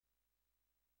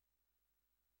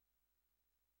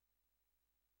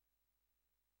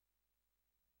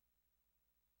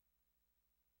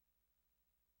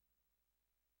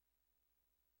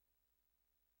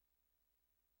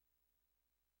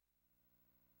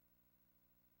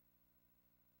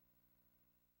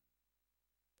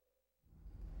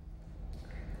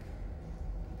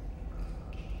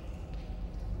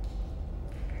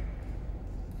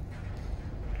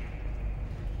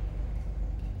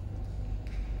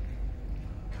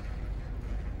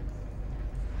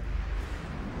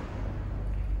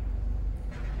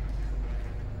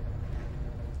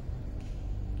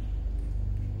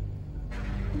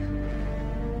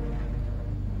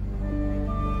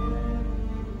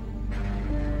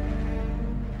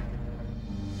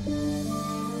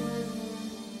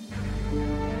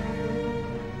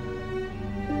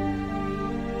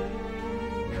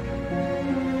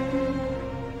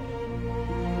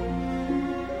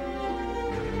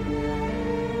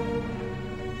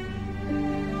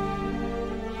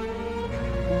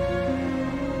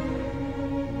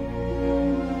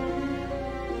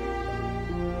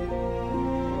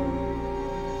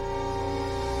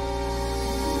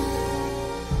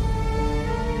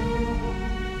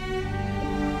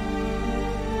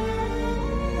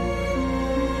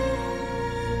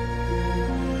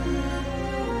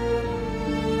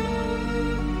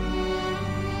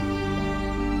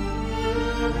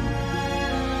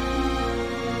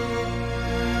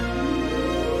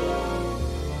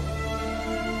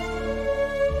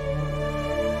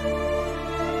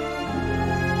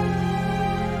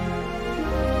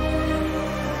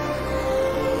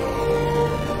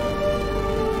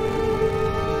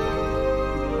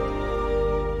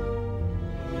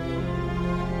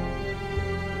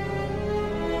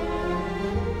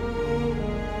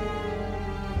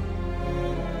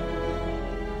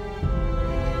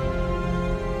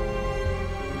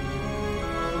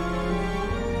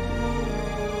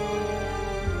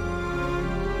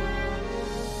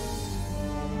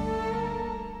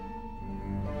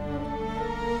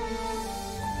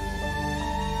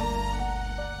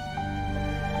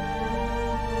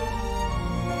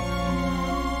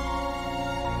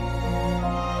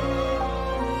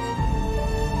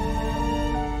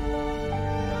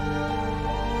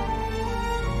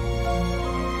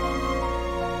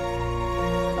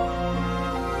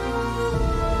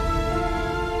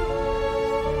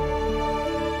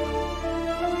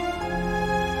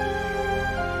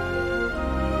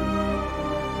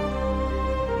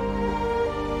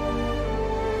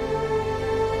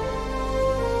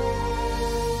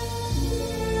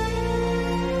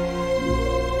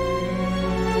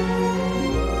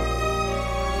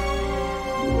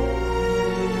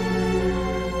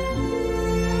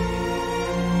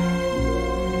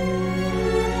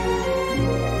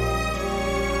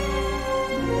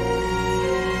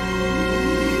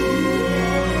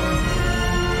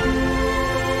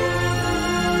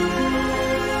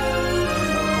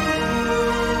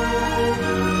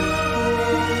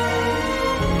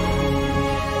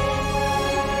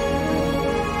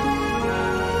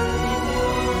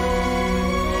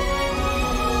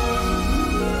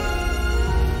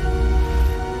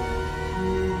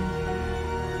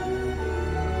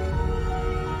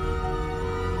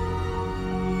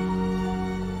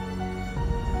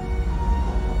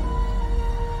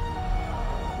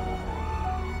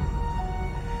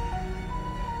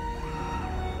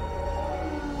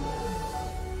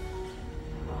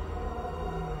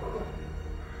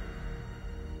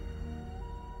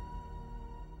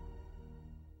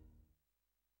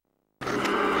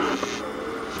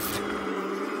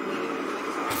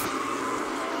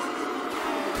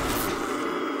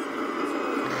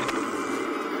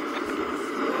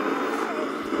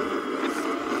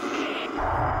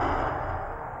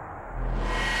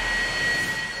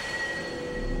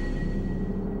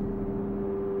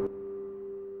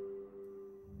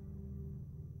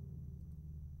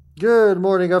Good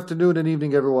morning, afternoon, and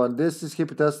evening, everyone. This is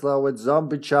HippyTesla with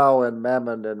Zombie Chow and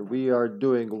Mammon, and we are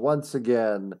doing once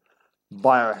again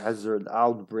Biohazard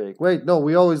Outbreak. Wait, no,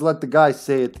 we always let the guy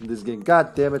say it in this game.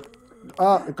 God damn it.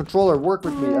 Controller, work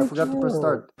with me. I forgot to press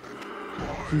start.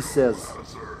 He says.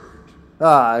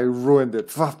 I ruined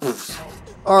it.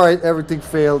 Alright, everything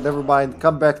failed. Never mind.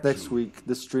 Come back next week.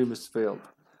 This stream has failed.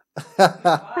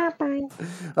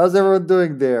 How's everyone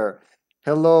doing there?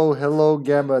 Hello, hello,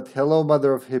 Gamut. Hello,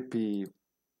 Mother of Hippie.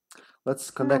 Let's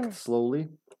connect slowly.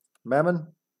 Mammon,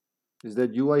 is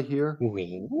that you I hear?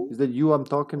 Me? Is that you I'm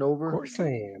talking over? Of course I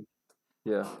am.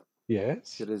 Yeah.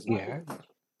 Yes. It is. Yeah.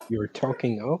 You're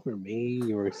talking over me.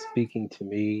 You're speaking to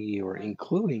me. You're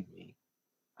including me.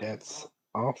 That's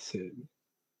awesome.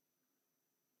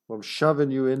 I'm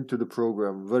shoving you into the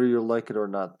program, whether you like it or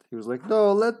not. He was like,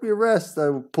 "No, let me rest." I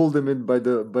pulled him in by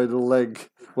the leg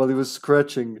while he was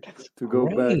scratching to go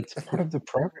back. It's part of the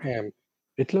program.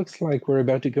 It looks like we're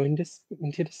about to go into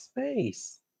the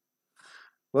space.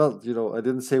 Well, I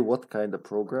didn't say what kind of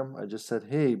program. I just said,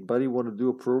 "Hey, buddy, want to do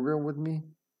a program with me?"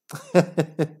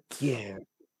 Yeah.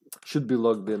 Should be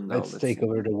logged in now. Let's take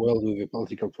over the world with a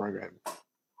political program.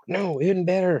 No, even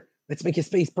better. Let's make a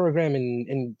space program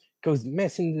and goes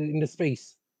mess in the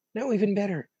space. No, even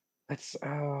better. Let's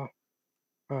I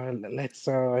don't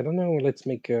know. Let's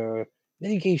make a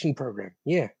medication program.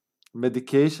 Yeah.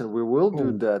 Medication. We will do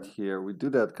Oh, that here. We do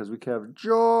that because we can have an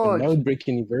George. Outbreak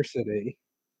University.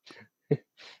 Yeah,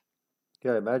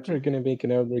 We're imagine. gonna make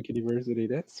an Outbreak University.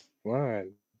 That's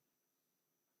fun.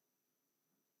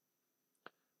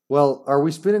 Well, are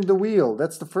we spinning the wheel?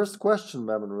 That's the first question,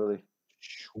 Mammon, really.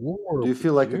 Sure. Do you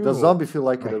feel like it? Does Do. zombie feel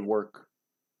like it at work?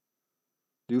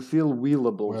 Do you feel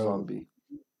wheelable, Well, zombie?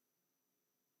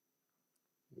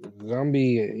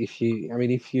 zombie.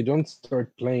 If you don't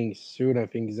start playing soon, I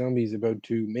think zombie is about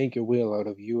to make a wheel out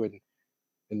of you and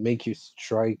make you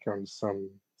strike on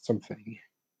something.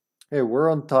 Hey,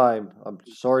 we're on time. I'm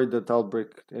sorry that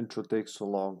Outbreak intro takes so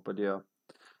long, but yeah,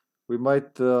 we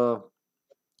might. I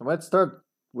might start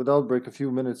with Outbreak a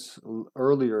few minutes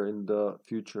earlier in the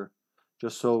future,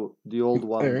 just so the old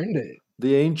one, Earned it.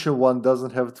 the ancient one,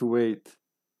 doesn't have to wait.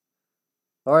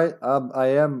 All right, I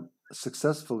am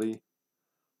successfully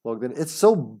logged in. It's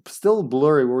still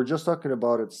blurry. We were just talking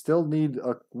about it. Still need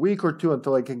a week or two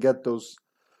until I can get those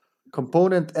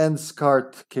component and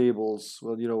SCART cables.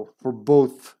 Well, for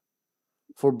both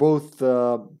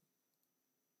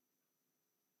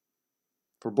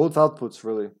outputs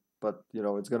really. But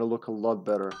it's gonna look a lot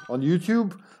better on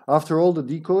YouTube. After all the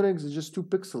decodings, it's just too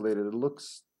pixelated. It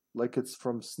looks like it's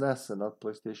from SNES and not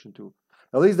PlayStation 2.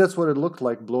 At least that's what it looked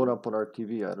like blown up on our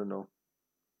TV. I don't know.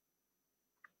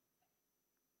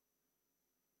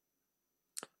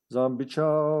 Zombie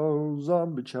chow,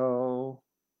 zombie chow.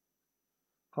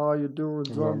 How you doing,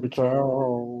 zombie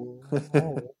chow?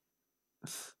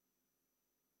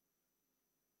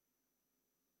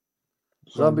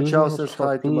 Zombie chow says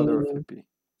hi to Mother of Hippie.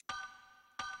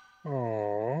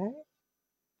 Aww.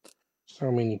 So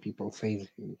many people say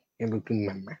hello to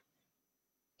Mama.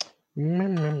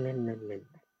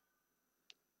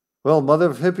 Well, Mother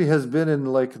of Hippie has been in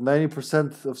like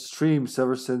 90% of streams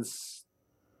ever since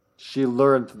she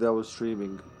learned that I was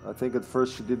streaming. I think at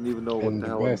first she didn't even know what the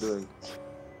hell I'm doing.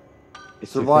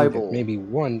 Survival. Maybe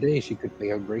one day she could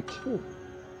play Outbreak too.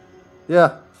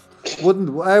 Yeah,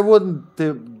 I wouldn't.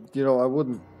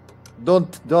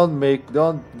 Don't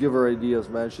give her ideas,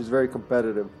 man. She's very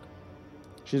competitive.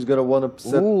 She's gonna want to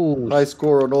set high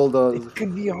score on all the. It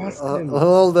could be awesome.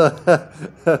 All the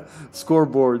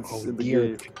scoreboards in the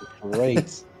game.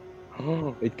 Great.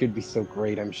 It could be so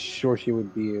great. I'm sure she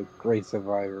would be a great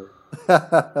survivor.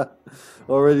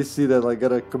 Already see that. I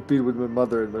gotta compete with my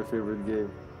mother in my favorite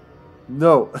game.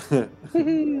 No.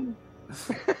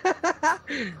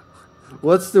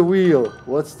 What's the wheel?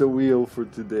 What's the wheel for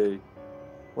today?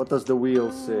 What does the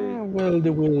wheel say? Well,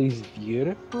 the wheel is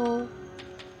beautiful.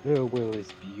 The wheel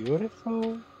is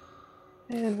beautiful.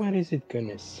 And what is it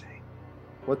gonna say?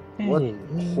 What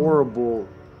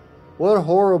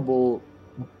horrible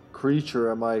creature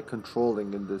am I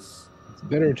controlling in this? It's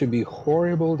better to be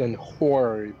horrible than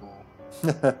horrible.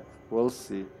 We'll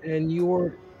see. And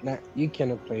you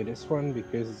cannot play this one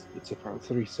because it's a file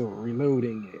 3, so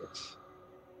reloading it.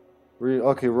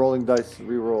 Okay, rolling dice,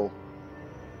 re-roll.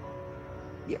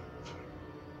 Yep.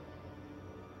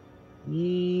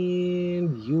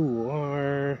 And you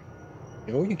are...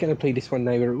 No, you cannot play this one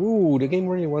neither. Ooh, the game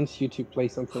really wants you to play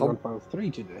something on file 3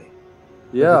 today.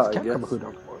 Yeah, I guess. Who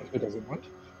doesn't want?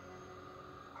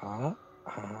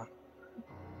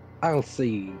 I'll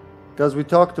see. That's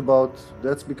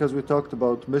because we talked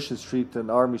about Mission Street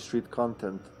and Army Street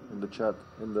content. in the chat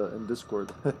in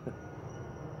Discord.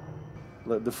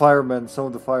 Like the firemen, some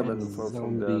of the firemen And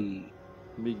from the zombie.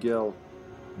 Miguel.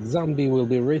 Zombie will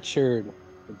be Richard.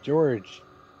 George.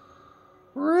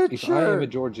 If I am a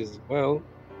Richard. George as well,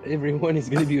 everyone is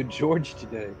gonna be a George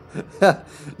today.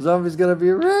 Zombie's gonna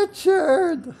be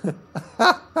Richard.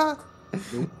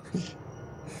 Nope.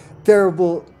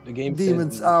 Terrible The game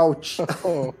demons. said, Ouch.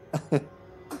 oh.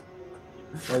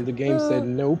 Well, the game said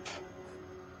nope.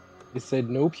 It said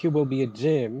nope. You will be a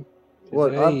Jim. What?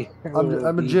 Today I will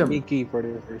I'm a be Jim. Mickey for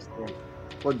the first time.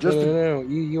 What? No, Just no, a, no.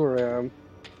 You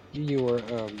were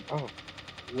oh,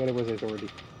 what was it already?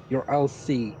 You're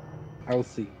LC.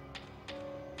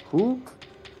 who?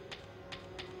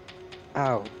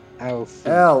 LC.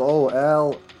 L. Oh,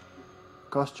 L.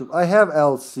 Costume. I have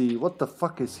LC. What the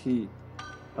fuck is he?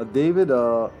 David.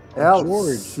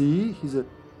 LC. He's a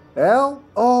L.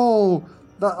 Oh.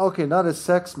 Not okay. Not as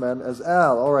sex man as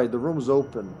Al. All right. The room's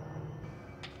open.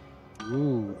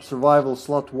 Ooh. Survival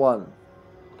slot 1.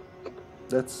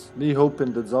 That's me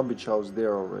hoping that Zombie Chow's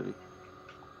there already.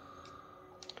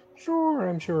 Sure,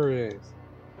 I'm sure it is.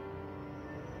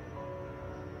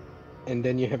 And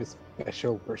then you have a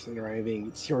special person arriving.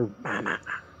 It's your mama.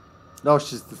 No,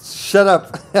 she's. Shut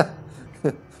up.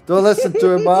 Don't listen to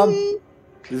her, mom.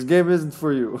 This game isn't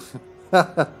for you.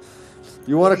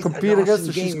 You want to compete against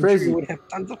her? She's crazy. You would have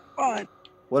tons of fun.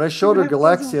 When I showed her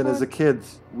Galaxian as a kid,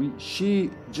 she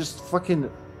just fucking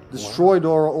destroyed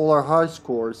all our high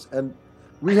scores, and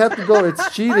we had to go. It's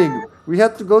cheating. We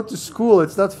had to go to school.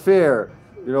 It's not fair.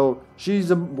 You know,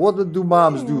 what do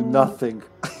moms do? Nothing.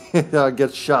 I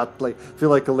get shot. Like feel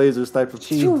like a laser sniper.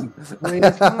 She's playing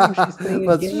a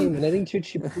game, and I think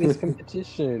she plays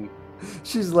competition.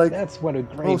 She's like, that's what a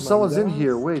great. Oh, someone's in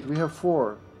here. Wait, we have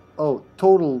 4. Oh,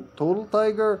 Total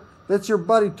Tiger. That's your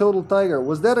buddy, Total Tiger.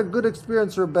 Was that a good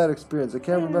experience or a bad experience? I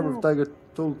can't remember if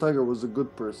Total Tiger was a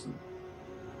good person.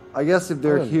 I guess if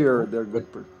they're here, they're a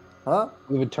good person. Huh?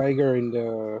 With a tiger in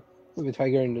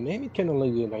the name, it can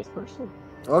only be a nice person.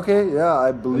 Okay, yeah,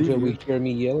 I believe Until you. we hear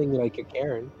me yelling like a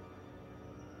Karen.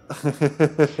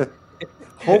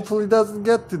 Hopefully, it doesn't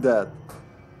get to that.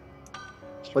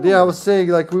 But yeah, I was saying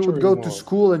like we would go to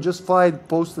school and just find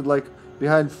posted like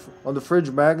behind on the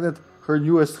fridge magnet her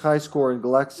newest high score in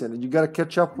Galaxian, and you gotta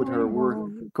catch up with her. We're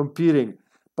competing,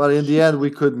 but in the end we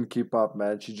couldn't keep up,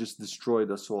 man. She just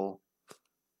destroyed us all.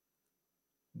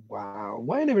 Wow,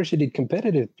 why never she did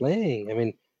competitive playing? I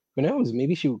mean, who knows?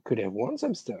 Maybe she could have won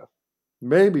some stuff.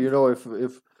 Maybe, you know,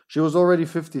 if she was already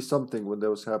 50 something when that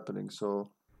was happening, so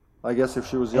I guess if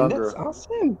she was younger. And that's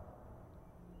awesome.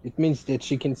 It means that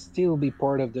she can still be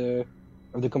part of the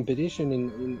competition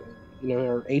in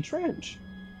her age range.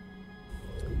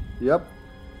 Yep.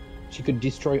 She could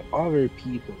destroy other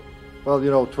people. Well,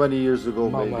 you know, 20 years ago,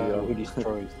 Mama maybe. who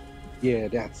destroys. Yeah,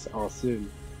 that's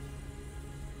awesome.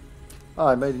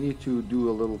 I might need to do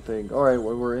a little thing. All right,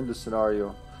 when we're in the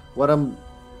scenario, who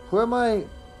am I?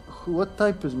 What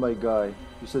type is my guy?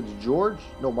 You said George?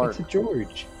 No, Mark. It's a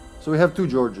George. So we have 2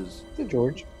 Georges. It's a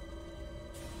George.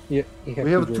 Yeah,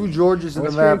 we have 2 Georges in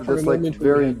the map. That's like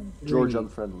very George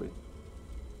unfriendly.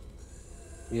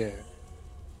 Yeah.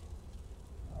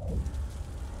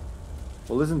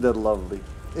 Well, isn't that lovely?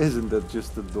 Isn't that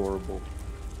just adorable?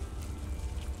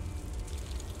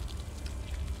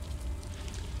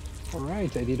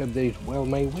 Alright, I did update well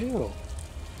my wheel.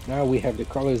 Now we have the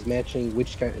colors matching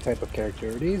which type of character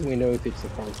it is. We know if it's a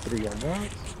Phase 3 or not.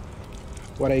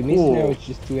 What I miss now is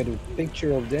just to add a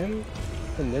picture of them,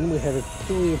 and then we have a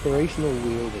fully operational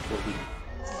wheel that will be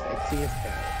sexy as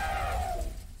hell.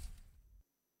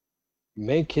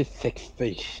 Make it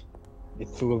sexy.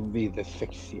 It will be the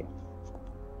sexiest.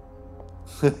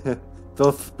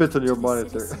 Don't spit on your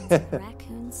monitor.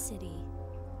 Raccoon City.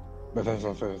 To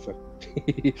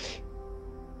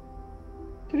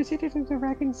the citizens of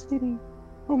Raccoon City.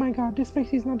 Oh my god, this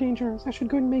place is not dangerous. I should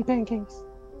go and make pancakes.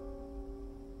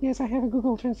 Yes, I have a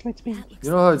Google Translate speed.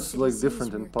 You know how it's like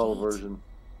different in PAL version?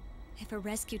 If a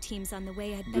rescue team's on the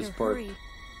way, I'd better hurry.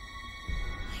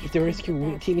 If the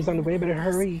rescue team is on the way, better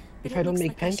hurry. If I don't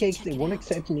make pancakes, they won't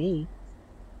accept me.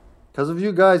 Because of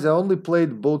you guys, I only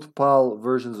played both PAL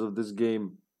versions of this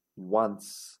game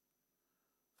once.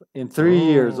 In 3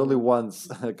 years, only once.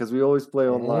 Because we always play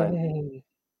online.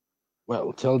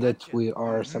 Well, tell that we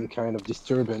are some kind of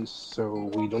disturbance,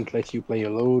 so we don't let you play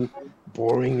alone,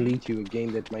 boringly, to a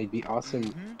game that might be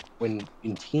awesome when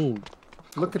in team.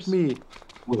 Look at me.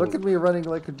 Look at me running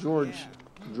like a George.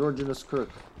 George in a skirt.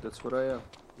 That's what I am.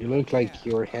 You look like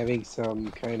you're having some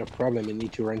kind of problem and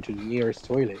need to run to the nearest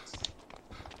toilets.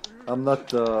 I'm not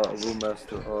the room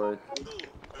master, alright.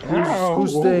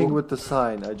 Who's staying with the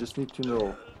sign? I just need to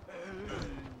know.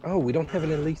 Oh, we don't have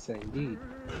an Elisa, indeed.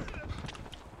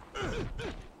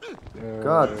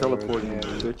 God, teleporting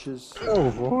Damn. bitches.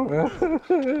 Oh, boy.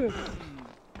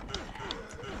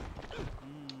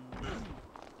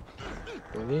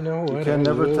 Well, you know what? You can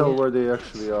never tell where they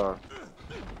actually are.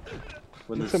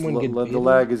 When Did it's someone get the bitten?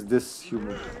 lag is this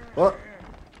human. Oh,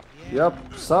 yep.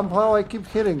 Somehow I keep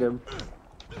hitting him.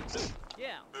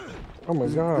 Oh my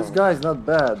god. This guy's not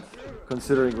bad,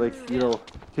 considering, like, you know,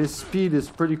 his speed is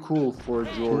pretty cool for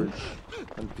a George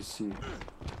NPC.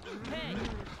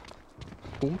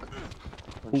 Punk.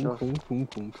 Watch out. Punk,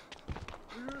 punk, punk.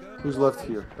 Who's left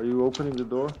here? Are you opening the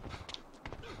door?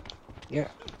 Yeah,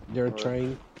 they're Alright.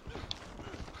 trying.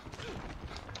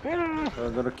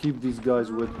 I'm gonna keep these guys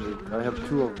with me. I have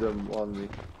 2 of them on me.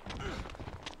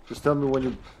 Just tell me when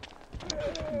you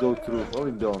go through. Oh,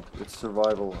 you don't. It's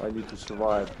survival. I need to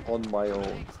survive on my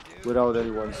own, without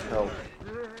anyone's help.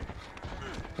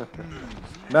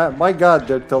 Man, my god,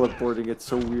 they're teleporting. It's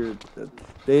so weird.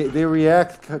 They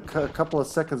react a couple of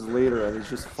seconds later, and it's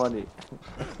just funny.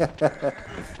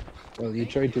 Well, you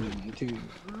tried to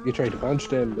punch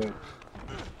them, but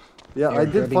Yeah, they're I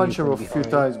did grabbing punch you him a from few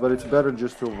behind. times, but it's better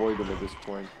just to avoid them at this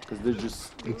point, because they're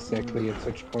just exactly at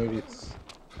such point it's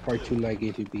far too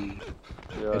laggy to be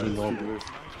yeah. any It's normal. ridiculous.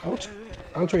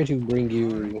 I'll try to bring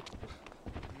you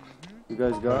You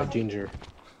guys got? Ginger.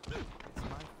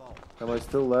 Am I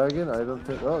still lagging? I don't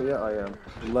think. Oh yeah, I am.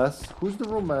 Less. Who's the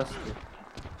room master?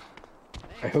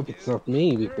 I hope it's not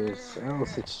me, because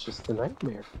else it's just a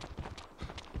nightmare.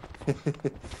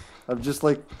 I'm just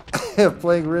like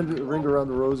playing ring around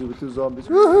the rosy with 2 zombies.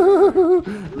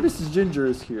 Mrs. Ginger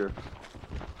is here.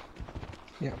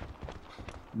 Yeah.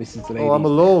 Mrs. Lady. Oh, I'm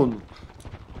alone.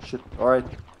 Shit. All right.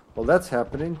 Well, that's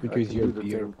happening. I Because can you're do the thing.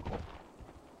 beautiful.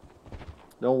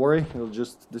 Don't worry, it'll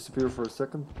just disappear for a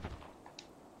second.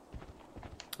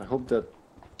 I hope that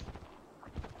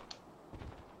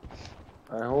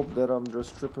I'm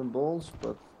just tripping balls,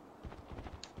 but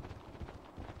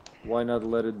why not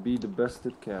let it be the best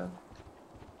it can?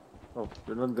 Oh,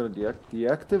 you're not gonna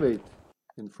deactivate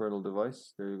infernal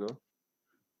device. There you go.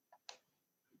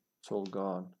 It's all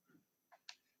gone.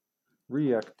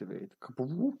 Reactivate.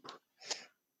 Kaboop.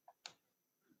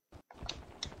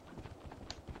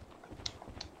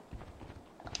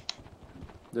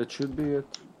 That should be it.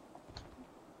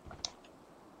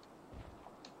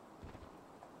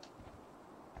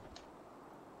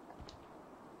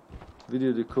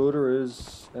 Video decoder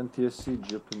is NTSC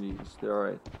Japanese.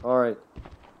 Alright. Alright.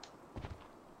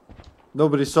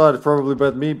 Nobody saw it probably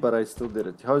but me, but I still did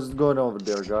it. How's it going over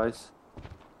there, guys?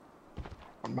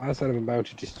 On my side, I'm about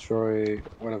to destroy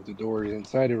one of the doors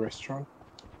inside the restaurant.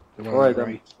 The one Alright, on the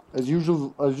right. as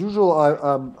usual,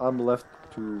 I'm left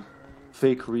to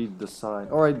fake read the sign.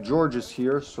 Alright, George is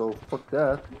here, so fuck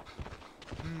that.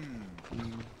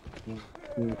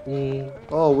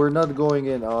 Oh, we're not going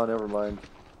in. Oh, never mind.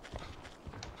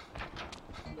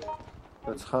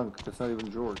 That's Hunk. That's not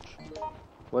even George.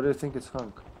 Why do I think it's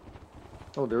Hunk?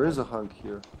 Oh, there is a Hunk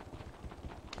here.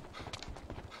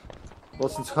 Well,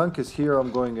 since Hunk is here,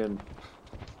 I'm going in.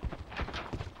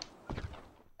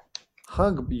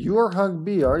 Hunk, you're Hunk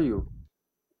B, are you?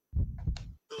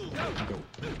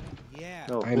 Yeah.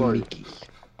 No, I'm who are you? Mickey.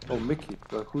 Oh, Mickey.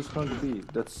 Well, who's Hunk B?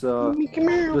 That's Mickey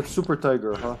Mouse. that's Super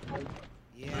Tiger, huh?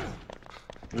 Yeah.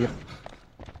 Yep.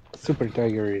 Super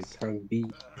Tiger is Hunk B.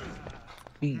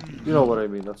 B. You know what I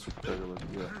mean, not Super Tiger, but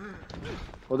yeah.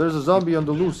 Oh, there's a zombie on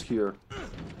the loose here.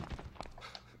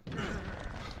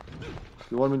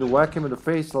 You want me to whack him in the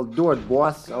face? I'll do it,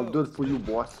 boss. I'll do it for you,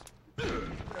 boss.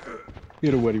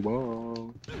 You know what he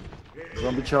wants.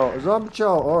 Zombie chow. Zombie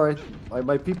chow. Alright.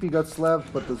 My pee-pee got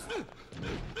slapped, but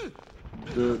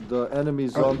the enemy Oh,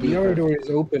 zombie... the other door is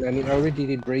open. I mean, I already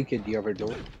did break it, the other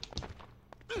door.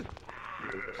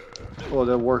 Oh,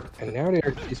 that worked. And now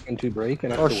there's this one to break,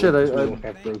 and Oh shit, afterwards we don't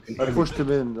have broken I pushed him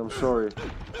in. I'm sorry.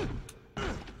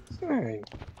 Fine.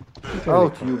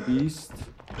 Out, you beast.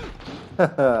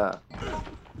 Haha.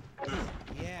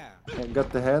 Yeah. Got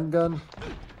the handgun?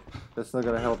 That's not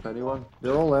gonna help anyone.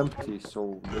 They're all empty,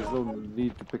 so there's no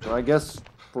need to pick them. I guess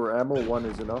for ammo, 1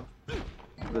 is enough.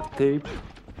 The tape.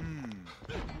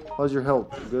 How's your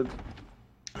health? Good?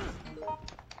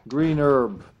 Green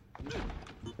herb.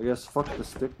 I guess fuck the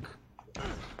stick.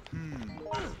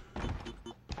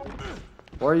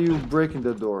 Why are you breaking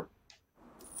the door?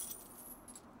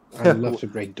 I love to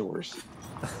break doors.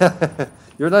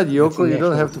 You're not Yoko, you don't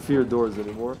national- have to fear doors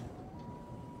anymore.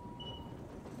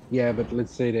 Yeah, but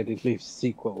let's say that it leaves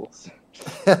sequels.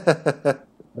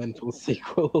 Mental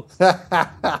sequels.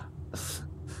 Yeah,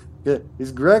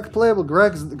 is Greg playable?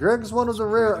 Greg's one of the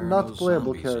rare not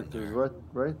playable characters, right?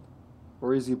 Right?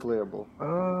 Or is he playable?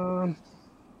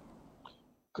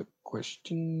 Good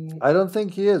question. I don't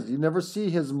think he is. You never see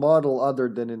his model other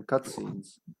than in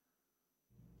cutscenes.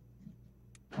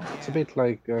 It's a bit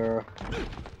like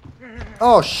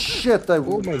Oh shit! I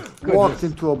oh my walked goodness.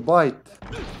 into a bite.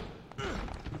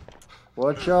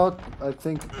 Watch out! I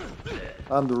think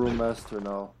I'm the room master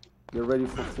now. Get ready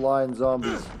for flying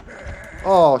zombies.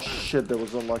 Oh shit! That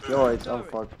was unlucky. All right, I'm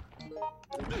fucked.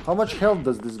 How much health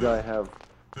does this guy have?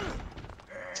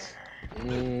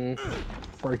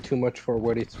 Far too much for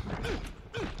what it's.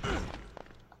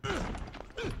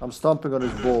 I'm stomping on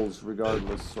his balls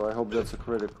regardless, so I hope that's a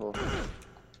critical.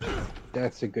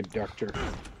 That's a good doctor.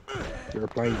 You're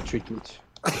applying the treatment.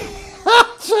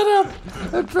 Shut up!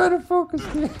 I'm trying to focus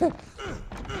here.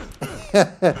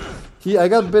 I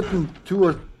got bitten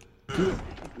two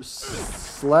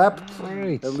slapped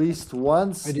Right. at least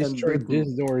once. I destroyed this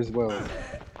door as well.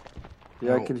 Yeah,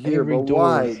 No, I can hear, every but door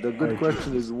why? is The good hard.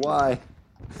 question is why?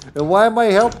 And why am I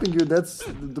helping you? That's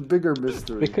the bigger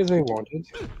mystery. Because I wanted.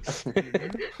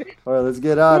 Alright, let's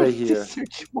get out of here. Just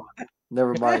search one.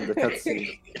 Never mind the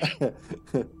cutscene.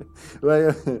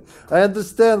 Well, I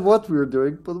understand what we're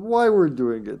doing, but why we're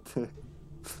doing it?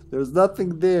 There's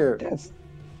nothing there.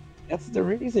 That's the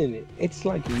reason. It's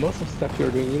like most of stuff you're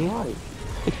doing in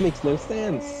life. It makes no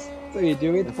sense. So you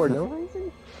do it for no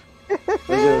reason?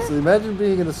 Okay, so imagine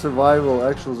being in a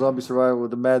actual zombie survival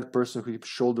with a mad person who keeps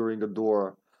shouldering a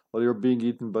door while you're being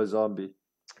eaten by zombie.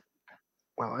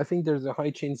 Well, I think there's a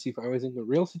high chance if I was in a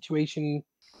real situation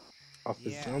of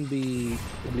the zombie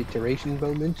obliteration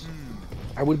moment,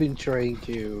 I would have been trying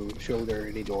to shoulder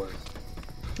any doors.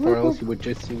 Or else you would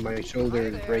just see my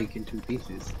shoulders break into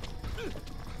pieces.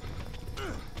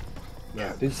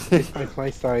 Yeah, despite my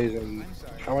size and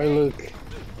how I look,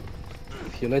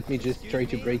 if you let me just try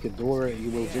to break a door,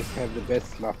 you will just have the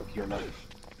best laugh of your life.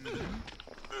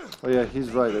 Oh yeah,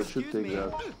 he's right, I should take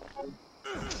that.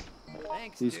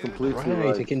 He's completely Right,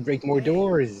 I right. can break more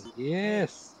doors.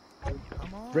 Yes.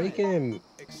 Break him.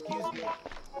 Excuse me.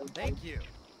 Thank you.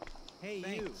 Hey,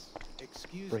 you.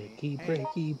 Excuse Breaky, me.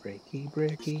 breaky, breaky,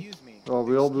 breaky. Excuse me. Oh,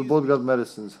 we both got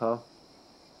medicines, huh?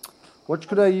 What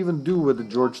could I even do with the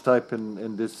George type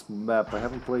in this map? I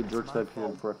haven't played George type here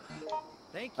for.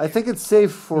 I think it's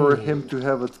safe for him to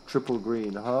have a triple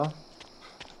green, huh?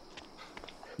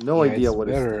 No Yeah, idea it's what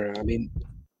better. it's. I mean,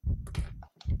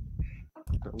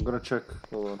 I'm gonna check.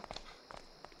 Hold on.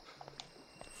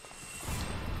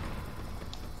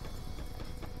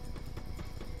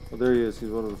 Oh, there he is.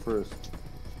 He's one of the first.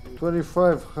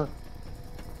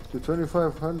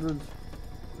 2500.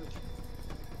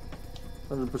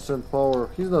 100% power.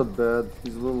 He's not bad.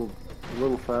 He's a little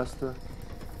faster.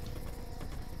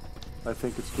 I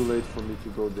think it's too late for me to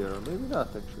go there. Maybe not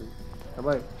actually. Am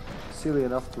I silly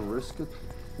enough to risk it?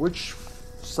 Which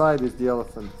side is the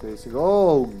elephant facing?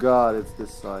 Oh god, it's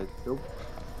this side. Nope.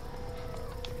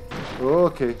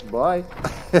 Okay, bye.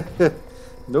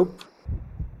 Nope.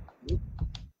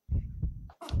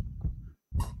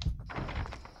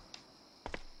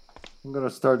 I'm gonna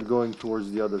start going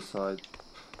towards the other side.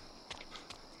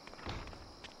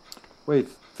 Wait,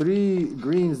 3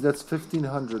 greens, that's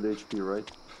 1500 HP, right?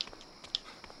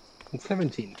 it's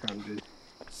 1700.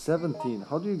 17.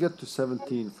 How do you get to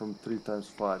 17 from 3 times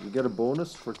 5? You get a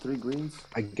bonus for 3 greens?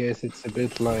 I guess it's a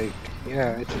bit like,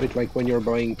 yeah, it's a bit like when you're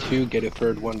buying 2, get a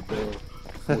third one for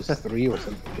almost 3 or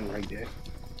something like that.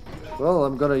 Well,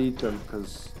 I'm gonna eat them,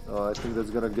 because I think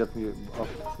that's gonna get me up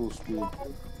to full speed.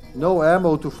 No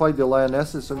ammo to fight the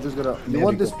lionesses, so I'm just gonna... You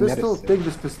want this pistol? medicine. Take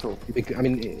this pistol. I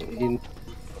mean, in...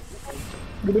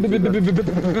 That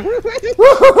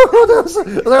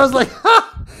was like... Ha!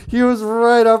 He was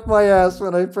right up my ass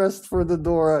when I pressed for the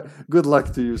door. Good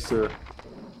luck to you, sir.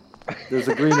 There's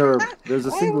a green herb. There's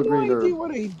a single green herb. I have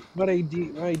no idea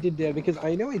what I did there, because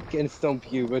I know it can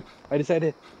stump you, but I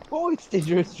decided, oh, it's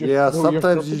dangerous. Yeah,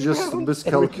 sometimes you just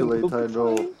miscalculate, I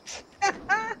know.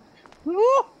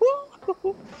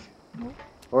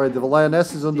 Alright, the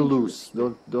lioness is on the loose.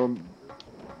 Don't...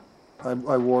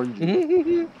 I warned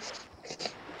you.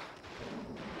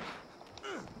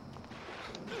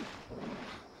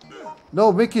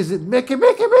 No, Mickey's it. Mickey,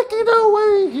 no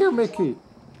way! Here, Mickey.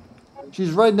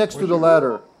 She's right next to the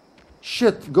ladder.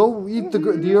 Shit, go eat the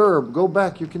herb. Go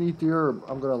back, you can eat the herb.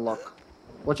 I'm gonna unlock.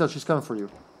 Watch out, she's coming for you.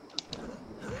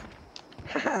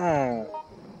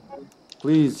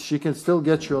 Please, she can still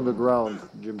get you on the ground,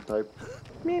 Jim type.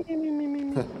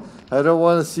 I don't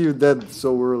want to see you dead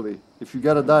so early. If you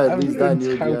gotta die, at least die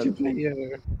near the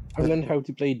end. I've learned how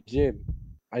to play Jim.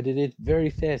 I did it very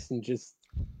fast in just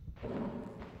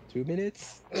 2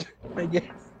 minutes, I guess.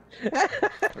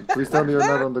 Please tell me you're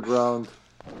not on the ground.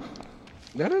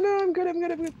 No, I'm good.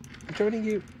 I'm joining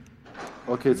you.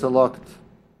 Okay, it's unlocked.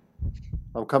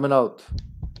 I'm coming out.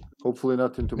 Hopefully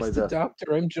not into my Mr. death.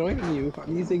 Doctor, I'm joining you.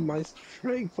 I'm using my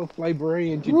strength of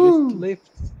librarian to just Woo! lift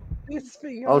this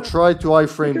thing I'll up. try to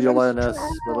iframe Because the I'm lioness,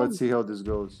 but let's strong. see how this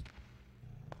goes.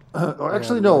 Or Yeah,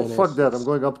 actually, the no. Fuck lioness that. I'm is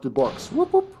going up the box.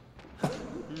 Whoop whoop. swoop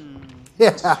whoop.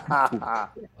 Yeah.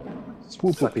 Swoop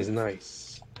whoop Suck is it.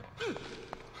 nice.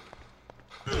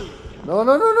 No.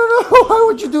 Why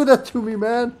would you do that to me,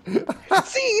 man?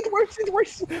 See, it works. It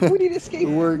works. We need to escape. It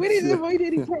We works. need to avoid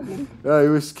any problem.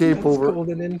 You escape That's over called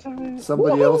an entire.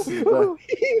 somebody else's back. Woo!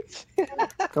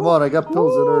 Come on, I got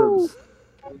pills and Woo! herbs.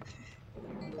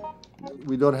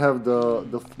 We don't have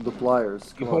the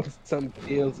pliers. You Come on. want some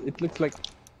pills? It looks like.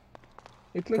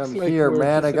 It looks Come like here, we're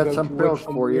man. I just got about some to pills watch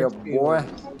some for you, weird boy.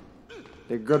 films.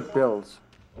 They're good pills.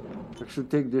 I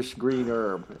should take this green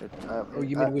herb. Oh,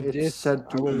 you mean with It's this? said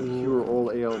to I will- cure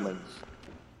all ailments.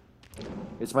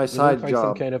 It's my You look side like some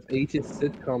job. kind of 80s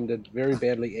sitcom that very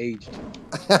badly aged.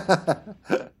 I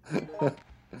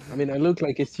mean, I look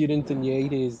like a student in the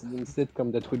 80s in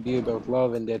sitcom that would be about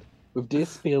love, and that with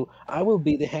this pill, I will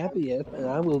be the happiest and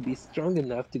I will be strong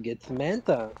enough to get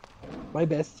Samantha, my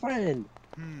best friend.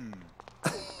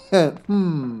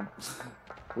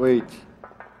 Wait.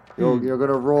 You're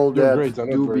gonna roll Your that grades are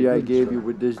not very doobie I good, gave sir. you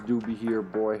with this doobie here,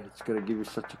 boy. It's gonna give you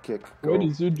such a kick. Go. What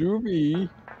is a doobie?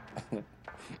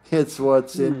 It's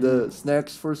what's in the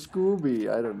snacks for Scooby.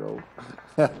 I don't know.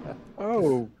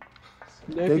 Oh,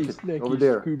 Take snacky, it, snacky, over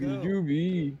there. Scooby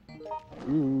Dooby.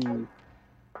 Ooh.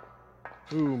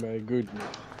 Oh my goodness.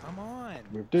 Come on.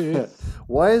 With this,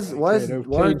 why is I can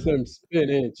obtain are some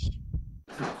spinach.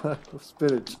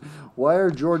 spinach? Why are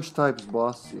George types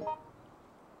bossy?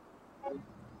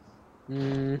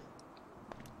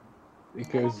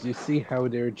 Because you see how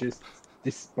they're just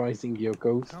despising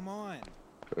Yokos. Come on.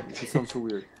 It sounds so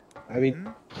weird. I mean,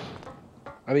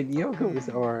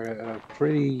 Yokos are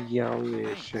pretty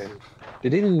youngish, and they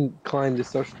didn't climb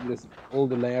all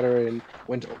the ladder and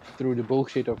went through the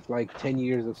bullshit of like 10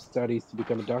 years of studies to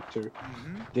become a doctor.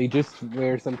 They just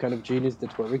were some kind of genius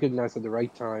that were recognized at the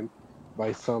right time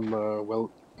by some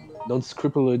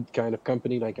non-scrupulous kind of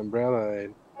company like Umbrella,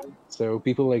 and so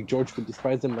people like George would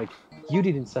despise them. Like, you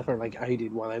didn't suffer like I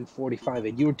did while I'm 45,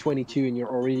 and you're 22, and you're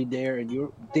already there, and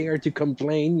you're there to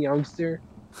complain, youngster.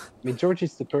 I mean, George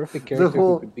is the perfect character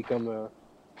who could become a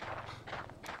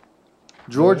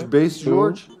George, Yeah, base true.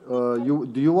 George.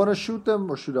 Do you want to shoot them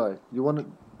or should I? You want to?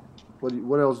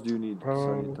 What else do you need,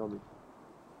 Sonny? Tell me.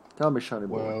 Tell me, Shiny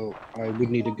boy. Well, I would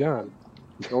need a gun.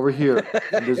 Over here,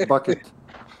 in this bucket.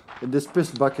 In this piss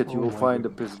bucket, you Oh will my find a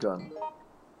goodness. piss gun.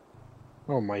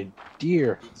 Oh my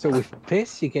dear! So with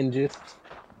piss, you can just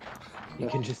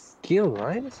kill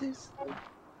lionesses.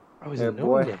 I wasn't Hey,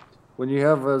 knowing boy. that. When you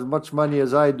have as much money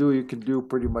as I do, you can do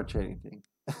pretty much anything.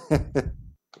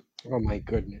 Oh my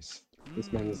goodness!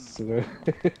 This man is.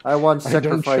 I once I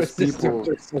don't sacrificed trust this people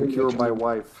doctor so to cure much my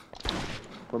anymore. wife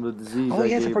from the disease Oh I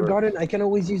yes, I gave her. forgot it. I can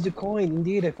always use the coin.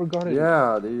 Indeed, I forgot it.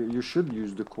 Yeah, you should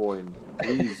use the coin.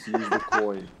 Please use the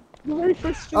coin. The very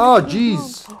first thing. Oh, I did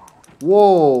jeez! wrong.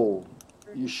 Whoa!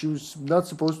 She was not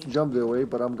supposed to jump that way,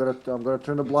 but I'm gonna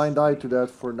turn a blind eye to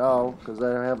that for now, because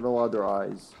I have no other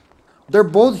eyes. They're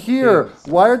both here! Yes.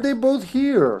 Why are they both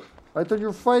here? I thought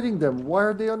you're fighting them. Why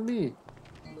are they on me?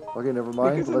 Okay, never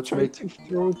mind. Because I'm Let's trying make... to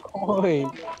throw a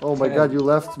coin. Oh my Ten. god, you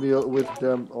left me with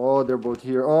them. Oh, they're both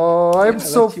here. Oh, I'm Yeah, I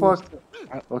so left you with fucked.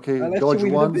 I Okay, left dodge you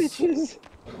with once. the bitches.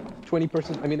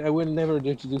 20%. I mean, I will never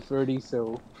dare to do 30,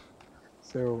 so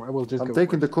I will just I'm go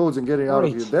taking the first. codes and getting out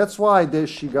of Right. here. That's why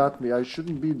she got me. I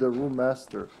shouldn't be the room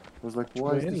master. I was like,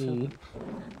 why is this 20.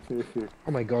 happening?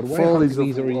 Oh my god, why Follies are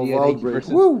these already of at Outbreak.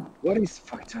 80%? Woo! What is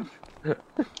fucked up?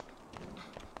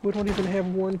 We don't even have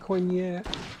one coin yet.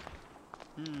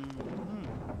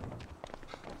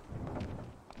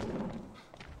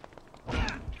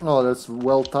 Oh, that's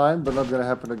well timed, but not gonna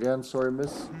happen again. Sorry,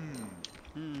 miss.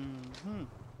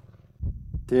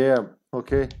 Damn.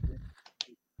 Okay.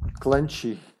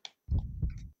 Clenchy.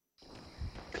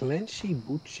 Clenchy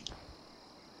Bucci.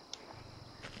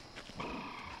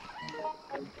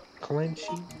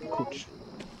 Clenchy Kuch.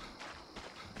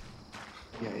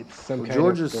 Yeah, it's some Well, kind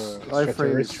George's of iframes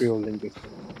extraterrestrial linguist.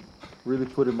 really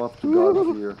put him up to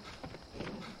God here.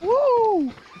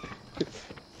 Woo!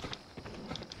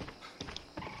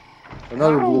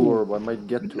 Another blue Ow! orb. I might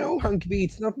get to No, it. Hunkby,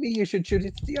 it's not me you should shoot,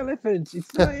 it's the elephant.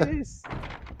 It's nice.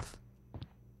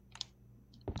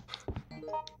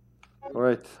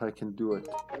 Alright, I can do it.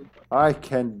 I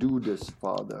can do this,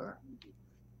 father.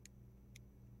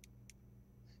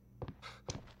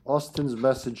 Austin's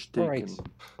message taken. Alright.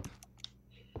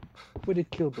 Would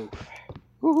it kill both?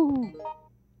 Woohoo!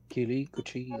 Kili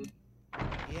Kuchi.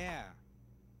 Yeah.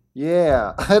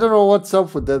 Yeah, I don't know what's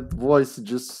up with that voice.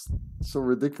 Just so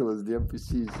ridiculous. The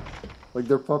NPCs, like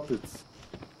they're puppets.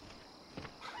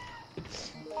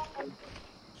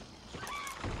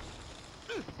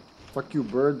 Fuck you,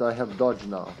 bird. I have dodge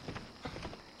now.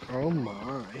 Oh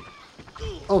my.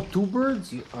 Oh, two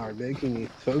birds? You are making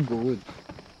it so good.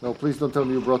 No, please don't tell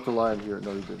me you brought the lion here.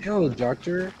 No, you didn't. Hello,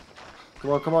 doctor.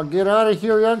 Come on, get out of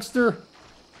here, youngster.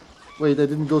 Wait, I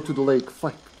didn't go to the lake.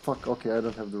 Fuck. Okay, I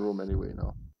don't have the room anyway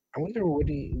now. I wonder what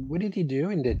did he do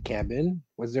in that cabin?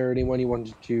 Was there anyone he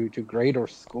wanted to grade or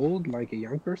scold like a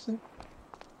young person?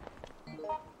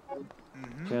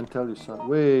 Can't tell you, son.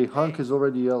 Wait, Hunk is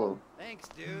already yellow. Thanks,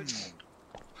 dude.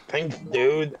 Thanks,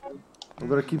 dude. I'm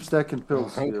gonna keep stacking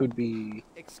pills Hunk here. would be.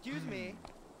 Excuse me.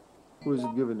 Who is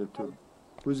it giving it to?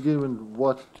 Who's giving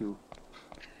what to?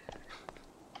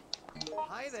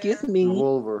 Hi there. Excuse me.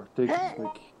 Revolver. Take it,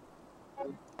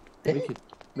 Mickey.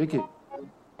 Mickey.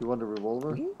 You want a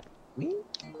revolver? Me?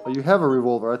 Oh, you have a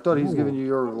revolver. I thought he's Ooh. giving you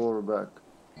your revolver back.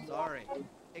 Sorry.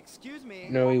 Excuse me.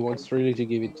 No, he wants really to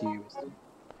give it to you.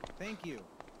 Thank you.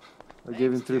 I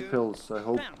gave him Thanks, 3 dude. pills. I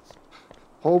hope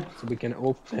So we can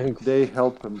thanks. they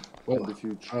help him in Well, the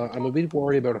future. I'm a bit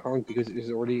worried about Hunk because it's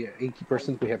already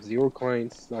 80%. We have 0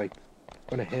 coins. Like,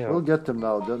 what the hell? We'll get them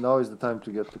now. Now is the time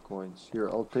to get the coins. Here,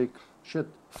 I'll take... Shit.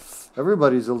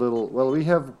 Everybody's a little... Well, we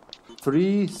have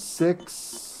 3,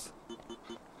 6,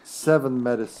 7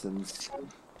 medicines.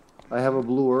 I have a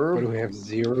blue herb. But we have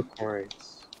 0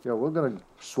 coins. Yeah, we're gonna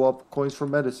swap coins for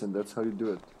medicine. That's how you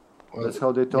do it. Well, That's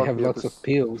how they taught we have me. lots of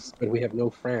pills, but we have no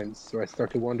friends. So I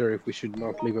start to wonder if we should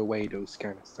not leave away those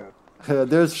kind of stuff.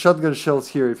 There's shotgun shells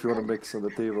here if you want to mix on the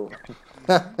table.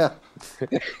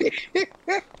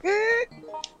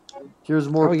 Here's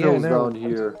more Oh, yeah, pills no. down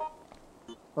here.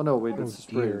 Oh no, wait, Oh that's a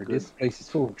spray. dear, Good. this place is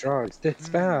full of drugs. That's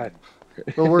bad.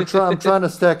 Well, I'm trying to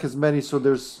stack as many so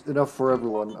there's enough for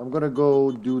everyone. I'm gonna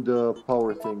go do the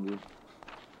power thingy.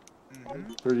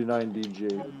 39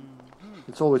 DJ.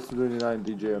 It's always 39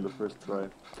 DJ on the first try.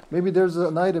 Maybe there's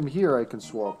an item here I can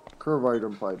swap. Curve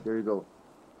iron pipe. There you go.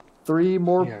 3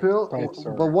 more Yeah, pills. pipes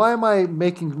are- But why am I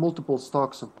making multiple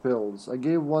stocks of pills? I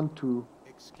gave one to...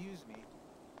 Excuse me.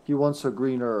 He wants a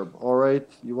green herb. Alright,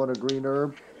 you want a green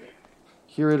herb?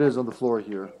 Here it is on the floor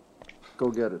here. Go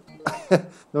get it.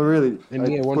 No, really. And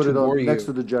me, I want put to it on warn next you.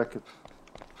 to the jacket.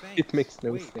 Thanks. It makes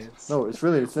no Wait. sense. No, it's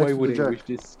next Why to would the I wish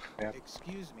jacket. this? Yeah.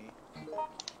 Excuse me.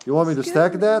 You want me to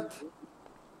stack that?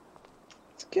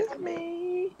 Excuse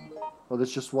me. Oh,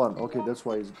 that's just one. Okay, that's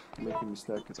why he's making me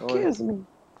stack it. Alright, Excuse me.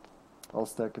 I'll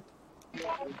stack it.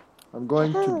 I'm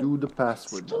going to do the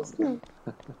password now. Excuse me.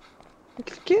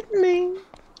 Excuse me.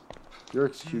 You're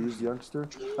excused, youngster.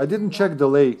 I didn't check the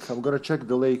lake. I'm gonna check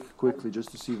the lake quickly just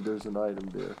to see if there's an item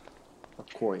there. A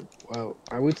coin. Well,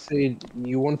 I would say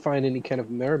you won't find any kind of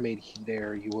mermaid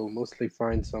there. You will mostly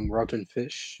find some rotten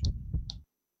fish.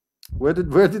 Where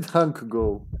did Hank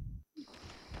go?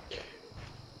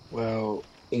 Well,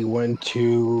 he went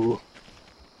to.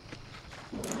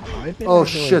 I have Oh no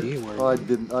shit! idea where Oh, I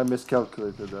didn't. I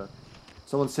miscalculated that.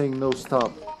 Someone's saying no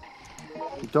stop.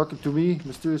 You talking to me,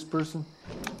 mysterious person?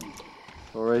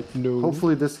 Alright. No.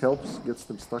 Hopefully this helps. Gets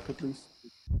them stuck at least.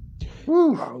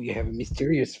 Woo! Oh, you have a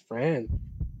mysterious friend.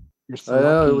 You're so I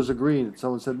know, lucky. it was a green.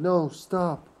 Someone said, no,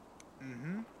 stop.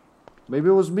 Maybe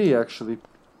it was me, actually.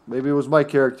 Maybe it was my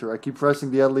character. I keep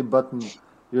pressing the Adley button.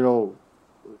 You know,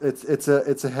 it's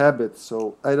a habit.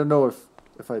 So I don't know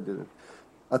if I did it.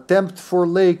 Attempt for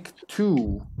Lake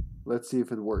 2. Let's see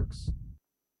if it works.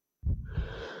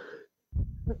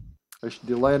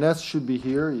 The lioness should be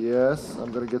here. Yes,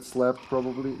 I'm gonna get slapped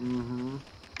probably.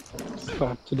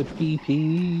 Slap to the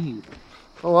PP.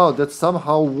 Oh wow, that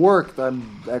somehow worked.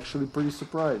 I'm actually pretty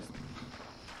surprised.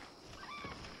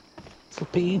 It's a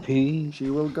PP.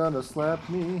 She will gonna slap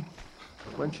me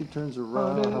when she turns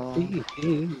around.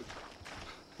 PP.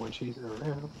 When she's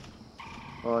around.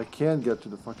 Oh, I can't get to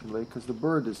the fucking lake because the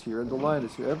bird is here and the lion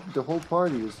is here. The whole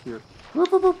party is here.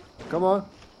 Whoop, whoop, whoop. Come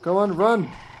on, run!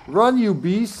 Run, you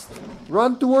beast!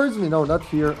 Run towards me! No, not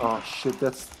here. Oh shit,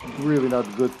 that's really not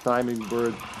good timing,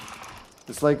 bird.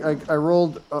 It's like I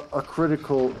rolled a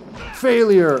critical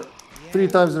failure 3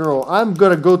 times in a row. I'm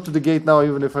gonna go to the gate now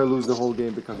even if I lose the whole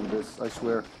game because of this. I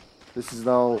swear. This is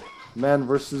now man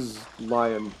versus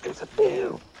lion. There's a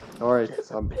pill. Alright, There's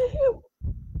a pill.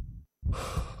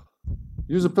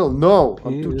 use a pill. No!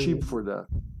 I'm too cheap for that.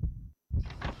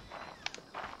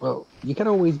 Well, you can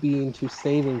always be into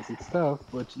savings and stuff,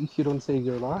 but if you don't save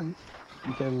your life,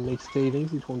 you can make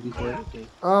savings, it won't be for anything.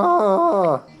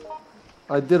 Ah!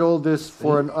 I did all this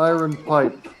for an iron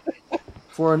pipe.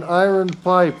 For an iron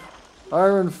pipe.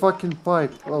 Iron fucking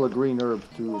pipe. Well, a green herb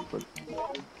too, but...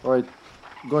 Alright,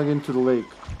 going into the lake.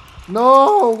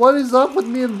 No! What is up with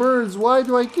me and birds? Why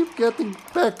do I keep getting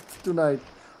pecked tonight?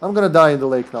 I'm gonna die in the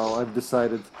lake now, I've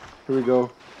decided. Here we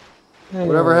go.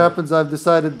 Whatever happens, I've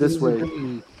decided this way.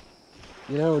 You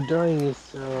know, dying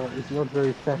is not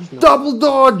very fashionable. Double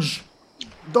dodge!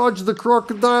 Dodge the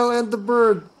crocodile and the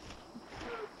bird.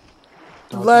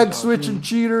 Lag switching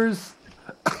cheaters.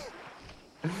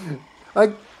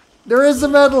 There is a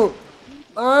medal.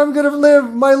 I'm gonna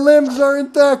live. My limbs are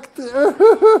intact.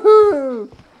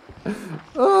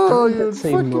 Oh, you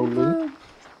fucking bird.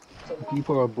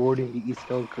 People are boarding the East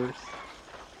Coast,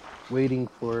 waiting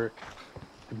for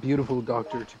a beautiful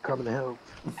doctor to come and help,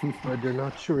 but they're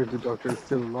not sure if the doctor is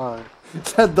still alive.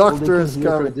 That doctor is coming.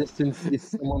 From a distance is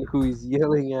someone who is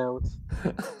yelling out,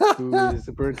 who is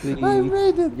apparently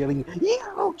yelling,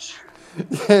 "Ouch!"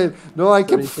 No, I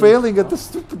kept failing at the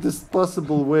stupidest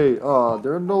possible way.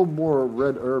 There are no more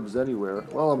red herbs anywhere.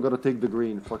 Well, I'm gonna take the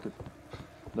green. Fuck it.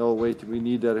 No, wait, we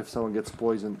need that if someone gets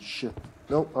poisoned. Shit.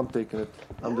 Nope, I'm taking it.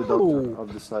 I'm the doctor.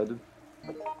 I've decided.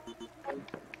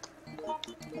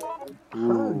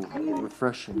 Ooh,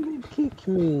 refreshing. You didn't kick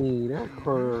me. That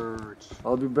hurts.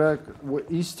 I'll be back.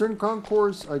 Eastern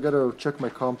concourse? I gotta check my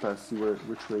compass, see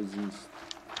which way is east.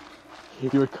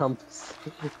 Your compass.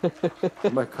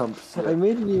 My compass. Yeah. I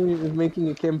made you making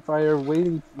a campfire,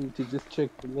 waiting for you to just check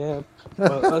the map.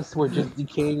 While us were just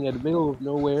decaying at the middle of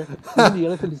nowhere. Even the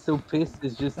elephant is so pissed,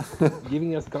 is just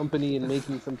giving us company and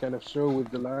making some kind of show with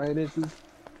the lionesses.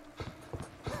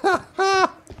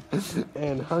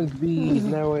 And Hunk B is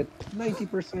now at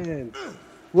 90%.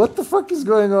 What the fuck is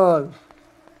going on?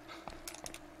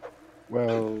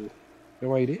 Well,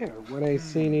 no idea. When I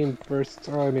seen him first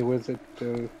time, it was at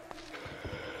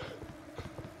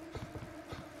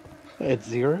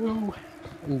 0,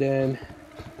 and then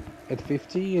at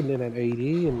 50, and then at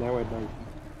 80, and now at 90.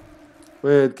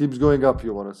 Wait, it keeps going up,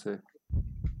 you want to say?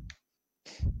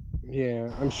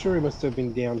 Yeah, I'm sure it must have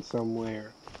been down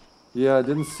somewhere. Yeah, I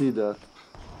didn't see that.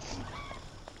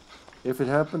 If it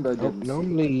happened, I didn't.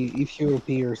 Normally, if you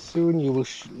appear soon, you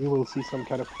will see some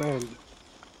kind of friend.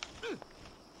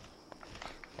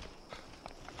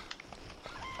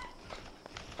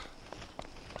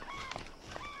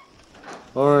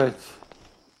 Alright.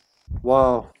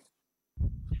 Wow.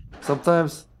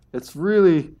 Sometimes it's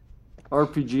really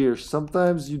RPG-ish.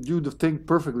 Sometimes you do the thing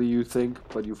perfectly, you think,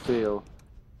 but you fail.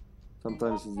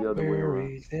 Sometimes it's the other way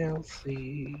around.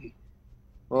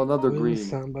 Well, another green.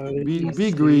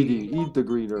 Be greedy. Eat the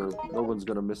green herb. No one's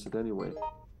gonna miss it anyway.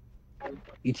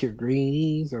 Eat your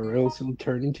greenies, or else you'll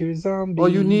turn into a zombie. Oh,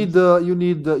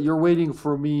 you're waiting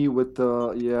for me with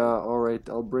the, yeah, alright,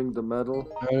 I'll bring the medal.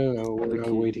 No, we're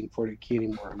not waiting for the key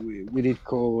anymore. We did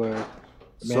call a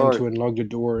man to unlock the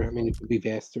door. I mean, it would be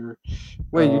faster.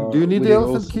 Wait, do you need the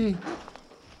elephant key?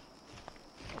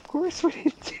 Of course we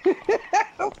did.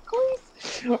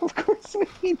 Of course we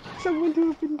need someone to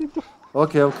open the door.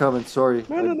 Okay, I'm coming, sorry.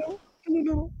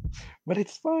 No. But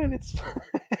it's fine, it's fine.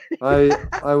 I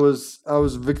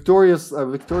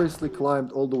victoriously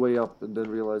climbed all the way up and then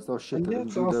realized, oh shit, and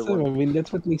that's awesome. I mean,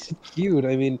 that's what makes it cute.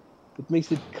 I mean, it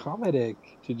makes it comedic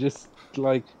to just,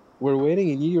 like, we're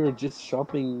waiting and you're just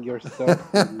shopping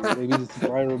yourself in maybe the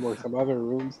supply room or some other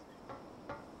rooms,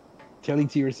 telling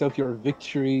to yourself your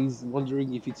victories,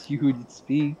 wondering if it's you who did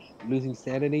speak, losing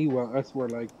sanity, while us were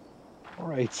like,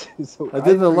 alright, so I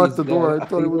didn't unlock the door, I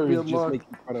thought it would be just unlocked.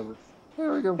 making fun of us.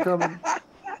 There we go, I'm coming.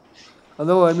 I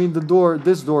know, I mean the door,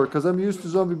 this door, because I'm used to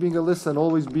Zombie being Alyssa and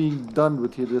always being done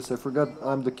with this. I forgot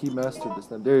I'm the key master this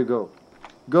time. There you go.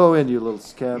 Go in, you little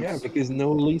scamps. Yeah, because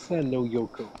no Lisa and no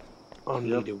Yoko.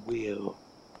 Only the wheel.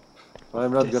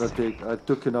 I'm not gonna take, I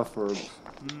took enough herbs.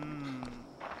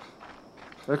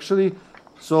 Actually,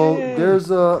 so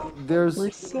there's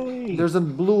a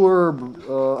blue herb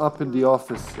up in the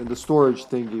office, in the storage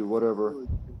thingy, whatever.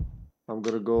 I'm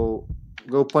gonna go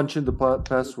punch in the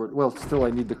password. Well, still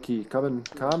I need the key. Coming.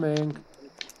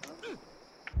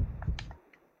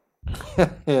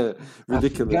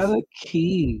 Ridiculous. I got a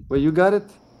key. Wait, you got it?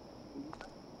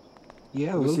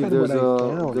 Yeah, look at what I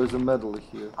found. There's a medal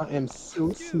here. I am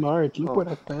so smart. Look what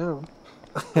I found.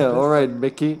 Alright,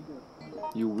 Mickey.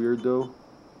 You weirdo.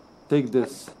 Take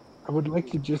this. I would like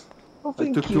to just... Oh,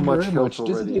 I took too much health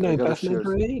already. Doesn't mean I passed my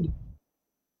grade.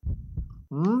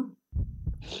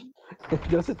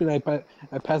 Doesn't mean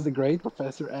I passed the grade,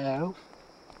 Professor Al.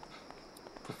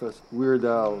 Professor Weird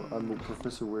Al. I'm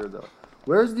Professor Weird Al.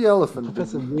 Where's the elephant?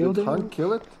 Did Hunk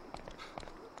kill it?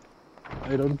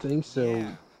 I don't think so.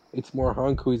 Yeah. It's more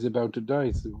Hunk who is about to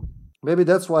die soon. Maybe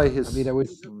that's why his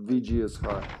VG is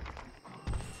high.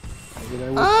 And I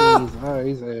was seeing his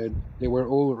eyes, and they were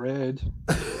all red.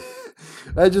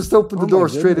 I just opened the Oh door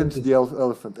my straight into goodness. the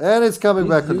elephant. And it's coming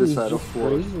This back on zoo this is side, of just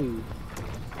course. crazy.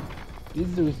 This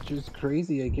zoo is just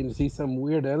crazy. I can see some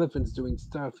weird elephants doing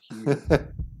stuff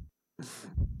here.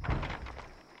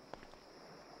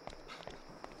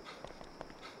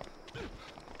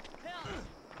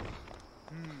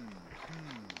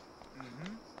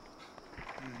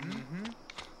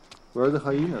 Where are the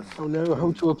hyenas? Oh no,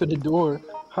 how to open the door?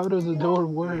 How does the door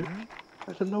work?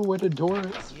 I don't know what the door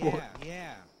is for.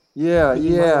 Yeah, In my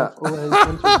yeah. life, all I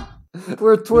encountered,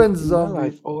 We're twins, in my zombie.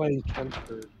 life, all I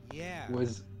encountered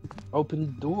was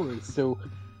open doors. So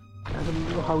I don't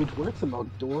know how it works about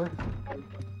door.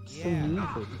 It's so new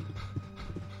for me.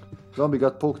 Zombie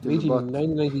got poked in the Imagine butt.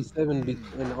 in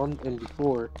 1997 and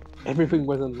before, everything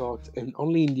was unlocked, and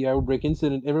only in the outbreak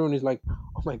incident, everyone is like,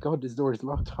 "Oh my god, this door is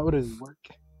locked. How does it work?"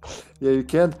 Yeah, you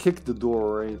can't kick the door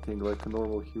or anything like a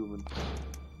normal human.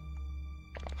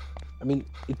 I mean,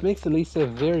 it makes Elisa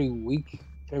very weak.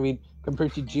 I mean,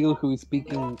 compared to Jill, who is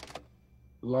speaking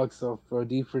lots of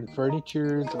different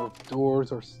furnitures, of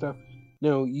doors or stuff.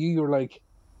 No, you're like,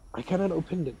 I cannot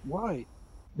open it. Why?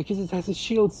 Because it has a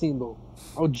shield symbol.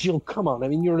 Oh, Jill, come on. I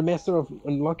mean, you're a master of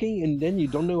unlocking, and then you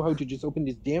don't know how to just open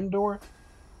this damn door?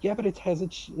 Yeah, but it has a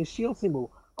shield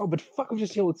symbol. Oh, but fuck with the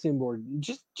shield symbol.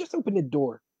 Just open the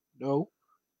door. No.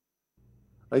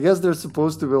 I guess they're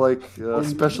supposed to be like Or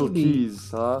special keys,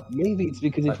 huh? maybe it's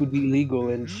because it would be illegal,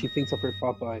 and she thinks of her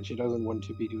papa, and she doesn't want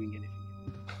to be doing anything.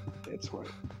 That's why.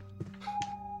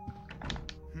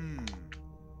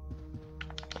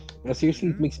 Now, seriously,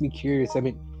 it makes me curious. I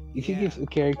mean, if you give a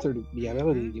character the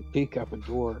ability to pick up a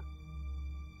door,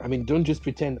 I mean, don't just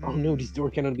pretend, oh no, this door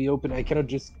cannot be opened. I cannot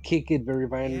just kick it very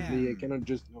violently. I cannot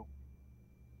just, no.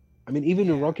 I mean, even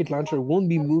a rocket launcher won't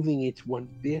be moving it one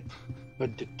bit,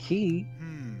 but the key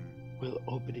will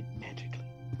open it magically.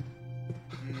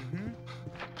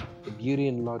 The beauty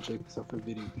and logics of a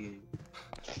video game.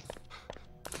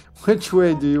 Which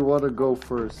way do you want to go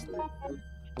first?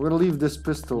 We're gonna leave this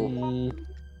pistol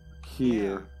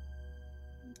here.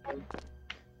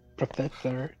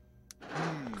 Professor.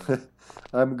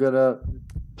 I'm gonna.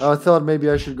 I thought maybe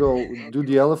I should go do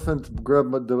the elephant,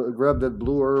 grab that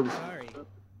blue herb.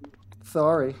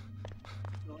 Sorry.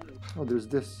 Oh, there's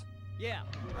this. Yeah,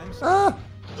 I'm sorry.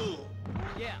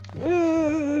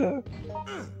 Yeah.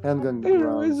 Handgun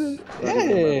Where is rounds. it?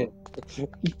 Hey!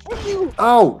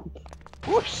 Ow!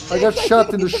 Oh, I got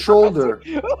shot in the shoulder.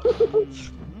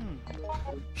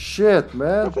 Shit,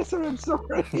 man. Professor, I'm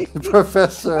sorry.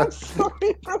 Professor. I'm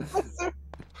sorry, Professor.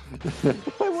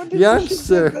 I wanted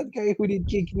Youngster. to shoot that guy who did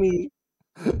kick me.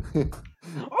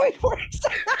 Oh, it works.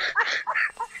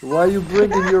 Why are you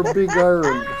bringing your big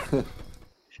iron?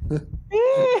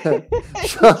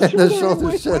 Shot in the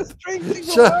shoulder, shit.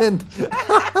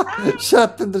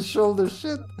 Shot in the shoulder,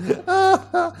 shit.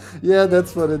 Yeah,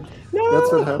 that's what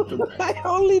happened. I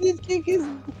only did kick his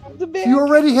the back. You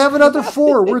already have another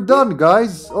 4. We're done,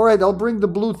 guys. All right, I'll bring the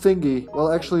blue thingy.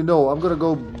 Well, actually, no. I'm gonna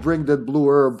go bring that blue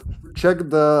herb. Check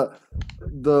the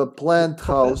plant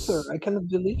house. Professor, I cannot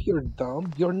believe you're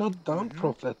dumb. You're not dumb,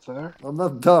 Professor. I'm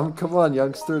not dumb. Come on,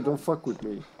 youngster. Don't fuck with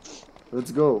me.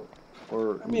 Let's go.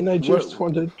 Or I mean, I just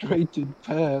want to try to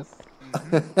pass.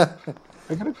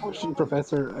 I got a question,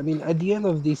 Professor. I mean, at the end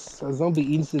of this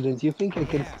zombie incident, you think I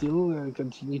can still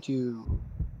continue to,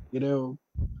 you know,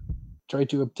 try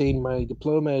to obtain my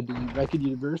diploma at the Raccoon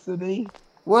University?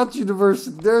 What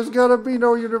university? There's gonna be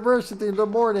no university in the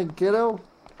morning, kiddo.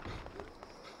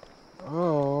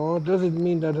 Oh, does it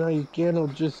mean that I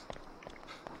cannot just...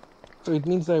 So it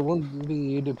means I won't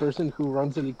be the person who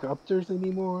runs helicopters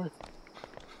anymore?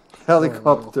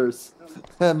 Helicopters.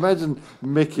 Imagine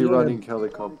Mickey Yeah. running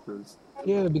helicopters.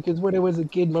 Yeah, because when I was a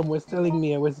kid, Mom was telling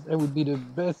me I would be the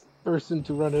best person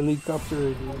to run a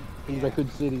helicopter in Raccoon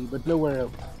City, but nowhere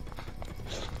else.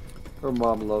 Her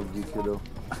mom loved you, kiddo.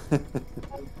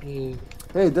 Yeah.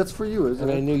 Hey, that's for you, isn't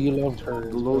And I it? knew you loved her.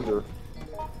 The loader.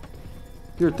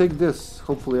 Here, take this.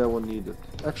 Hopefully I won't need it.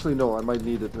 Actually, no, I might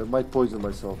need it. I might poison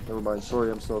myself. Never mind.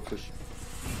 Sorry, I'm selfish.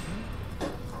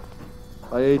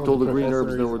 I ate all the green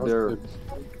herbs that were there.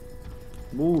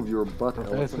 Move your butt,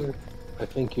 Professor, elephant. I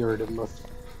think you're the most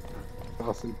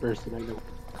awesome person I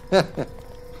know.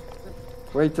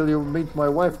 Wait till you meet my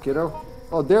wife, kiddo.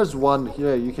 Oh, there's one.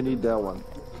 Yeah, you can eat that one.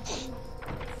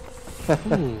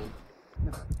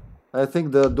 I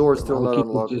think the door's still not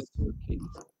unlocked.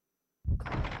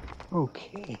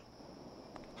 Okay.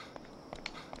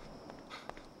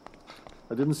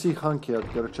 I didn't see Hunk yet.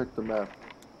 Gotta check the map.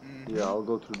 Yeah, I'll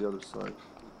go through the other side.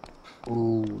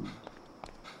 Ooh.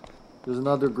 There's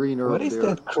another green herb What is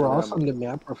there. that cross on the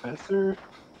map, Professor?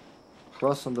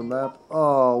 Cross on the map.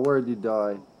 Oh, where'd he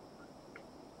die?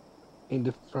 In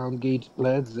the front gate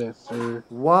plaza, sir.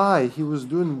 Why? He was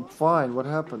doing fine. What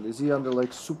happened? Is he under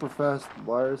like super fast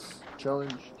virus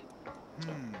challenge?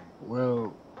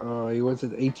 Well, it was at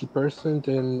 80%,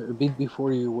 and a bit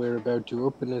before you were about to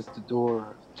open us the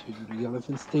door to the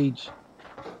elephant stage,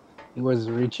 he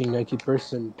was reaching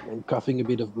 90% and coughing a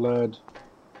bit of blood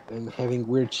and having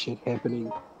weird shit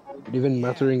happening, and even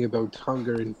muttering about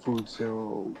hunger and food,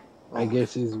 so I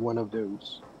guess he's one of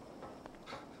those.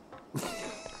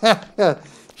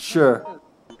 Sure.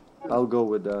 I'll go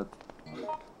with that.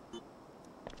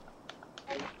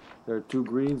 There are 2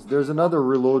 greens. There's another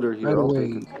reloader here. By the I'll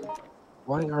way, take it.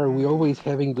 why are we always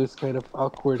having this kind of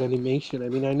awkward animation? I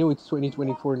mean, I know it's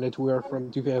 2024 and that we are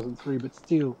from 2003, but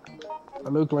still, I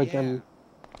look like I'm...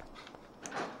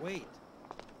 Wait.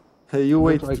 Hey, you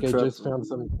wait. Look like I just found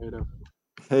some kind of...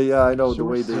 Hey, yeah, I know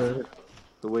Sure,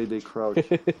 the way they crouch.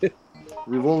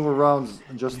 Revolver rounds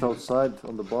just outside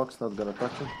on the box. Not gonna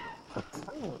touch it.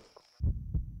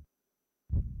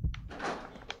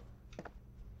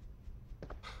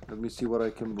 Let me see what I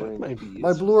can bring.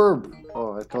 My blue herb!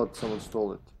 Oh, I thought someone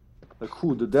stole it. Like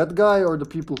who? The dead guy or the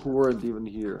people who weren't even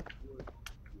here?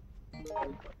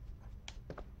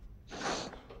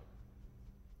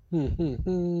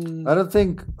 I don't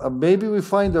think... maybe we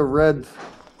find a red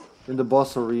in the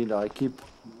boss arena. I keep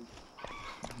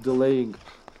delaying.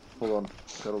 Hold on.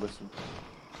 Gotta listen.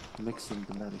 Mixing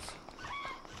the medicine.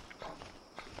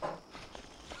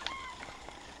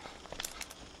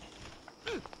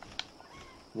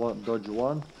 Dodge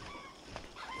 1.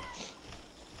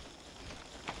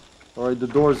 Alright, the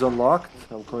door's unlocked.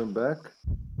 I'm coming back.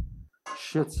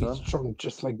 Shit, son. He's strong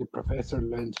just like the professor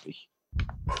learned me.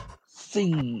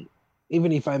 See,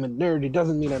 even if I'm a nerd, it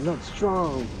doesn't mean I'm not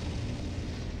strong.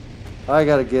 I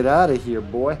gotta get out of here,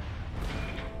 boy.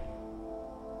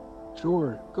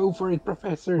 Sure, go for it,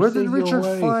 Professor. Where did Save Richard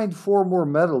your way. find 4 more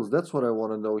medals? That's what I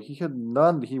want to know. He had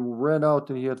none. He ran out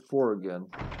and he had 4 again.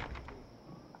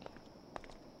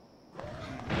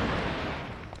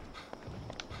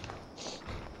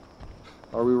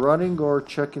 Are we running or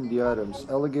checking the items?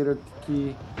 Alligator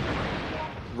key,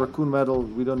 raccoon medal.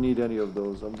 We don't need any of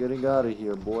those. I'm getting out of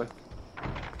here, boy.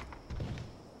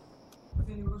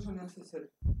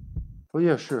 Oh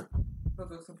yeah, sure.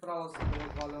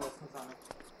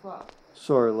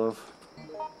 Sorry, love.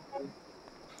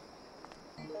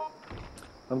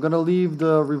 I'm gonna leave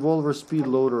the revolver speed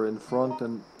loader in front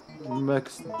and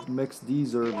mix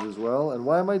these herbs as well. And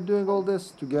why am I doing all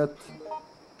this? To get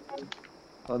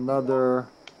another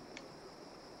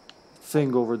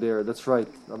thing over there. That's right.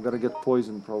 I'm gonna get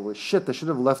poisoned probably. Shit, I should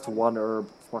have left 1 herb.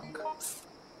 Fuck.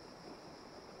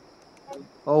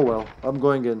 Oh well, I'm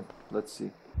going in. Let's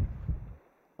see.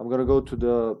 I'm gonna go to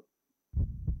the...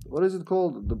 What is it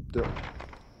called? The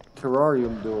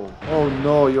terrarium dome. Oh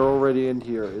no, you're already in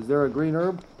here. Is there a green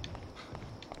herb?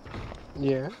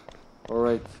 Yeah.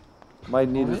 Alright. Might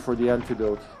need it for the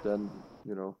antidote, then,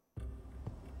 you know.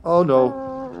 Oh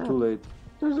no, too late.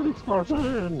 There's an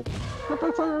explosion!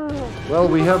 Well,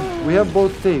 we have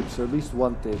both tapes, or at least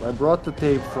 1 tape. I brought the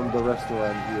tape from the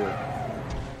restaurant here.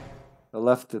 I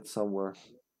left it somewhere.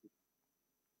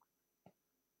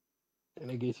 And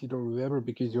I guess you don't remember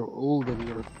because you're old and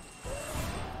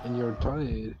you're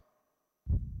tired.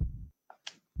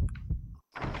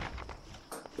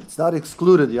 It's not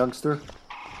excluded, youngster.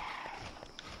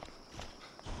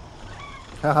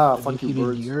 Haha, fuck you,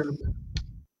 birds.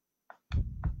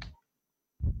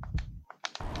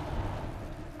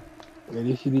 And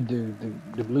if you need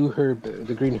the blue herb,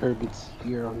 the green herb, it's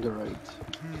here on the right.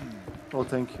 Oh,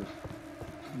 thank you.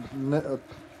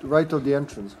 Right of the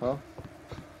entrance, huh?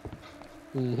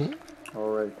 Mm-hmm.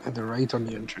 Alright. At the right on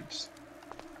the entrance.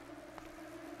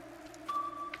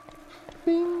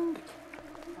 Bing!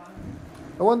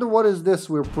 I wonder what is this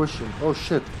we're pushing. Oh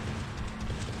shit.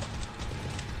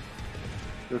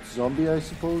 That's zombie, I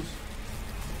suppose?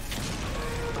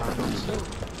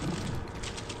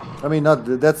 I mean, not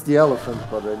that's the elephant,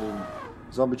 but I mean,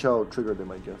 Zombie Chow triggered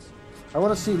him, I guess. I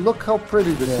want to see, look how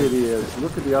pretty the city is.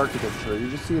 Look at the architecture. You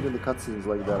just see it in the cutscenes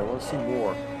like that. I want to see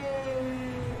more.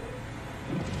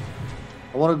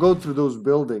 I want to go through those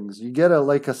buildings. You get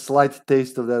like a slight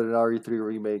taste of that in RE3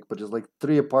 Remake, but just like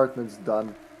 3 apartments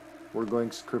done. We're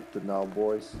going scripted now,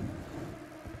 boys.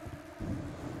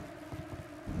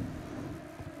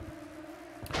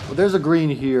 Well, there's a green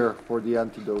here for the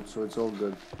antidote, so it's all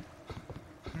good.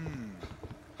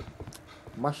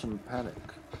 Mushroom Panic.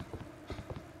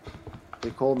 They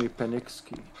call me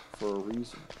Paniksky for a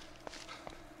reason.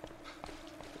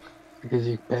 Because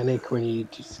you panic when you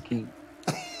need to ski.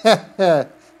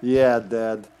 Yeah,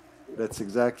 Dad. That's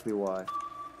exactly why.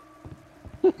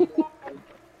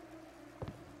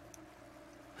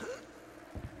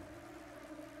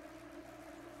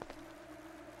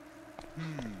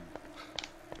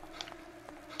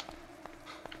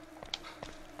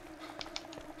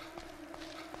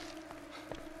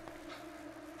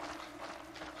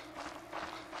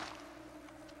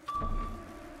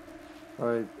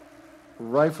 Alright,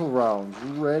 rifle rounds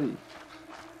ready.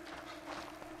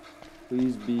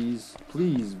 Please, bees.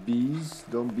 Please, bees.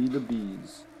 Don't be the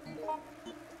bees.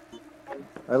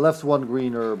 I left one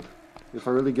green herb. If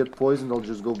I really get poisoned, I'll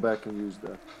just go back and use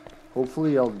that.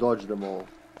 Hopefully, I'll dodge them all.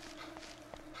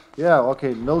 Yeah,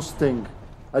 okay, no sting.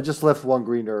 I just left one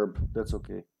green herb. That's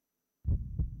okay.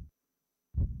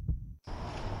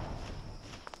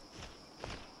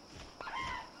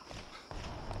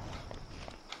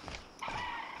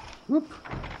 Whoop.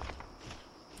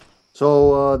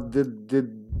 So,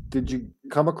 did you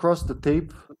come across the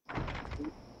tape?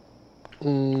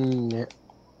 Yeah.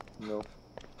 No.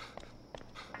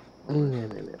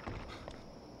 No.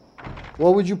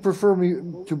 What would you prefer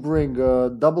me to bring?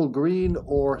 Double green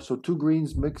or so 2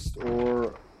 greens mixed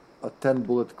or a 10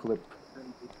 bullet clip?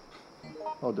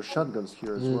 Oh, the shotgun's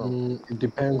here as well. It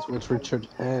depends what Richard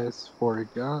has for a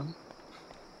gun.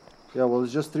 Yeah, well,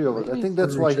 it's just 3 of us. I Maybe think for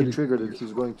that's why he Richard triggered it. here.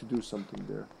 He's going to do something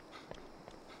there.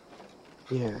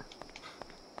 Yeah.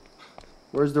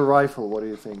 Where's the rifle? What do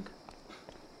you think?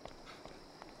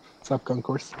 Sub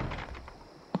concourse.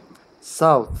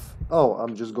 South. Oh,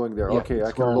 I'm just going there. Yeah, Okay, I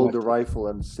that's can where I load the left it. rifle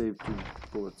and save 2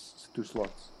 bullets, 2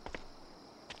 slots.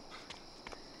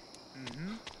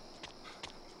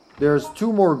 There's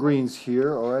 2 more greens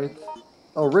here, alright?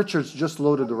 Oh, Richard's just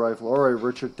loaded the rifle. Alright,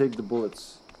 Richard, take the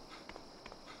bullets.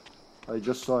 I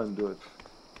just saw him do it.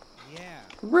 Yeah.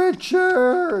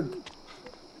 Richard!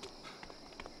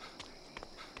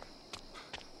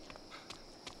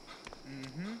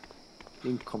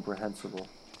 Incomprehensible.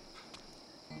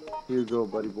 Here you go,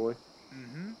 buddy boy.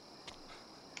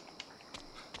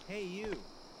 Hey, you.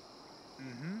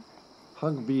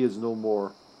 Hunk B is no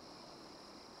more.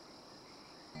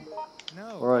 No.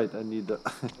 Alright, I need the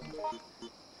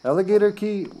alligator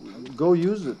key. Go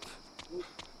use it.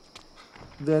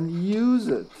 Then use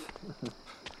it.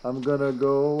 I'm gonna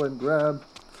go and grab.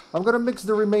 I'm gonna mix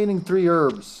the remaining 3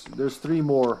 herbs. There's 3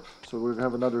 more. So we're gonna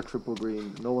have another triple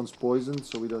green. No one's poisoned,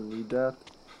 so we don't need that.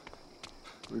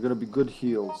 We're gonna be good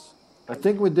heals. I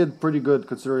think we did pretty good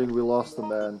considering we lost a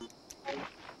man.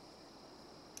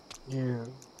 Yeah.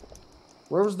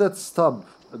 Where was that stub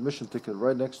admission ticket?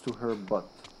 Right next to her butt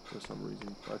for some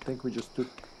reason. I think we just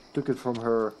took it from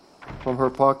her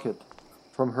pocket,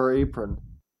 from her apron.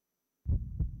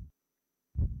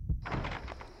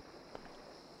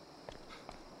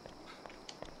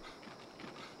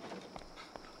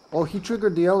 Oh, he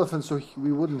triggered the elephant so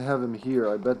we wouldn't have him here.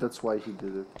 I bet that's why he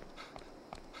did it.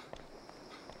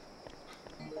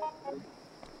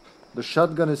 The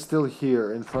shotgun is still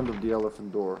here in front of the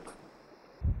elephant door.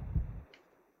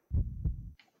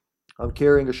 I'm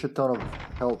carrying a shit ton of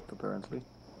health, apparently.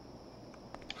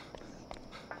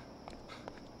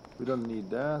 We don't need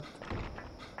that.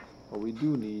 But we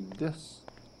do need this.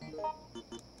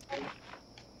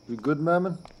 You good,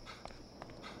 Mammon?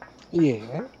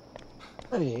 Yeah.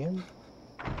 I am.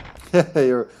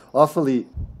 You're awfully...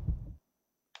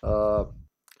 how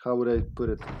would I put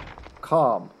it?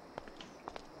 Calm.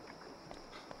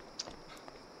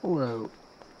 Well,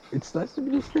 it's nice to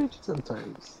be distracted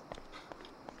sometimes.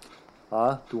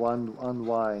 To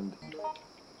unwind.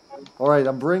 Alright,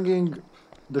 I'm bringing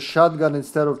the shotgun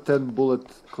instead of 10 bullet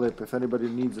clip. If anybody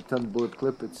needs a 10 bullet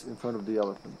clip, it's in front of the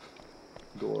elephant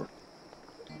door.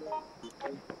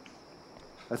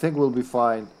 I think we'll be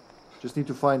fine. Just need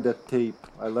to find that tape.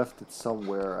 I left it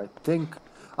somewhere. I think...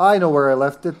 I know where I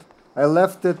left it. I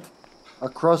left it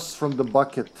across from the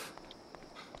bucket.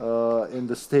 In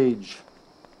the stage.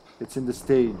 It's in the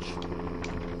stage.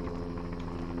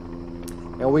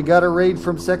 And we got a raid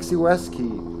from Sexy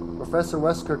Wesky. Professor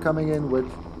Wesker coming in with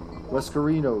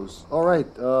Weskerinos.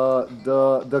 Alright,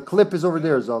 the clip is over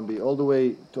there, zombie. All the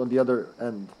way to on the other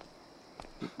end.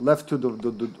 Left to the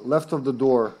left of the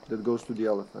door that goes to the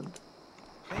elephant.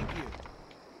 Thank you.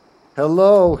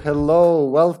 Hello, hello,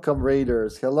 welcome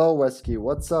raiders. Hello, Wesky.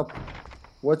 What's up?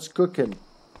 What's cooking?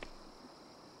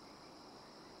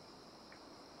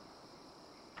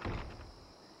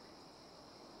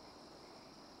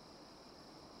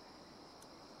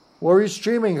 Where are you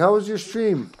streaming? How was your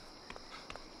stream?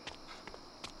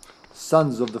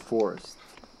 Sons of the Forest.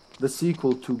 The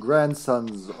sequel to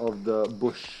Grandsons of the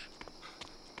Bush.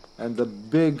 And the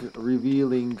big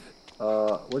revealing,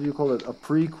 what do you call it? A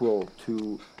prequel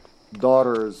to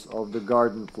daughters of the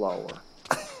garden flower.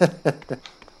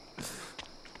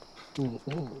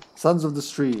 Sons of the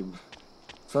stream.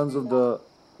 Sons of the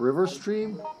river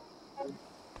stream?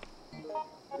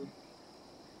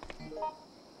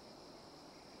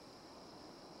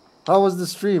 How was the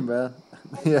stream, man?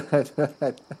 Yeah,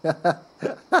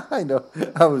 I know.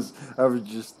 I was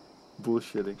just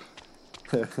bullshitting.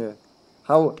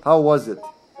 How was it?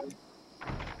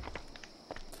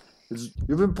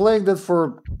 You've been playing that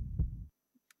for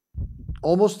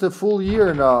almost a full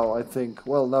year now, I think.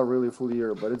 Well, not really a full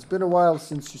year, but it's been a while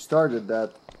since you started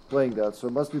playing that, so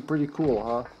it must be pretty cool,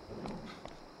 huh?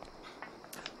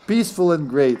 Peaceful and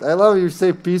great. I love you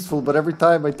say peaceful, but every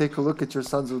time I take a look at your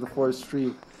Sons of the Forest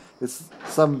stream, it's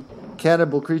some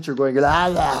cannibal creature going la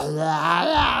la la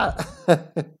la.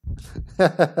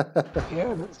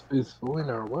 Yeah, that's peaceful in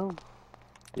our world.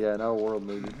 Yeah, in our world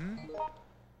maybe.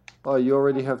 Oh, you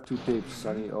already have 2 tapes,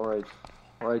 Sonny. Alright.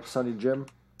 Alright, Sonny Jim.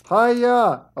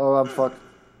 Hiya! Oh, I'm fucked.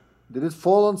 Did it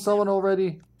fall on someone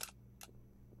already?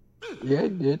 Yeah,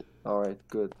 it did. Alright,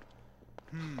 good.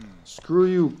 Screw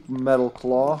you, Metal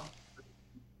Claw.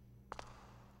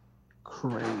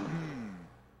 Crow.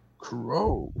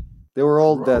 They were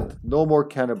all dead. No more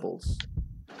cannibals.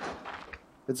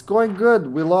 It's going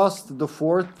good. We lost the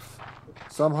 4th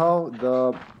somehow.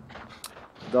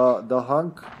 The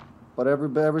hunk. But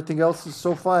everything else is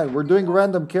so fine. We're doing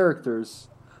random characters.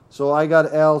 So I got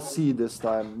LC this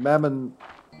time. Mammon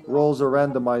rolls a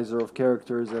randomizer of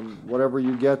characters, and whatever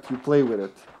you get, you play with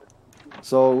it.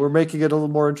 So we're making it a little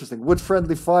more interesting. Wood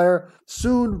friendly fire.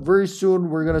 Soon, very soon,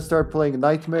 we're gonna start playing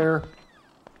Nightmare.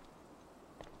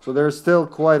 So there's still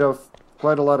quite a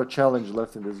lot of challenge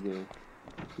left in this game.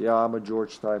 Yeah, I'm a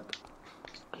George type.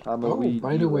 I'm a weed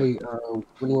by the way,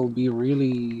 when we'll be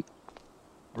really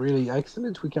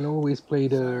excellent, we can always play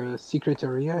the secret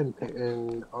area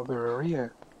and other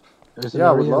area. There's an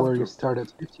area where you start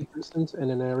at 50%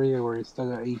 and an area where you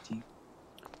start at 80.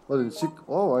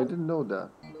 Oh, I didn't know that.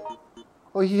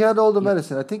 Oh, he had all the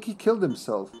medicine. I think he killed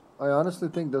himself. I honestly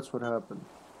think that's what happened.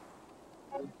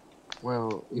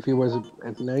 Well, if he was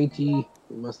at 90, he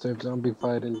must have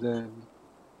zombified and then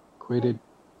quitted.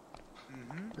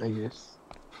 I guess.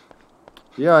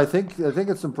 Yeah, I think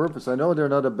it's on purpose. I know they're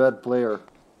not a bad player.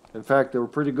 In fact, they were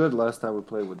pretty good last time we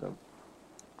played with them.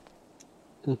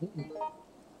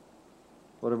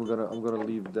 But I'm gonna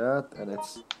leave that, and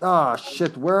it's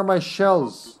shit. Where are my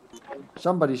shells?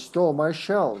 Somebody stole my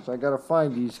shells. I gotta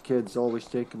find these kids always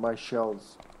taking my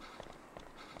shells.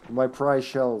 My prize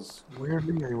shells.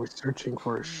 Weirdly, I was searching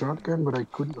for a shotgun, but I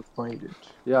couldn't find it.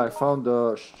 Yeah, I found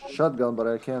the shotgun, but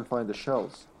I can't find the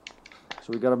shells.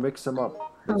 So we gotta mix them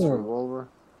up. That's a revolver.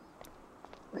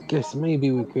 I guess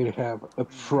maybe we could have a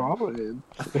problem.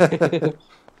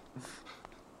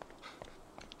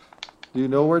 Do you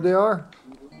know where they are?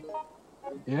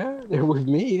 Yeah, they're with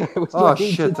me. I was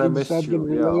shit, I missed you.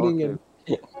 Reloading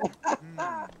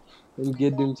and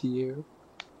get them to you.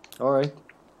 Alright.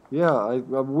 Yeah,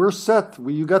 we're set.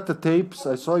 You got the tapes.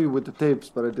 I saw you with the tapes,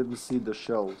 but I didn't see the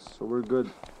shells. So we're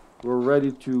good. We're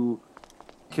ready to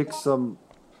kick some...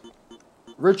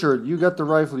 Richard, you got the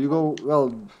rifle. You go...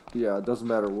 Well, yeah, it doesn't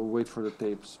matter. We'll wait for the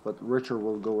tapes. But Richard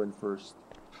will go in first.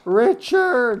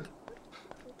 Richard!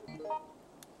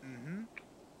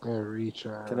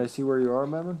 Richard. Can I see where you are,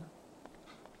 Mammon?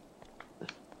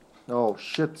 Oh,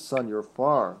 shit, son. You're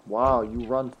far. Wow, you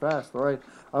run fast. Alright.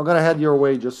 I'm gonna head your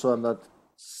way just so I'm not...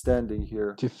 standing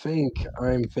here. To think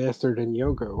I'm faster than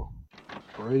Yoko.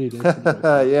 Already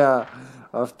yeah,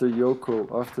 after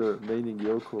maining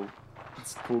Yoko.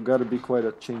 It's gotta be quite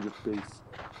a change of pace.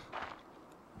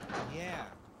 Yeah.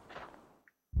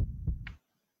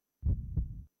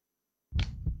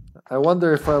 I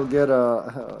wonder if I'll get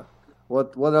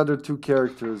what other 2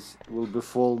 characters will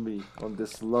befall me on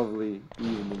this lovely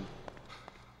evening.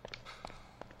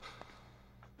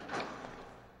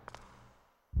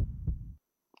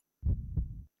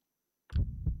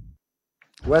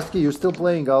 Wesky, you're still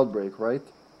playing Outbreak, right?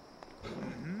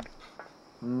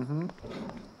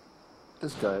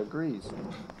 This guy agrees.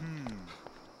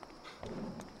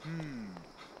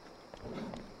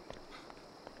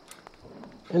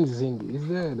 And Cindy is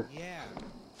dead. Yeah.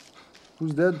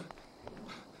 Who's dead?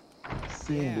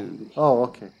 Cindy. Yeah. Oh,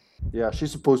 okay. Yeah,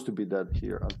 she's supposed to be dead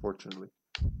here, unfortunately.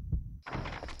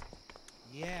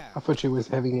 Yeah. I thought she was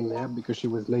having a nap because she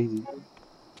was lazy.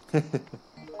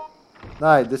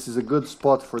 Nah, this is a good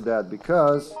spot for that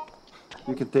because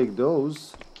you can take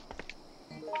those.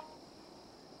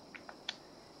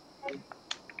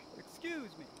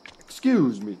 Excuse me.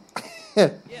 Excuse me.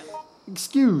 Yeah.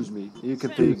 Excuse me. You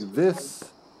can take this.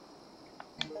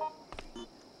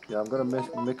 Yeah, I'm gonna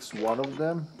mix one of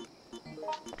them.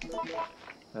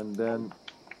 And then...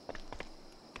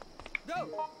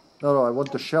 Go. No, I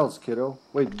want the shells, kiddo.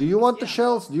 Wait, do you want the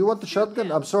shells? Do you want the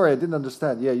shotgun? I'm sorry, I didn't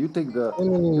understand. Yeah, you take the...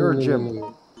 You're a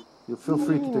Jim. You feel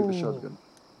free to take the shotgun.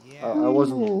 Yeah. I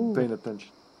wasn't paying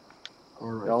attention.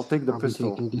 Alright. Yeah, I'll take the I'll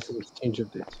pistol. be taking this in exchange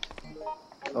of this.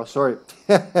 Oh, sorry.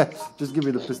 Just give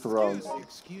me the pistol rounds.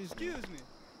 Excuse me.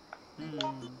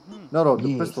 No, the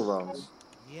Yes. pistol rounds.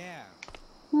 Yeah.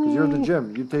 Because you're the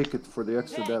Jim. You take it for the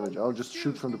extra damage. I'll just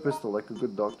shoot from the pistol like a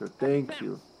good doctor. Thank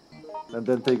you. And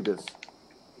then take this.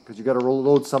 Because you gotta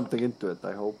load something into it,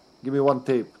 I hope. Give me one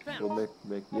tape. We'll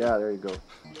make... Yeah, there you go.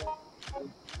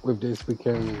 With this, we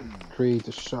can create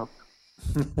a shop.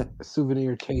 A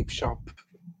souvenir tape shop.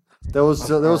 That was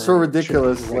so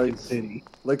ridiculous. Raccoon City.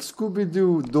 Like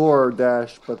Scooby-Doo Door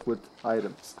Dash, but with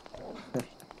items.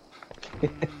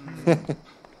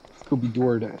 Scooby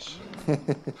DoorDash.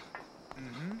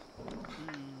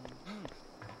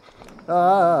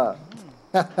 Ah!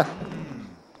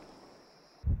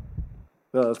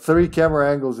 3 camera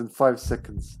angles in 5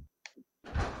 seconds.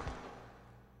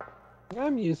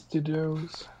 I'm used to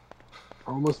those.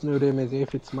 Almost know them as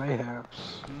if it's my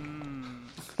house.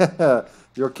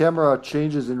 Your camera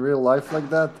changes in real life like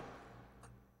that?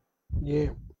 Yeah.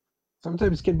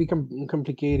 Sometimes it can become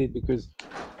complicated because,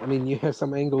 I mean, you have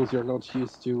some angles you're not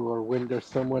used to, or when there's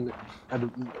someone at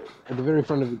the very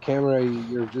front of the camera,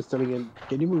 you're just telling him,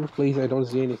 "Can you move, please? I don't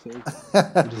see anything."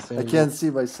 I can't see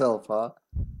myself, huh?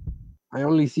 I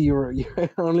only see your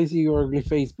ugly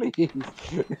face, please.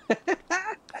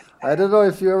 I don't know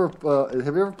if you ever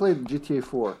have you ever played GTA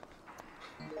 4?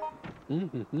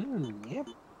 Yep.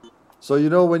 So you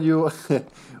know when you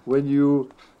when you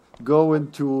go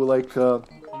into like oh,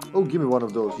 give me one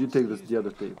of those. You take the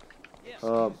other tape.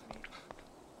 All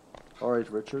right,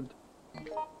 Richard.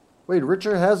 Wait,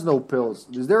 Richard has no pills.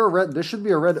 Is there a red? There should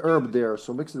be a red herb there.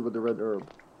 So mix it with the red herb.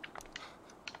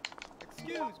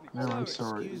 Excuse me. No, I'm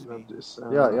sorry about this.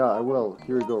 Yeah, I will.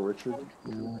 Here you go, Richard.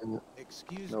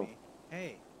 Excuse No. me.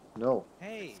 Hey. No.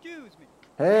 Hey. Excuse me.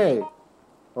 Hey.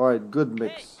 All right, good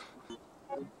mix.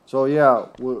 So yeah,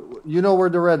 you know where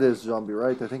the red is, zombie,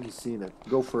 right? I think he's seen it.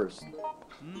 Go first.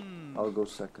 I'll go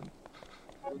second.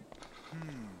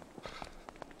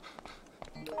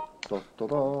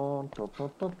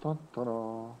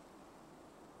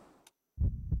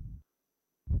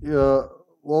 Yeah,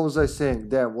 what was I saying?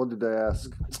 Damn, what did I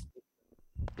ask?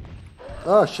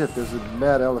 Oh shit, there's a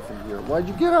mad elephant here. Why'd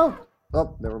you get out?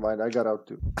 Oh, never mind, I got out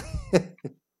too.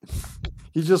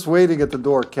 He's just waiting at the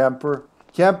door, camper.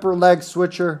 Camper leg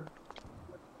switcher.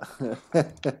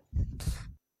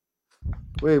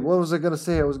 Wait, what was I gonna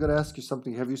say? I was gonna ask you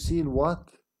something. Have you seen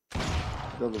what?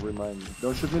 Don't remind me.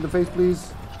 Don't shoot me in the face,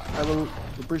 please. I will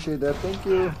appreciate that. Thank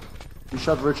you. You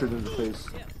shot Richard in the face.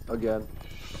 Again.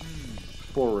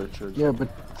 Poor Richard. Yeah, but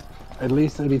at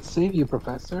least I did save you,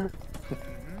 Professor.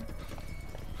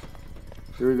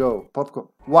 Here we go. Popcorn.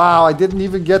 Wow, I didn't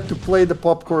even get to play the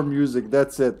popcorn music.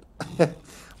 That's it.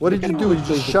 What did you do? You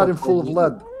just shot him full of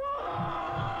lead.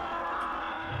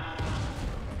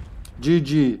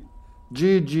 GG.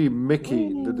 GG, Mickey,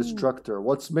 the Destructor.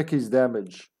 What's Mickey's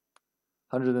damage?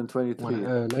 123.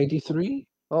 93?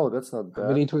 Oh, that's not bad.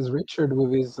 I mean, it was Richard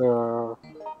with his...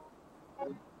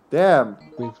 Damn.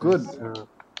 with Good. his,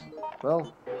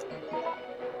 Well,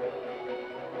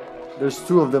 there's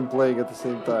 2 of them playing at the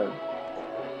same time.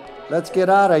 Let's get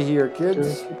out of here,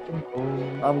 kids.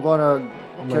 I'm gonna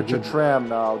catch a tram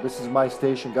now. This is my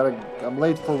station. I'm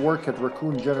late for work at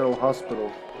Raccoon General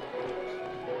Hospital.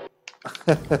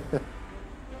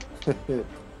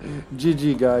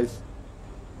 GG, guys.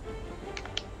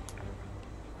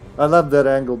 I love that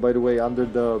angle, by the way, under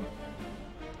the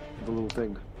little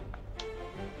thing.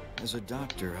 As a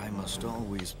doctor, I must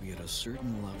always be at a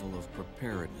certain level of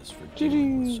preparedness for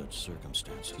dealing with such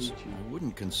circumstances. I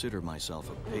wouldn't consider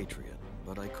myself a patriot,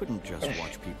 but I couldn't just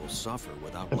watch people suffer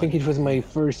without... I think it was my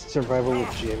first survival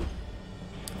with Jim.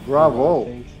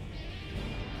 Bravo.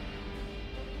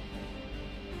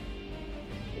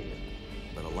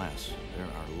 But alas, there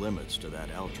are limits to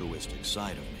that altruistic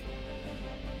side of me.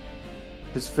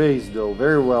 His face, though,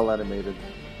 very well animated.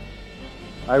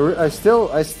 I still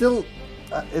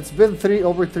it's been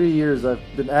over 3 years I've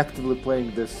been actively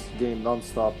playing this game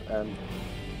non-stop, and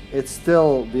it's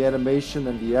still the animation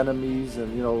and the enemies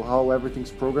and, you know, how everything's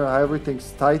programmed, how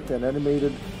everything's tight and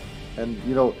animated, and,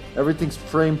 you know, everything's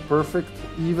frame perfect,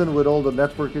 even with all the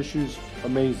network issues.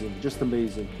 Amazing, just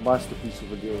amazing, masterpiece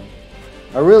of a game.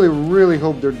 I really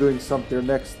hope they're doing something. Their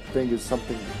next thing is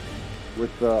something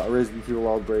with Resident Evil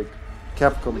Outbreak.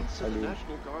 Capcom, I mean.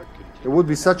 It would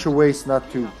be such a waste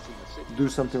not to do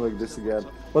something like this again.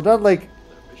 But not like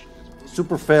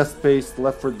super fast-paced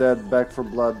Left 4 Dead, Back 4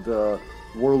 Blood,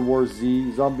 World War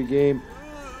Z zombie game.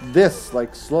 This,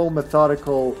 like, slow,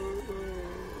 methodical,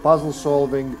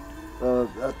 puzzle-solving,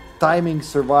 timing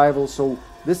survival. So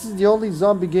this is the only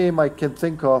zombie game I can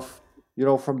think of, you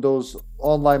know, from those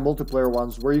online multiplayer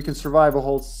ones where you can survive a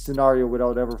whole scenario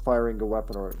without ever firing a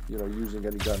weapon or, you know, using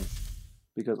any gun.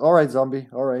 Because, alright, zombie,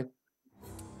 alright.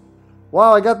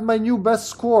 Wow, I got my new best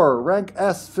score, rank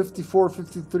S,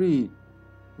 54-53.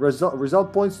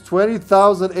 Result points,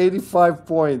 20,085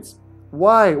 points.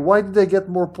 Why? Why did I get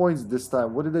more points this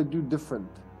time? What did I do different?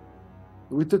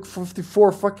 We took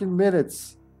 54 fucking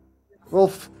minutes.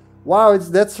 Well, wow,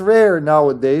 that's rare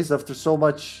nowadays after so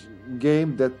much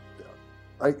game that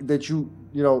you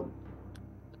know,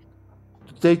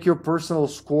 to take your personal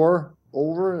score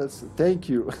over. Thank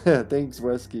you. Thanks,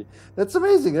 Wesky. That's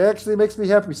amazing. It actually makes me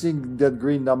happy seeing that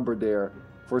green number there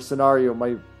for scenario,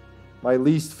 my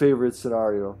least favorite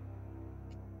scenario.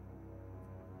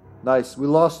 Nice. We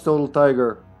lost Total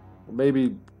Tiger.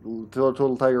 Maybe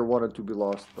Total Tiger wanted to be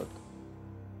lost, but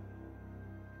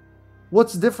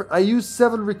what's different? I used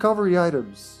 7 recovery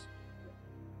items.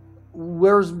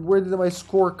 Where did my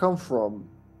score come from?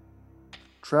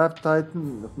 Trap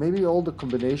Titan. Maybe all the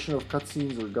combination of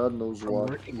cutscenes or God knows what.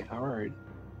 I'm working hard.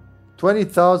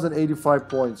 20,085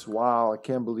 points. Wow, I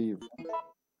can't believe.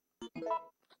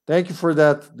 Thank you for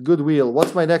that goodwill.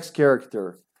 What's my next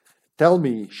character? Tell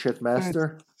me,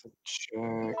 shitmaster.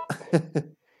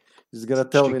 He's gonna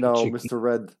tell me now, Mr.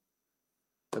 Red.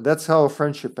 And that's how a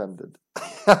friendship ended.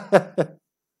 The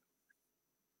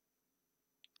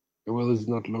well is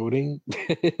not loading.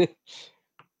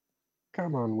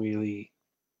 Come on, Wheelie.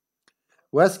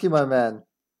 Wesky, my man.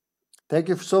 Thank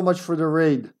you so much for the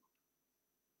raid.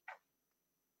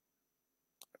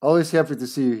 Always happy to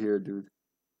see you here, dude.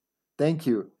 Thank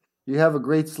you. You have a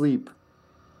great sleep.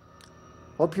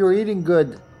 Hope you're eating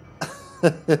good.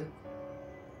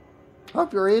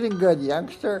 Hope you're eating good,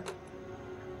 youngster.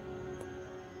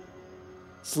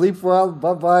 Sleep well.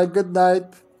 Bye-bye. Good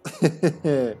night.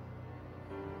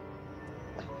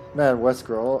 Man,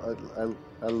 Wesker,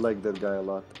 I like that guy a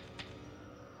lot.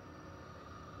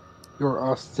 You're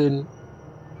Austin.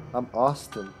 I'm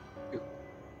Austin.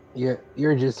 Yeah,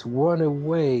 you're just one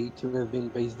away to have been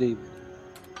Base David.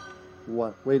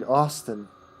 What? Wait, Austin.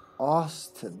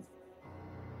 Austin.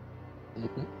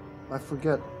 Mm-hmm. I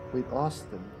forget. Wait,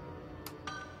 Austin.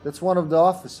 That's one of the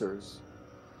officers.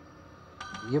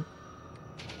 Yep.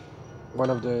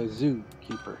 One of the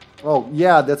zookeeper. Oh,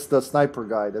 yeah, that's the sniper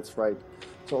guy. That's right.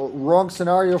 So, wrong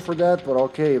scenario for that, but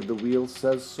okay, if the wheel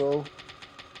says so.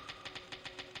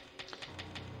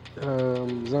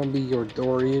 Zombie or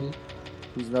Dorian.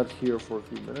 He's not here for a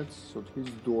few minutes, so he's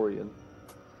Dorian.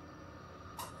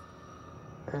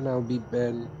 And I'll be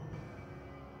Ben.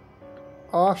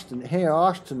 Austin. Hey,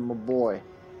 Austin, my boy.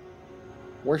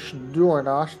 What you doing,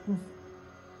 Austin?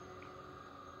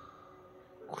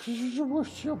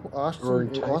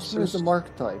 Austin is a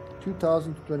mark type.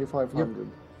 2,000 to 2,500. Yep.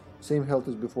 Same health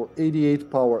as before.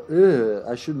 88 power. Ugh,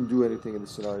 I shouldn't do anything in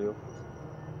this scenario.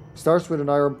 Starts with an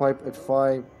iron pipe at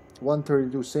 5.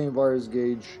 132. Same virus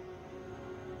gauge.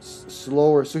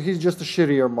 Slower. So he's just a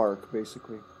shittier mark,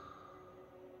 basically.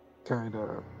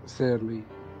 Kinda, sadly.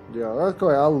 Yeah,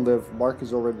 okay, I'll live. Mark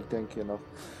is already tanky enough.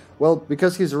 Well,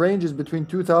 because his range is between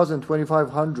 2,000 and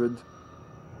 2,500,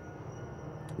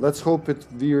 let's hope it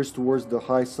veers towards the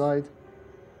high side.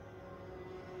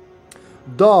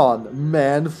 Dawn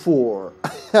Man 4.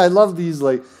 I love these,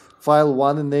 like, file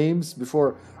 1 names.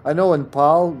 Before, I know in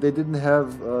PAL they didn't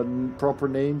have proper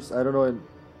names. I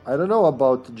don't know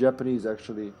about the Japanese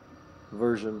actually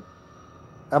version.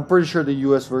 I'm pretty sure the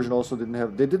US version also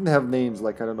didn't have names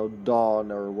like, I don't know,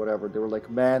 Dawn or whatever. They were like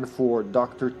Man 4,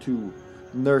 Doctor 2,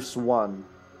 Nurse 1.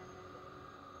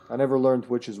 I never learned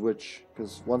which is which,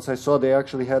 because once I saw they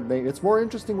actually had names. It's more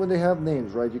interesting when they have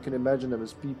names, right? You can imagine them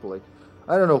as people. Like,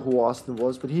 I don't know who Austin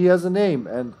was, but he has a name,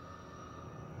 and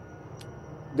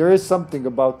there is something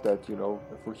about that, you know,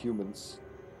 for humans.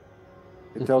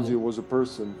 It tells you it was a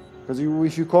person. Because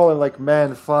if you call it like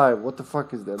Man 5, what the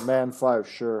fuck is that? Man 5,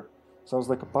 sure. Sounds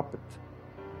like a puppet.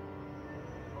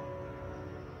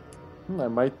 I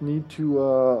might need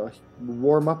to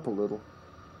warm up a little.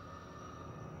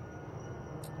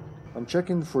 I'm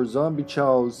checking for Zombie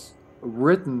Chow's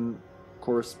written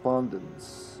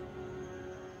correspondence.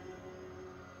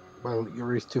 Well,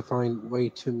 yours to find way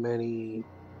too many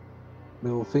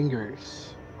middle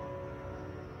fingers.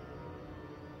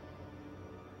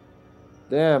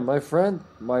 Damn, my friend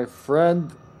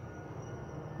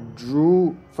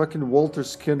Drew fucking Walter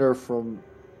Skinner from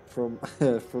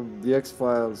from the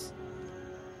X-Files.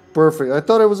 Perfect. I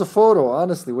thought it was a photo.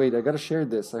 Honestly, wait. I gotta share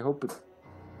this. I hope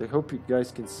you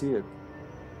guys can see it.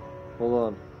 Hold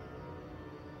on.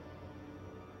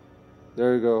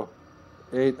 There you go.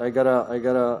 8. I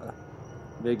gotta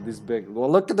make this big. Well,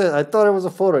 look at that. I thought it was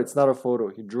a photo. It's not a photo.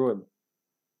 He drew him.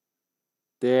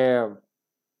 Damn.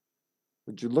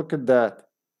 Would you look at that?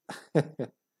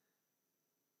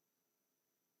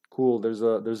 Cool. There's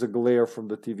a glare from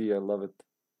the TV. I love it.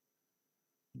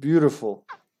 Beautiful.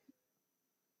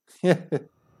 I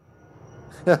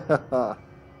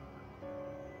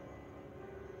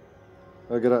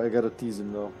gotta tease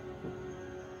him though.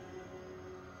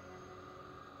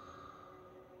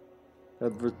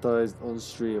 Advertised on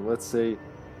stream. Let's say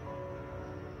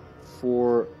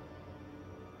for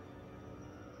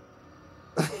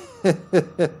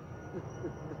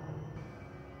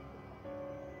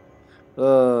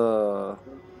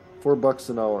 $4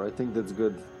 an hour. I think that's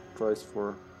good price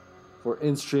for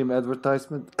in-stream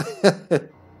advertisement.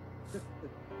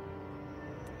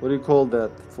 What do you call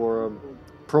that? For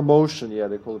promotion. Yeah,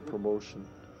 they call it promotion.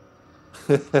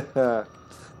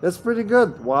 That's pretty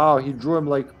good. Wow, he drew him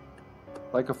like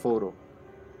a photo.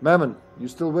 Mammon, you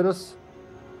still with us?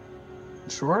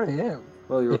 Sure I am.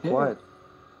 Well, you're quiet.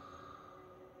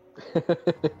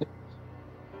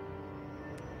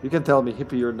 You can tell me,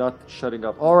 Hippie, you're not shutting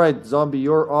up. All right, Zombie,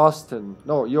 you're Austin.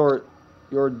 No, you're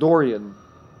Dorian.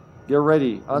 Get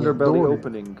ready. Underbelly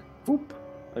opening. Whoop.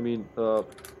 I mean,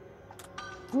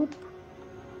 whoop.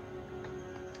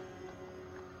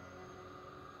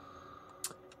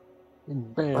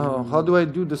 Bam. How do I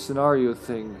do the scenario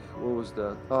thing? What was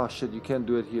that? Oh shit, you can't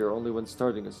do it here. Only when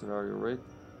starting a scenario, right?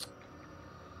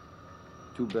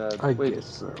 Too bad. I Wait. guess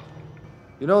so.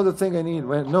 You know the thing I need?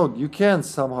 No, you can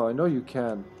somehow. I know you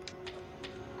can.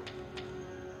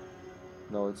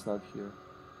 No, it's not here.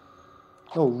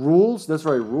 No, rules. That's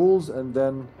right, rules, and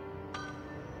then...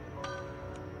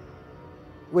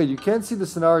 Wait, you can't see the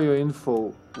scenario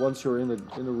info once you're in a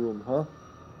room, huh?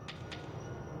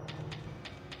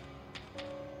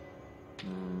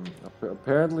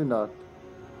 Apparently not.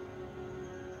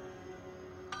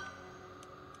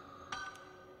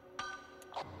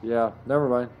 Yeah, never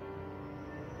mind.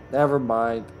 Never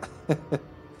mind.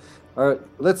 Alright,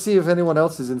 let's see if anyone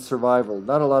else is in survival.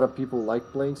 Not a lot of people like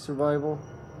playing survival.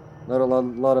 Not a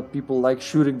lot of people like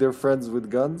shooting their friends with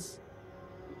guns.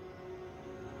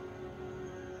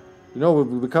 You know,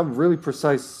 we've become really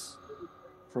precise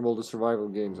from all the survival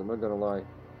games, I'm not gonna lie.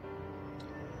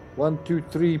 1, 2,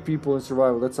 3 people in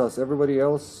survival, that's us. Everybody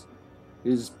else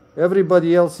is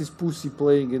pussy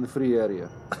playing in free area.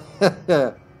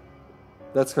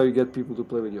 That's how you get people to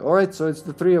play with you. Alright, so it's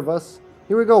the 3 of us.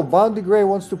 Here we go. Bounty Gray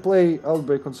wants to play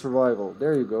Outbreak on survival.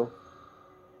 There you go.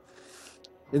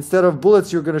 Instead of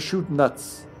bullets, you're gonna shoot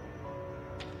nuts.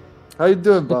 How you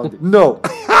doing, Bounty? No.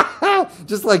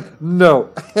 Just like, no.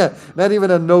 Not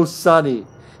even a no, Sonny.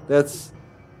 That's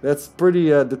pretty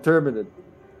determinate.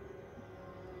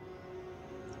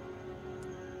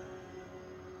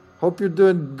 Hope you're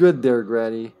doing good there,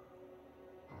 Granny.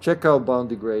 Check out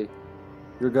Bounty Gray.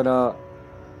 You're gonna...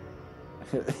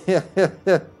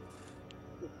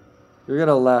 You're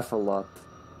gonna laugh a lot.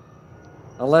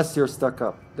 Unless you're stuck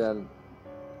up, then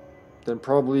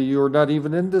probably you're not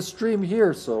even in the stream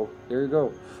here, so there you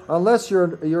go. Unless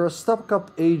you're a stuck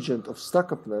up agent of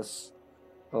stuck upness,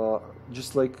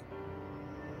 just like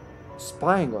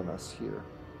spying on us here.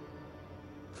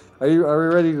 Are we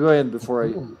ready to go in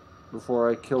before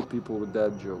I kill people with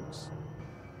dad jokes?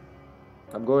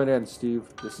 I'm going in, Steve.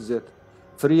 This is it.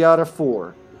 3 out of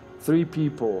 4. 3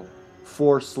 people,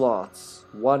 4 slots,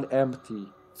 1 empty,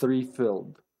 3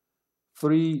 filled.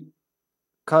 3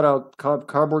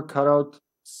 cardboard cutout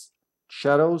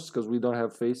shadows, because we don't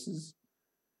have faces.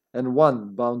 And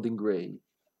 1 Bounding Gray,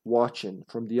 watching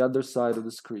from the other side of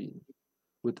the screen,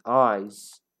 with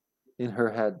eyes in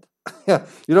her head.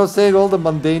 You don't say all the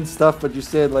mundane stuff, but you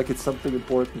say it like it's something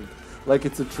important, like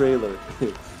it's a trailer.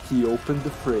 He opened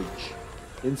the fridge.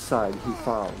 Inside he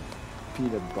found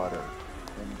peanut butter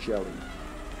and jelly.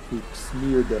 He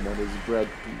smeared them on his bread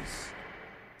piece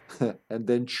and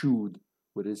then chewed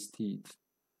with his teeth,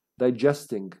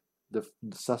 digesting the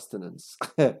sustenance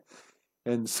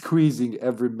and squeezing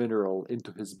every mineral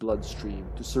into his bloodstream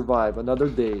to survive another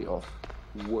day of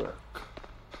work.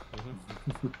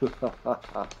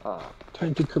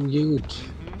 Time to commute.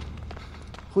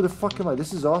 Who the fuck am I?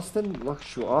 This is Austin? Look,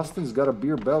 sure, Austin's got a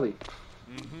beer belly.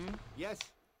 Yes.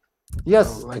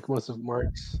 Yes. Like most of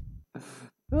Mark's.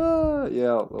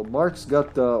 Yeah. Well, Mark's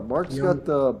got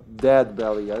the dad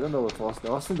belly. I don't know if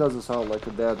Austin doesn't sound like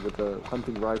a dad with a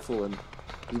hunting rifle, and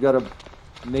he's got a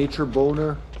nature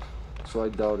boner, so I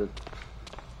doubt it.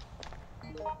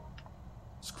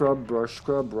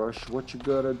 Scrub brush, what you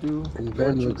gotta do? And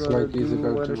Ben What you looks gotta like he's do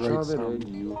about when to I write shove it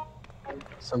in you?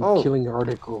 some Oh. killing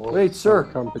article on Wait, some sir.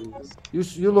 companies.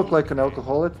 You look like an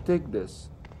alcoholic. Take this.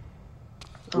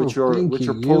 With Oh, your thank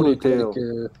you.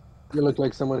 ponytail. You look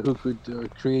like someone who could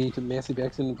create a massive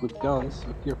accident with guns.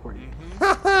 So here for you.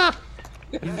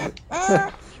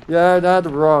 You're not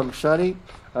wrong, Shani.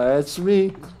 It's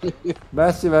me.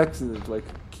 Massive accident. Like,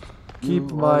 keep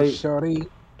You my. are Shotty.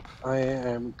 I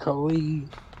am Cully.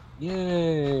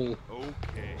 Yay!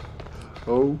 Okay.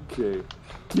 Okay.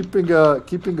 Keeping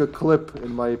a clip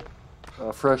in my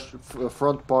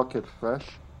front pocket. Fresh.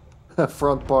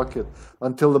 Front pocket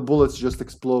until the bullets just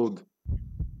explode.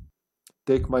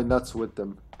 Take my nuts with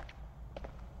them.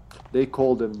 They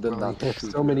called him the Well, nut you have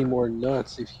shooter. so many more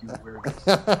nuts if you wear this.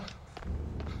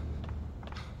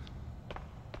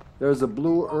 There's a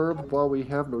blue herb while we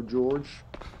have no George.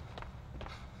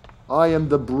 I am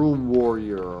the broom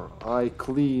warrior. I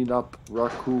clean up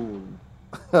Raccoon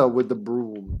with the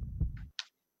broom.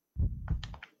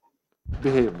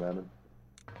 Behave, man.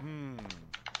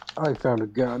 I found a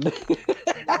gun.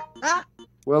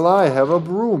 Well, I have a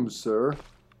broom, sir.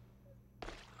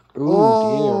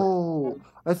 Oh, dear.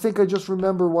 I think I just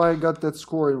remember why I got that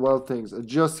score in Wild Things. It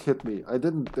just hit me. I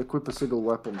didn't equip a single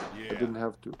weapon. I didn't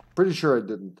have to. Pretty sure I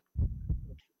didn't.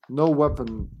 No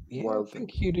weapon. Yeah, Wild I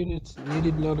think Things. you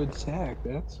did not attack.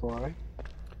 That's why.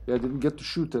 Yeah, I didn't get to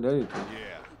shoot at anything.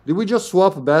 Yeah. Did we just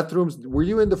swap bathrooms? Were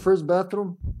you in the first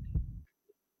bathroom?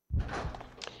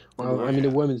 Well, I'm in the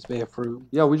women's bathroom.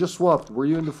 Yeah, we just swapped. Were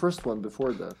you in the first one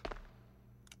before that?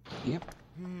 Yep.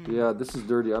 Yeah, this is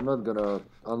dirty. I'm not gonna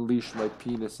unleash my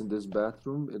penis in this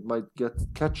bathroom. It might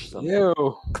catch something. Ew.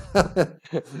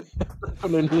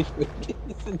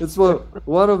 It's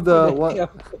one of the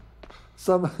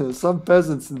some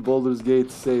peasants in Baldur's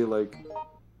Gate say like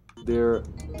their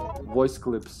voice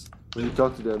clips when you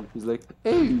talk to them. He's like,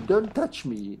 "Hey, don't touch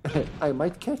me. I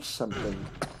might catch something."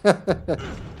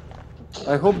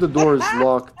 I hope the door is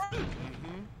locked.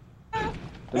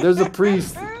 And there's a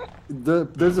priest.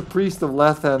 There's a priest of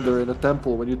Lathander in a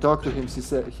temple. When you talk to him,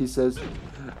 he says,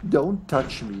 "Don't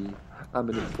touch me. I'm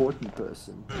an important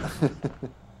person."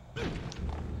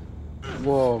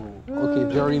 Whoa.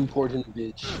 Okay, very important,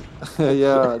 bitch.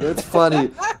 Yeah, that's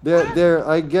funny.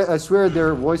 I swear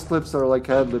their voice clips are like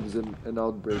ad libs in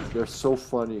Outbreak. They're so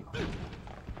funny.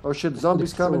 Oh shit!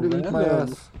 Zombies coming to eat my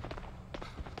ass.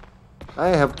 I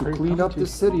have to clean up the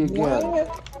city again.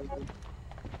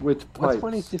 With pipes. What's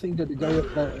funny is to think that the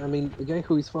guy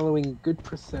who is following good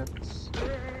precepts,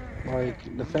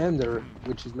 like the Fender,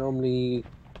 which is normally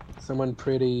someone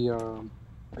pretty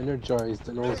energized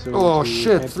and also. Oh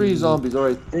shit! 3 zombies. All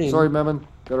right. Sorry, Mammon.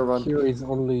 Gotta run. Here is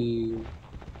only.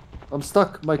 I'm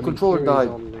stuck. My controller died.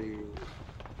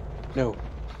 No.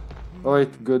 All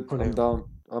right. Good. Oh, no. I'm down.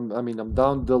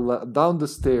 I'm down the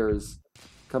stairs.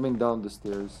 Coming down the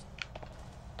stairs.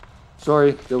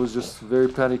 Sorry, that was just very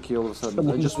panicky all of a sudden.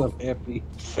 Someone's not happy.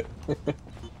 But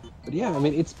yeah, I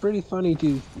mean, it's pretty funny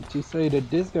to say that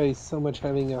this guy is so much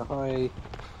having a high.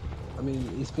 I mean,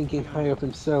 he's thinking high of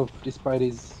himself despite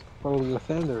his following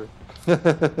Lathander.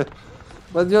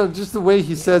 But you know, just the way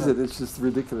he says it, it's just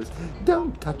ridiculous.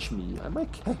 Don't touch me, I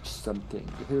might catch something.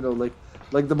 You know,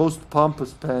 like the most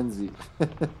pompous pansy.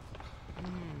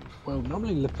 Well,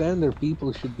 normally Lathander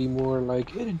people should be more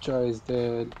like energized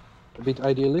and a bit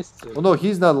idealistic. Well, no,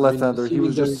 he's not a I mean, Lathander. He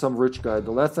was just there- some rich guy.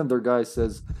 The Lathander guy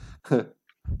says,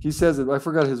 he says it. I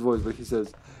forgot his voice, but he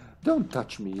says, "Don't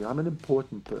touch me. I'm an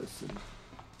important person."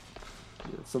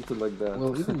 Yeah, something like that.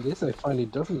 Well, even this I find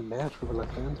it doesn't match with a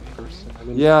Lathander person. I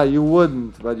mean, Yeah, you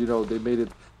wouldn't, but you know, they made it.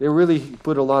 They really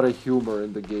put a lot of humor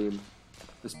in the game.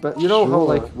 You know how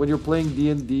like when you're playing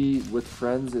D&D with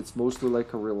friends, it's mostly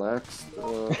like a relaxed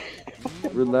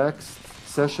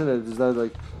session, and it's not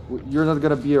like you're not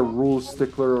gonna be a rule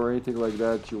stickler or anything like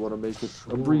that. You want to make it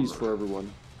a breeze for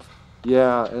everyone.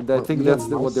 Yeah, and I think that's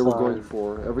what they were going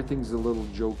for. Everything's a little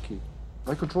jokey.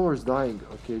 My controller is dying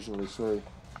occasionally. Sorry.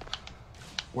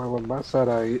 Well, on my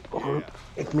side,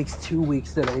 it makes 2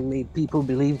 weeks that I made people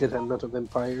believe that I'm not a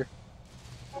vampire.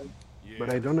 But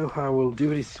I don't know how I will do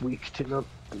this week to not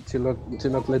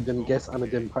let them guess I'm a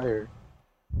vampire.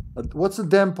 What's a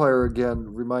vampire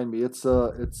again? Remind me. It's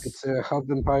a half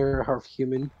vampire, half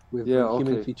human with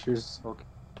human features. Okay.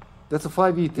 That's a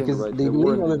 5e thing, Because right? they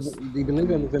believe I'm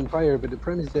a vampire, but the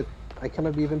premise is that I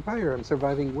cannot be a vampire. I'm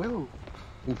surviving well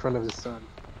in front of the sun.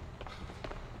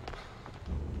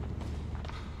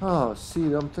 Oh,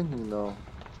 see, I'm thinking now.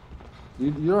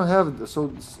 You don't have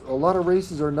so a lot of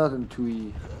races are not in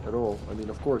 2e at all. I mean,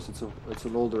 of course, it's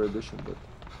an older edition, but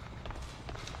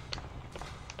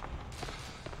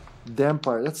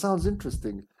vampire. That sounds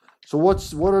interesting. So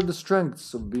what are the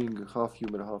strengths of being half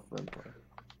human, half vampire?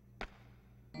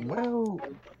 Well,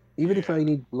 even if I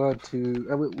need blood to,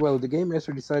 well, the game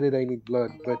master decided I need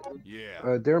blood, but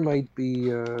there might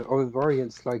be other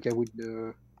variants. Like I would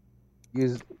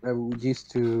use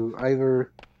to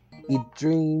either eat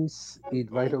dreams, eat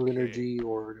vital energy,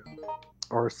 or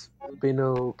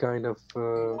spinal kind of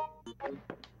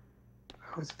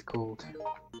how's it called?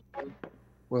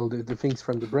 Well, the things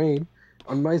from the brain.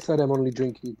 On my side, I'm only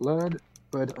drinking blood,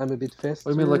 but I'm a bit faster.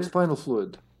 Oh, you mean like spinal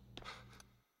fluid?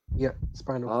 Yeah,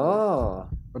 spinal fluid.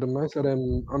 But on my side,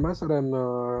 I'm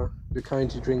the kind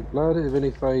to drink blood, even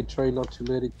if I try not to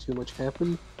let it too much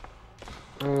happen.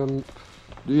 Do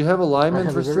you have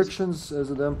alignment restrictions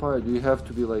as a vampire? Do you have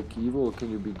to be like evil, or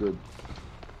can you be good?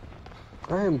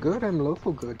 I am good. I'm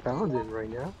lawful good paladin right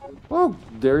now. Oh,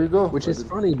 there you go. Which is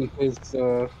funny because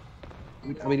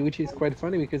which is quite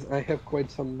funny because I have quite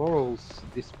some morals,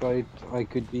 despite I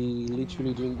could be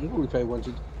literally doing evil if I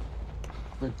wanted.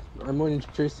 But I'm more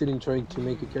interested in trying to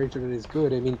make a character that is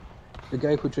good. I mean, the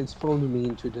guy who transformed me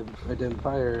into a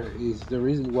vampire is the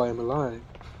reason why I'm alive.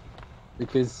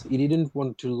 Because he didn't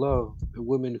want to love a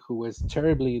woman who was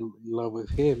terribly in love with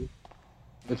him,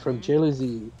 but from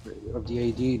jealousy of the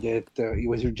idea that he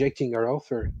was rejecting her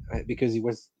offer because he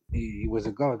was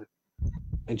a god,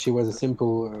 and she was a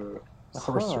simple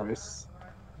sorceress.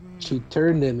 She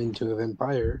turned him into a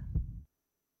vampire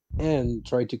and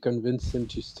tried to convince him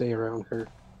to stay around her.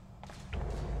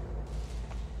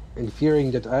 And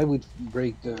fearing that I would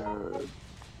break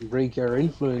her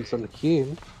influence on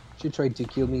him, she tried to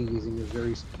kill me using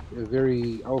a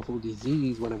very awful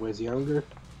disease when I was younger.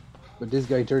 But this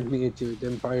guy turned me into a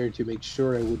vampire to make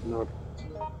sure I would not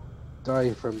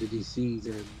die from the disease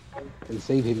and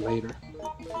save him later.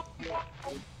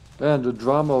 And the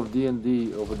drama of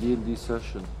D&D, of a D&D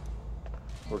session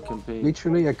or campaign.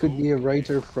 Literally, I could be a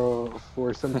writer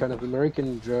for some kind of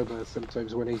American drama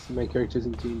sometimes when I see my characters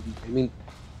in D&D. I mean,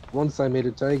 once I made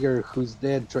a tiger whose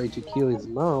dad tried to kill his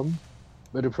mom,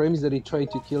 but the problem is that he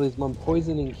tried to kill his mom,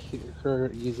 poisoning her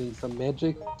using some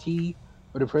magic tea.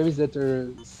 But the problem is that her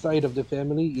side of the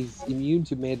family is immune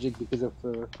to magic because of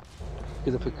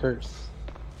a curse,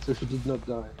 so she did not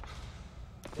die.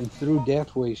 And through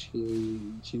that way,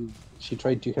 she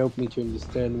tried to help me to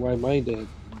understand why my dad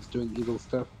was doing evil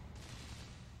stuff.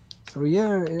 So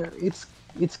yeah,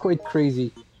 it's quite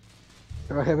crazy.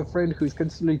 I have a friend who's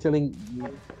constantly telling me,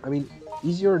 I mean,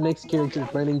 is your next character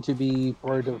planning to be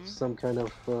part of some kind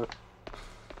of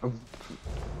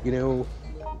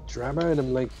drama? And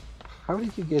I'm like, how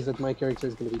did you guess that my character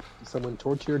is going to be someone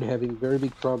tortured, having very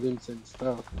big problems and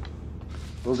stuff?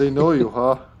 Well, they know you,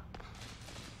 huh?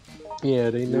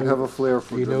 Yeah, they know. You have a flair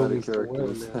for dramatic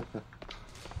characters.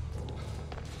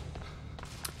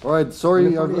 Alright,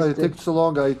 sorry I took so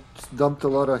long. I dumped a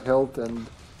lot of health and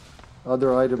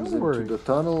other items into the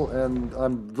tunnel, and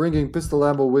I'm bringing pistol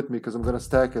ammo with me because I'm gonna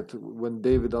stack it when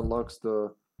David unlocks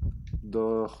the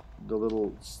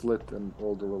little slit and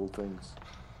all the little things.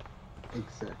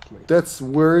 Exactly. That's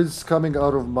words coming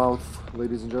out of mouth,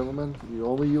 ladies and gentlemen.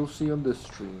 You'll see on this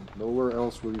stream. Nowhere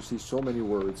else will you see so many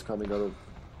words coming out of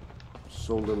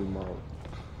so little mouth.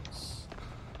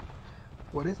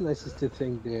 What is nice is to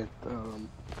think that,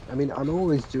 I mean, I'm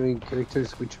always doing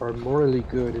characters which are morally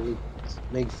good, and it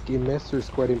makes game masters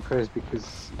quite impressed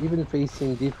because even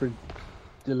facing different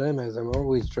dilemmas, I'm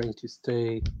always trying to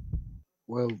stay,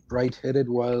 well, bright-headed,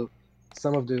 while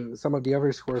some of the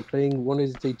others who are playing won't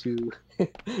hesitate to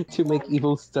to make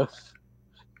evil stuff.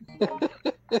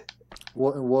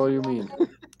 What do you mean?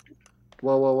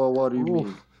 What do you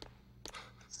mean?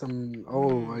 I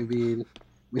mean,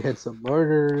 we had some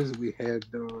murders, we had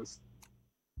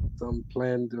some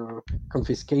planned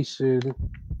confiscation,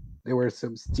 there were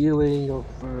some stealing of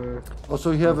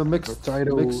also you have a mixed what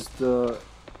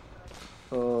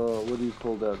do you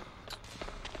call that?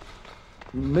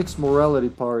 Mixed morality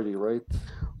party, right?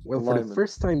 Well, for the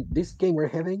first time this game we're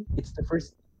having, it's the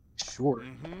first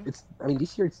I mean,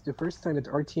 this year it's the first time that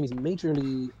our team is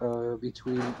majorly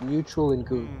between neutral and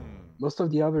good. Most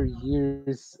of the other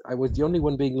years, I was the only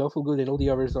one being lawful good, and all the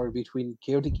others are between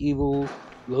chaotic evil,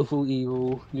 lawful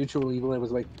evil, neutral evil. I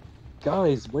was like,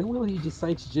 guys, when will you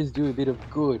decide to just do a bit of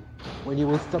good? When you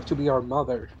will stop to be our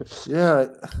mother? Yeah.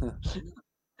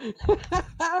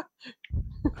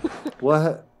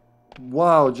 What?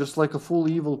 Wow, just like a full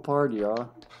evil party, huh?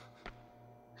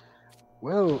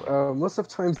 Well, most of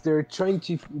the times they're trying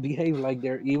to behave like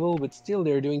they're evil, but still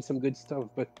they're doing some good stuff.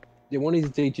 But they won't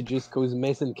hesitate to just cause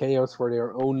mess and chaos for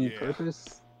their own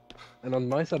purpose. And on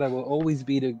my side, I will always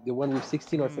be the one with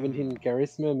 16 or 17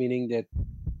 charisma, meaning that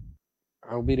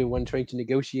I'll be the one trying to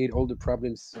negotiate all the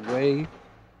problems away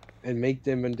and make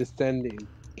them understand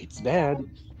it's bad.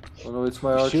 Oh no, it's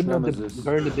my You arch should not nemesis.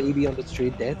 burn the baby on the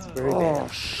street. That's very bad. Oh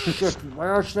shit! My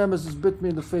arch nemesis bit me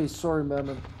in the face. Sorry,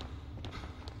 man.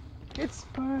 It's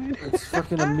fine. It's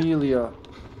fucking Amelia.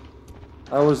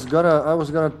 I was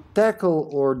gonna tackle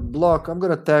or block. I'm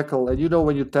gonna tackle, and you know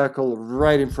when you tackle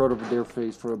right in front of their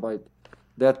face for a bite,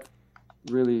 that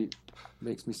really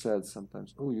makes me sad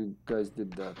sometimes. Oh, you guys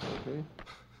did that, okay?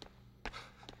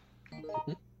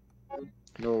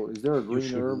 No, is there a You green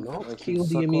should herb? not kill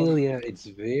the Amelia. It's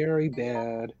very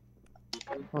bad.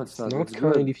 Oh, it's Not it's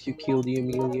kind good. if you kill the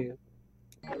Amelia.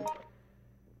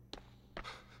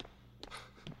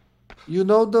 You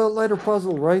know the lighter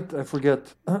puzzle, right? I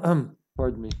forget.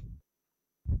 Pardon me.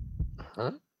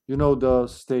 Huh? You know the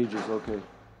stages, okay.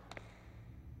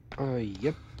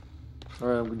 Yep.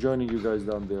 Alright, I'm joining you guys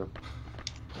down there.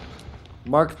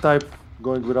 Mark type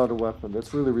going without a weapon.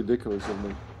 That's really ridiculous of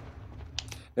me.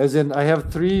 As in, I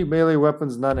have 3 melee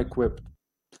weapons non-equipped.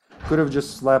 Could have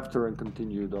just slapped her and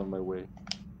continued on my way.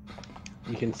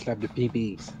 You can slap the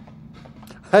PBs.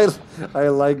 I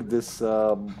like this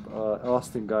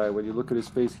Austin guy. When you look at his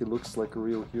face, he looks like a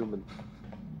real human.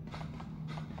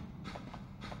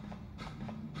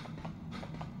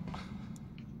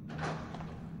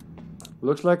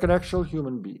 Looks like an actual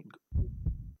human being.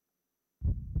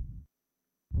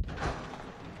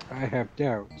 I have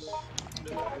doubts.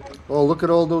 Oh, look at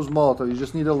all those Molotovs. You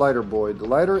just need a lighter, boy. The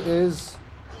lighter is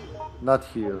not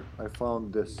here. I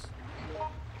found this.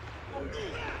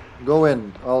 Go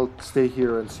in. I'll stay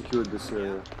here and secure this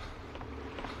area.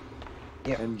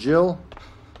 Yeah. And Jill?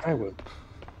 I will.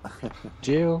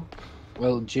 Jill?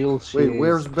 Well, Jill, she's Wait,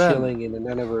 where's Ben? chilling in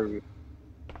another room.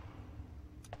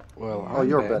 Well, Oh,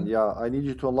 you're Ben. Yeah, I need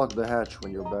you to unlock the hatch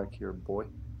when you're back here, boy.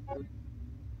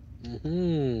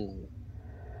 Mm-hmm.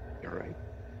 You're right.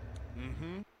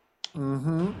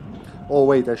 Oh,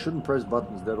 wait, I shouldn't press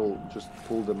buttons. That'll just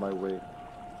pull them my way.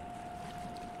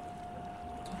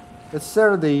 It's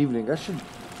Saturday evening. I should...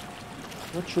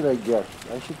 What should I get?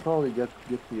 I should probably get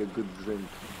me a good drink.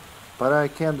 But I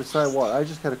can't decide what. I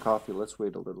just had a coffee. Let's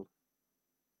wait a little.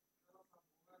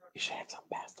 You should have some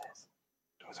pastas.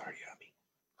 Those are yummy.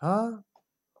 Huh?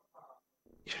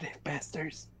 You should have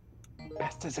pastas.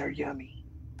 Pastas are yummy.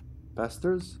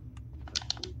 Pastors?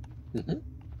 Mm-hmm.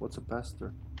 What's a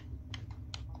pastor?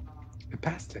 A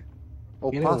pasta.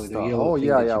 Oh, You know, pasta. the yellow Oh, thing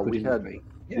yeah, that yeah. you put We in the had... plate.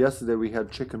 Yeah. Yesterday we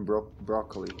had chicken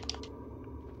broccoli.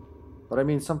 But I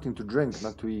mean something to drink,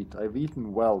 not to eat. I've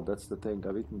eaten well, that's the thing.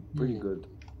 I've eaten pretty good.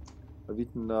 I've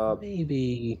eaten...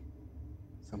 Maybe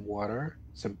some water,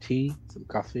 some tea, some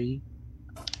coffee.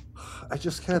 I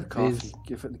just had coffee. Fizz.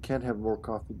 If I can't have more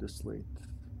coffee this late.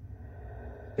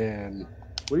 Then...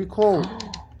 What do you call...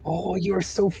 Oh, you're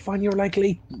so fun. You're like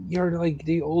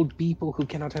the old people who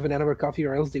cannot have another coffee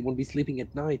or else they won't be sleeping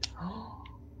at night.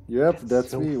 Yep, that's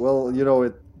so me. Well, you know,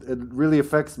 it really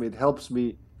affects me. It helps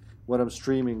me when I'm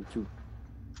streaming to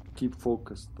keep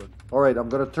focused. But all right, I'm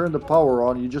gonna turn the power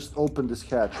on. You just open this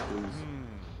hatch, please.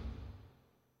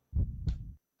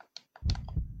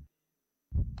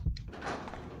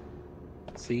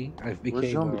 See, I've Where's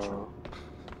became. Zombie Chow?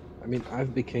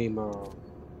 I've became a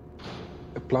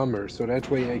plumber, so that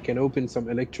way I can open some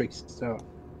electric stuff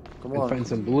Come and on. find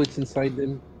some bullets inside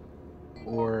them,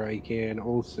 or I can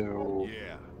also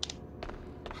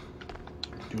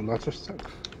do lots of stuff.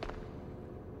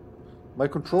 My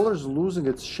controller's losing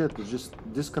its shit. It just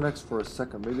disconnects for a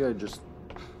second. Maybe I just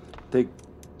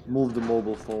move the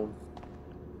mobile phone.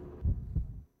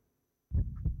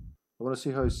 I want to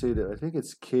see how you say that. I think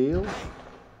it's kale.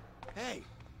 Hey.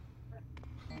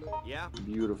 Yeah.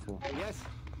 Beautiful. Yes.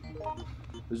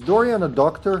 Is Dorian a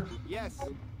doctor? Yes.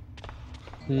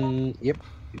 Yep.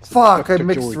 It's Fuck! I Dr.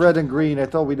 mixed George. red and green. I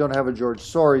thought we don't have a George.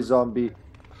 Sorry, zombie.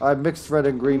 I mixed red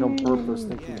and green on purpose,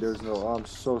 thinking there's no. I'm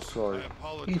so sorry.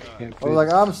 It I was like,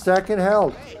 happens. I'm stacking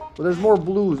health. But there's more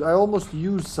blues. I almost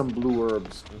used some blue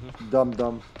herbs. Dum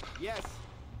dum. Yes.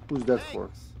 Who's that for?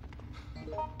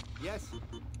 Yes.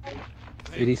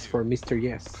 It is for Mr.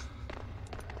 Yes.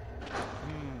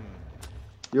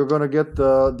 You're gonna get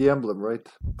the emblem, right?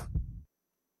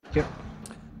 Yep.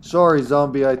 Sorry,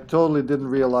 zombie. I totally didn't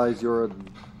realize you're a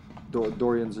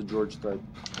Dorian's a George type.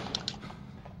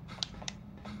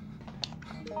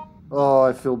 Oh,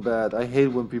 I feel bad. I hate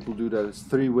when people do that. It's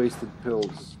 3 wasted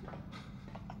pills.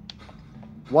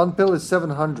 1 pill is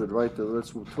 700, right?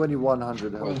 That's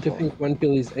 2100 health. Well, I think one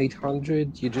pill is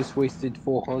 800. You just wasted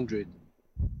 400.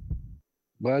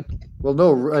 But Well,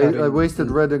 no, I Cutting. wasted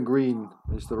red and green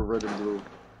instead of red and blue.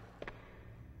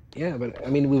 yeah, but I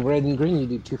mean, with red and green, you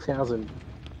do 2000.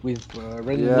 With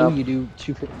red and blue,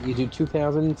 you do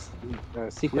 2,000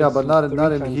 sequence. Yeah, but not in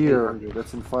 3 here. 800.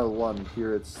 That's in file 1.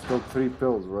 Here it's still 3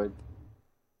 pills, right?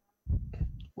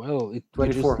 Well, you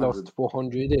just 2400. lost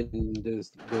 400 and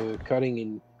the cutting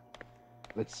in,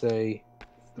 let's say,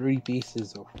 3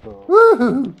 pieces of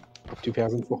Woohoo!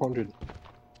 2,400.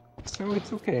 So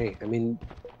it's okay. I mean,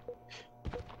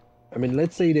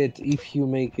 let's say that if you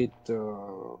make it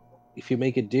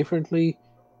differently,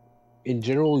 in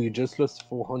general, you just lost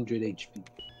 400 HP.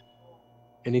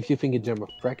 And if you think in terms of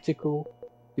practical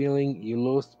feeling, you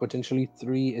lost potentially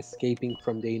 3 escaping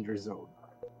from danger zone.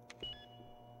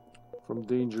 From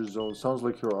danger zone. Sounds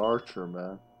like you're Archer,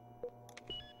 man.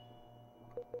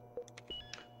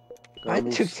 I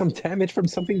took some damage from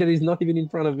something that is not even in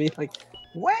front of me. Like,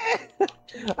 what?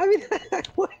 I mean,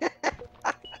 what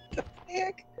the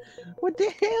heck? What the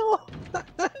hell?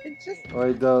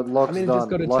 Alright, the lock's done. I just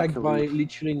got attacked by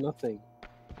literally nothing.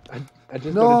 I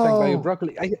just got attacked by a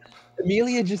broccoli.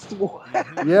 Amelia just...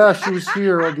 Yeah, she was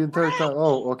here the entire time.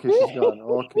 Oh, okay, she's gone.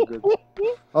 Okay, good.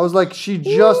 I was like, she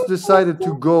just decided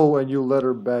to go and you let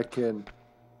her back in.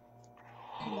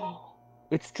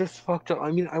 It's just fucked up.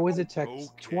 I mean, I was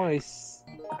attacked twice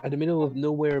at the middle of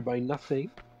nowhere by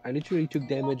nothing. I literally took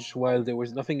damage while there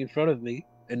was nothing in front of me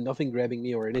and nothing grabbing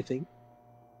me or anything.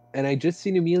 And I just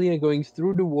seen Amelia going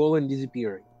through the wall and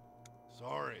disappearing.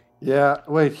 Sorry. Yeah,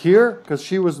 wait, here? Because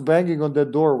she was banging on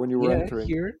that door when you were entering.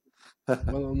 Yeah, here.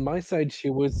 Well, on my side, she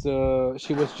was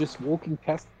just walking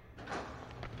past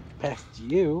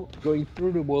you, going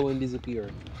through the wall and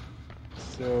disappearing.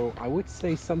 So I would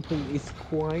say something is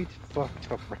quite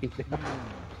fucked up right now.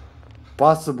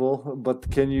 Possible, but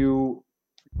can you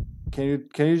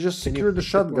just secure the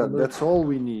shotgun? That's all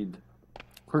we need.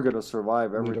 We're gonna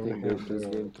survive everything that this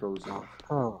game throws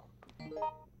out.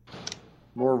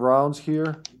 More rounds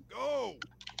here. Go.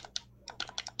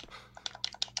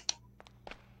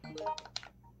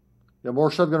 Yeah, more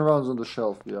shotgun rounds on the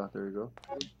shelf. Yeah, there you go.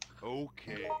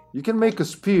 Okay. You can make a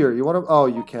spear. You wanna? Oh,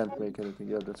 you can't make anything.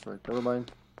 Yeah, that's right. Never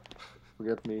mind.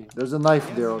 Forget me. There's a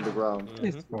knife there on the ground.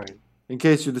 It's fine. In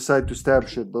case you decide to stab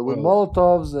shit, but with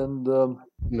Molotovs and no.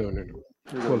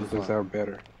 Molotovs are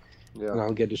better. Yeah. And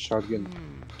I'll get the shotgun.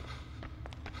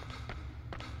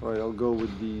 Alright, I'll go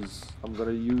with these. I'm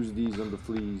gonna use these on the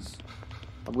fleas.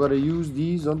 I'm gonna use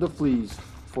these on the fleas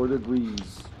for the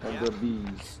grease and the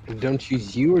bees. And don't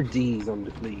use your D's on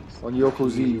the fleas. On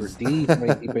Yoko's Z's. Your D's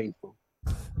might be painful.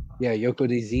 Yeah, Yoko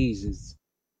disease is...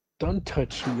 Don't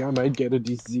touch me, I might get a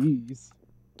disease.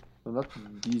 No, not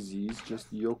disease, just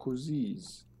Yoko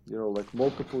Z's. You know, like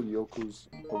multiple Yokos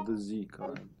of the Z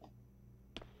kind.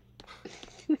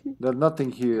 There's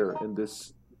nothing here in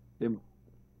this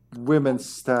women's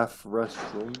staff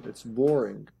restroom. It's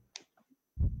boring.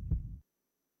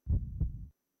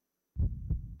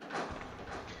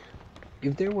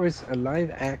 If there was a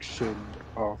live action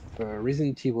of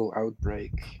Resident Evil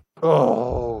Outbreak,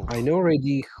 I know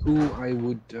already who I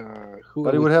would.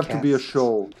 But it would have to be a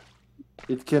show.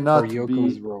 It cannot be.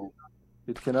 Role.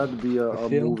 It cannot be a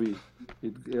movie.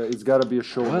 It's got to be a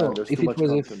show. Well, There's if too it much was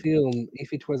content. a film,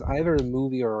 if it was either a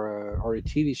movie or a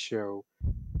TV show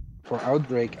for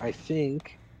Outbreak, I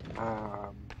think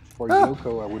for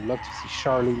Yoko, I would love to see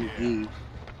Charlene Yee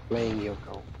playing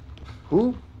Yoko.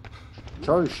 Who?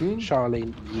 Charlie Sheen?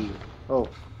 Charlene Yee. Oh.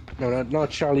 No, not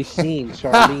Charlie Sheen.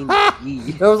 Charlene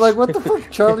Yee. I was like, what the fuck?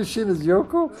 Charlie Sheen is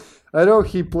Yoko? I know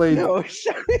he played. No,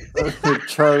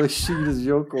 Charlie Sheen is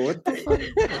Yoko. What the fuck?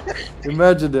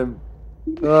 Imagine him.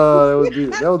 Oh,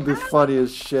 that would be funny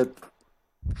as shit.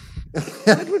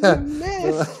 That would be a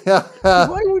mess.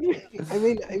 Why would we? I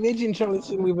mean, imagine Charlie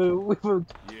Sheen with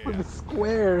a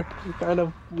square, kind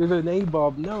of with an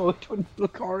A-bob. No, it would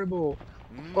look horrible.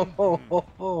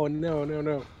 Oh,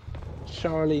 no.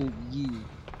 Charlene Yee.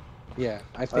 Yeah,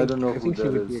 I think she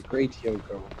would be a great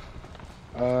Yoko.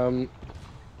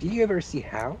 Did you ever see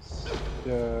House?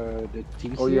 The TV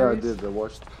series? Oh yeah, I did. I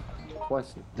watched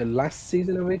twice. The last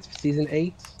season of it, season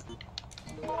 8?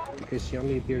 Because she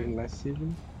only appeared in last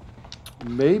season?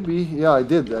 Maybe. Yeah, I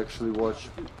did actually watch.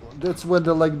 That's when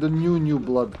the new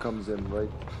blood comes in, right?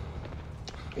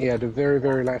 Yeah, the very,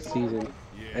 very last season.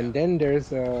 And then there's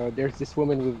this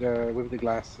woman with the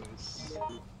glasses,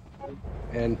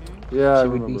 and yeah, she I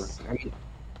would remember. be.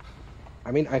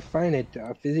 I mean, I find it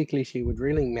physically she would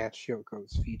really match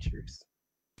Yoko's features.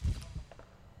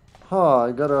 Huh?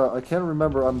 I can't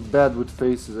remember. I'm bad with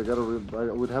faces. I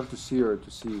would have to see her to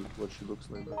see what she looks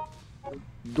like.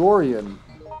 Dorian,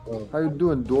 how you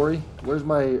doing, Dory? Where's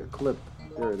my clip?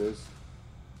 There it is.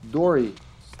 Dory,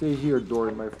 stay here,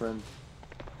 Dory, my friend.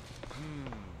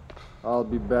 I'll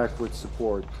be back with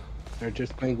support. They're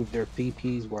just playing with their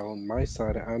PPs while on my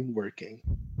side I'm working.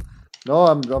 No,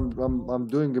 I'm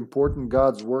doing important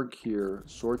God's work here.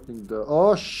 Sorting the...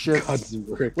 Oh, shit. God's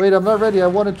work. Wait, I'm not ready. I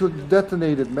wanted to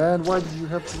detonate it, man. Why did you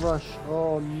have to rush?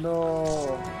 Oh,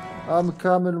 no. I'm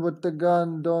coming with the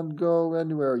gun. Don't go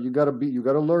anywhere. You gotta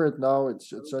lure it now.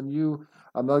 It's on you.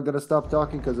 I'm not gonna stop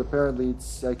talking because apparently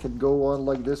I can go on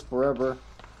like this forever.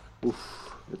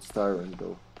 Oof, it's tiring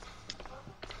though.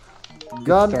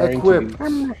 Gun equipped.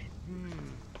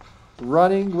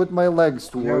 Running with my legs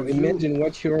towards you. Imagine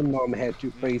what your mom had to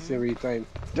face every time.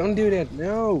 Don't do that.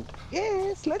 No.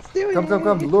 Yes, let's do it.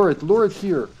 Come. Lure it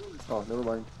here. Oh, never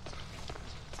mind.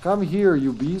 Come here,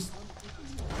 you beast.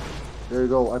 There you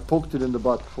go. I poked it in the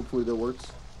butt. Hopefully that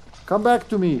works. Come back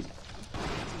to me.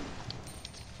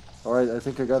 Alright, I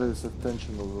think I got his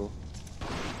attention a little.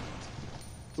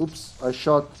 Oops, I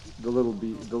shot the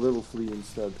little flea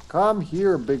instead. Come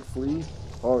here, big flea.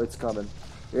 Oh, it's coming.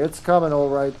 It's coming,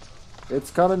 alright.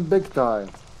 It's coming big time.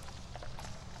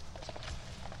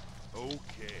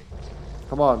 Okay.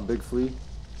 Come on, big flea.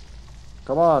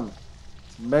 Come on.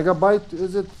 Megabyte,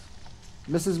 is it?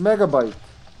 Mrs. Megabyte.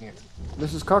 Yeah.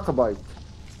 Mrs. Cockabite.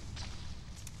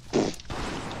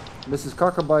 Mrs.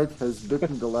 Cockabite has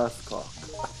bitten the last cock.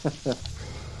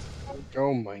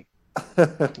 Oh my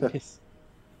goodness.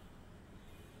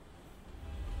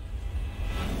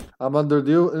 I'm under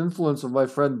the influence of my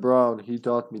friend Brown. He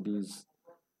taught me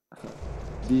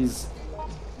these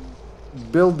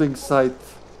building site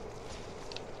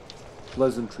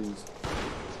pleasantries.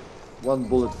 One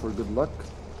bullet for good luck.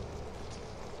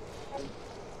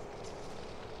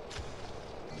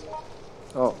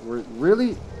 Oh,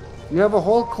 really? You have a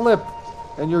whole clip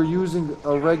and you're using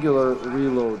a regular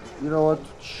reload. You know what?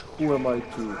 Who am I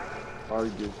to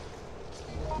argue?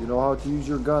 You know how to use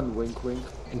your gun, wink wink.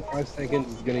 In 5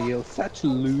 seconds it's gonna yell, such a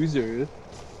loser.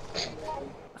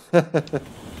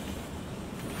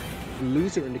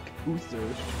 Loser in the caboose.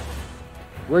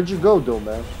 Where'd you go though,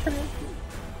 man?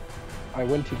 I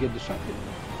went to get the shotgun.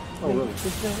 Oh, really?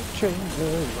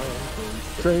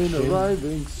 Train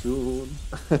arriving soon.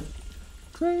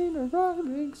 Train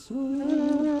arriving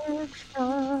soon.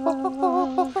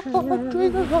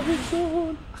 Train arriving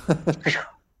soon.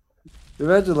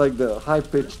 Imagine like the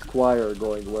high-pitched choir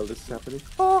going while this is happening.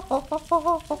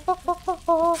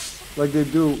 Like they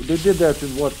did that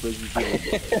in what?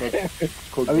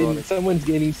 I mean, someone's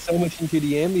getting so much into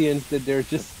the ambience that they're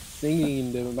just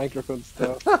singing in the microphone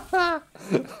stuff.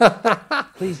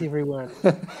 Please, everyone,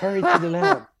 hurry to the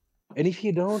lab. And if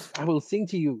you don't, I will sing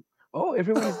to you. Oh,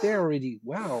 everyone's there already.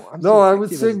 Wow. I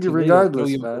would sing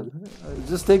regardless, man.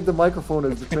 Just take the microphone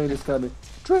as the train is coming.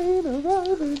 Train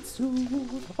arriving soon.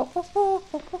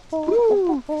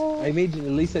 I imagine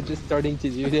Elisa just starting to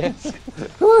do that.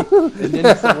 And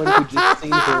then someone could just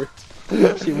sing her.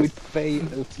 She would pay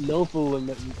a lawful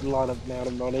lot of amount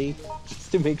of money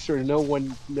just to make sure no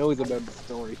one knows about the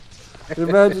story.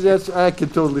 Imagine that. I can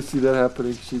totally see that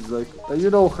happening. She's like, you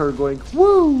know her going,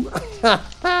 woo!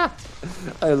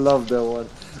 I love that one.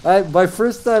 My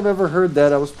first time ever heard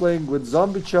that, I was playing with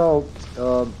Zombie Chow,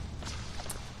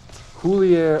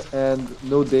 Julier, and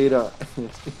No Data.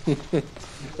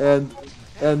 and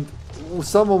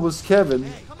someone was Kevin.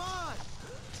 Hey, come on.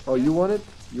 Oh, you want it?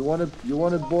 You want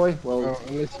it, boy? Well,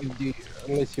 unless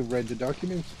you read the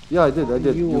document. yeah, I did.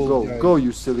 You go,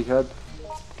 you silly head.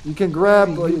 You can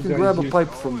grab a pipe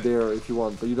from there if you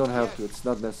want, but you don't have to. It's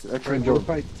not necessary. Actually, Your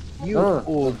pipe. You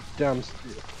old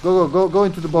dumpster. Go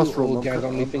into the bus room. Old guys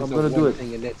only think I'm of gonna do one it.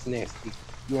 thing, and that's nasty.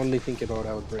 You only think about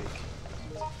Outbreak.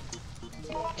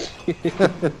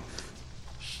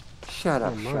 Shut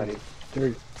up, Shuddy.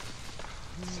 He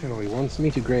wants me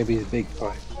to grab his big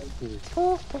pipe.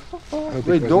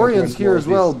 Wait, Dorian's here as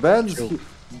well. Ben's here.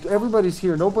 Everybody's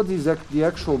here. Nobody's at the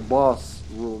actual boss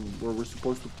room where we're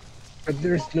supposed to. But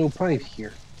there's no pipe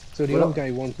here. So the old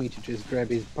guy wants me to just grab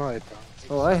his pipe.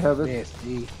 Oh, I have it.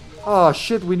 Nasty. Oh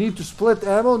shit, we need to split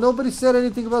ammo? Nobody said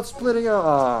anything about splitting ammo.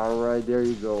 Alright, there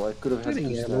you go. I could have had two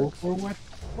ammo snacks. for what?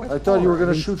 I thought you were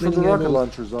gonna shoot from the rocket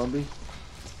launcher, zombie.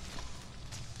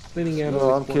 Splitting ammo.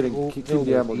 No, I'm kidding. Keep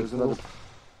the ammo. There's another.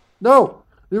 No!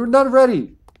 You're not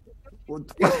ready!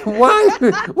 Why?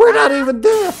 We're not even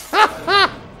there!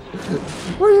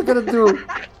 What are you gonna do?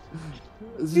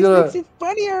 This makes it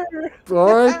funnier!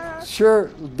 Alright, sure.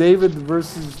 Ben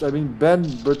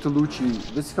Bertolucci.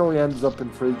 This is how he ends up in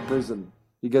prison.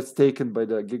 He gets taken by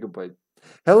the Gigabyte.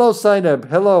 Hello, Sineb.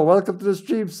 Hello, welcome to the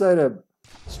stream, Sineb.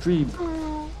 Stream.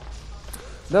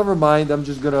 Never mind, I'm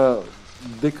just gonna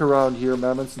dick around here,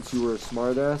 Mammon, since you were a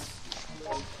smartass.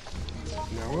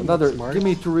 No, Another. Give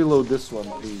me to reload this one,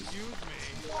 please.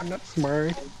 I'm not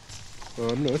smart.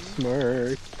 I'm not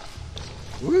smart.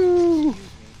 Woo!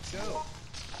 Go.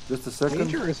 Just a second.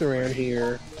 Dangerous around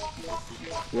here.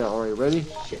 Yeah, alright, ready?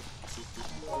 Shit. Excuse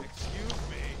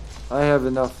me. I have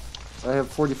enough. I have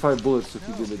 45 bullets if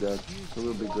you give me that. So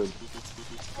we'll be good.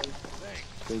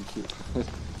 Thank you.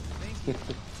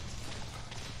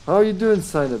 How are you doing,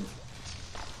 Synod?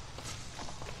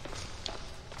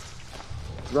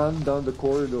 Run down the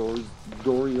corridors,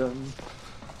 Dorian.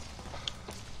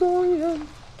 Dorian!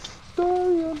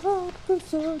 Dorian,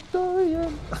 officer,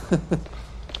 Dorian!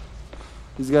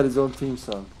 He's got his own theme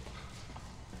song.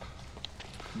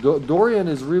 Dorian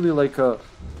is really like a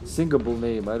singable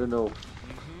name, I don't know.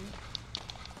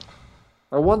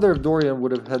 I wonder if Dorian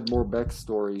would have had more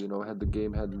backstory, you know, had the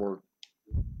game had more...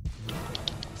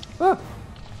 Ah!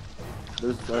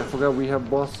 I forgot we have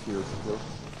boss here. So.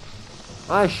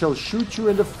 I shall shoot you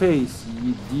in the face,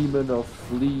 ye demon of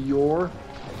Fleor.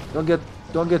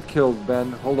 Don't get killed,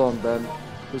 Ben. Hold on, Ben.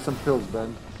 Here's some pills,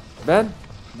 Ben. Ben,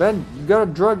 you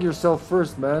gotta drug yourself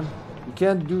first, man. You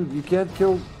can't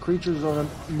kill creatures on a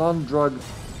non-drug.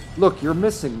 Look, you're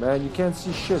missing, man. You can't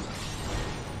see shit.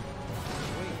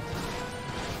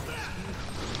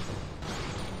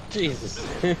 Jesus.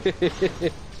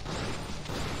 Get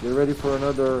ready for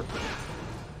another.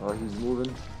 Oh, he's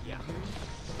moving.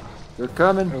 They're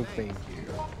coming. Oh, thank you.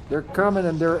 They're coming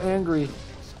and they're angry.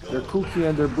 They're kooky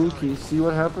and they're booky. See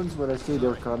what happens when I say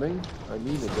they're coming? I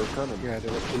mean it, they're coming. Yeah,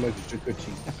 they're too much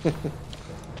Jukuchi.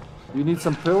 You need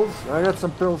some pills? I got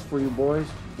some pills for you, boys.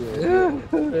 They're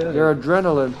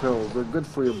adrenaline pills. They're good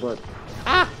for your butt.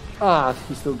 Ah,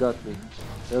 he still got me.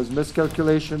 There was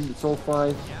miscalculation. It's all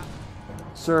fine.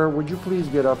 Sir, would you please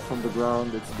get up from the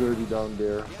ground? It's dirty down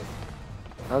there.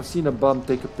 I've seen a bum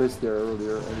take a piss there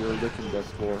earlier, and you're licking that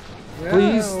floor.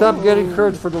 Please stop getting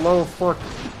hurt for the love of fuck.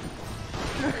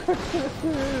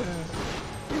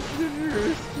 It's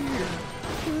dangerous here.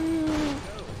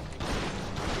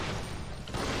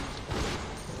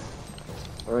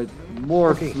 Alright,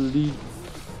 more Flegos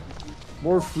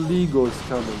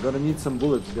coming. Gonna need some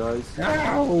bullets, guys.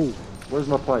 Ow! Where's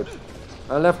my pipe?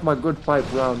 I left my good pipe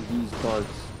round these parts.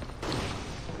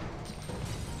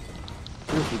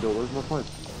 Seriously though, where's my pipe?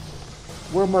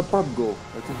 Where'd my pipe go?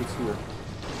 I think it's here.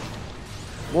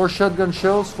 More shotgun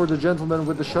shells for the gentleman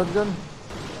with the shotgun.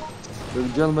 The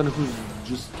gentleman who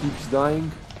just keeps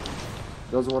dying.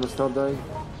 Doesn't want to stop dying.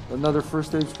 Another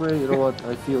first aid spray. You know what?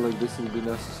 I feel like this will be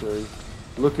necessary.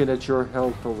 Looking at your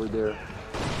health over there.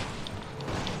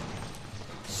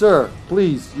 Sir,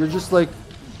 please. You're just like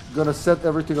gonna set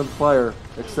everything on fire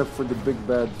except for the big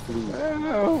bad flea.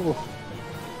 Ow!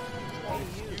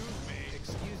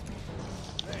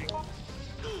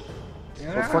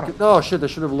 Oh, fuck it. Oh shit, I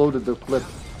should have loaded the clip.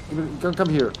 Come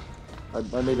here.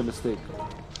 I made a mistake.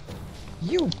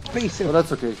 You piece of... Oh,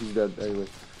 that's okay. He's dead anyway.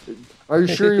 Are you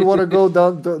sure you want to go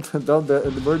down the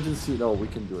emergency? No, we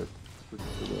can do it.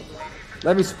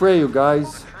 Let me spray you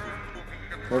guys.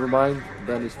 Never mind.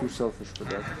 Ben is too selfish for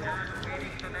that.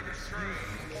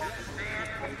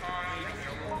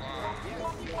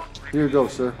 Here you go,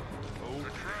 sir.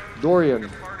 Dorian.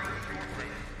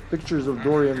 Pictures of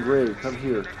Dorian Gray. Come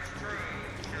here.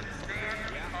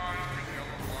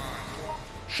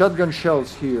 Shotgun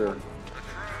shells here.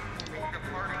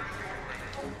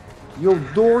 Yo,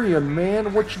 Dorian,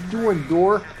 man, what you doing,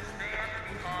 Dor?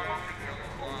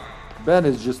 Ben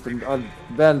is just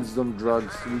Ben's on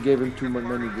drugs. We gave him too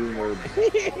many green herbs.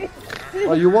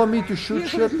 Oh, you want me to shoot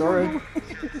shit? All right.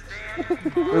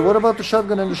 Wait, what about the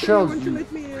shotgun and the shells? You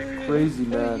crazy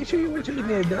man. You sure you want to let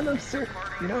me a gun, sir?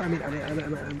 You know, I mean,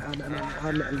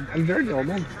 I'm very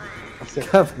normal.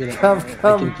 Come.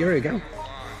 I can carry a gun.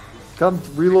 Come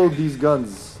reload these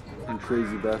guns, you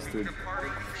crazy bastard.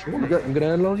 Sure, I'm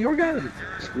gonna unload your gun.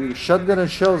 Shotgun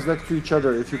and shells next to each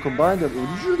other. If you combine them, you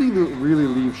usually really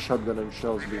leave shotgun and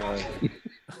shells behind.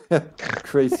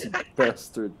 Crazy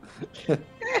bastard.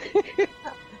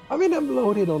 I mean, I'm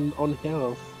loaded on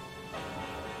health.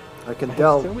 I can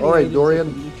tell. So all right,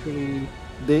 Dorian.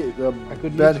 Ben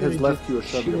Ben has left you a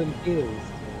shotgun.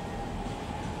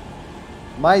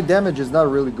 My damage is not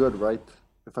really good, right?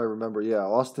 If I remember, yeah.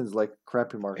 Austin's like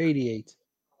crappy mark. 88.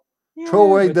 Yeah, throw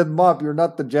away that mop. You're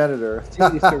not the janitor.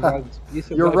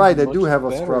 You're right. I do have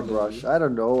a scrub brush. I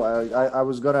don't know. I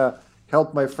was gonna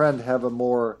help my friend have a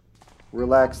more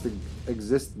relaxed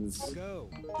existence.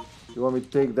 You want me to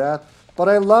take that? But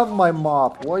I love my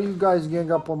mop. Why are you guys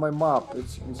gang up on my mop?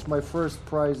 It's my first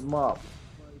prized mop.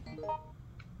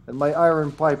 And my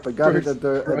iron pipe. I got it at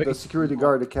the security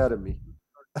guard academy.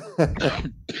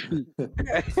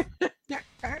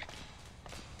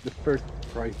 The first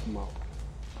price mop.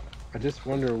 I just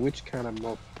wonder which kind of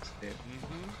mop is that.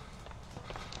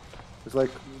 It's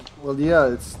like, well, yeah,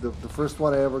 it's the first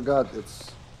one I ever got.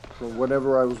 It's from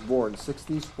whenever I was born.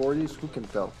 60s, 40s, who can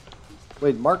tell?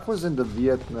 Wait, Mark was in the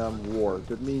Vietnam War.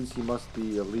 That means he must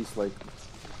be at least like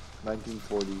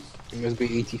 1940s. He must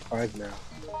be 85 now.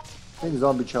 I think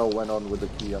Zombie Chow went on with the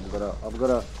key. I'm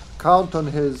gonna count on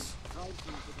him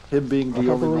being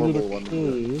the only normal one.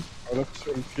 I left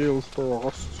some pills for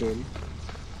Austin.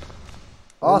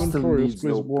 Austin needs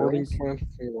no boarding pills.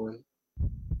 platform.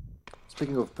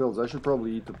 Speaking of pills, I should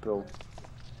probably eat a pill.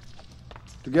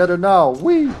 Together now,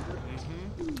 whee!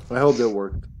 I hope that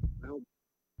worked.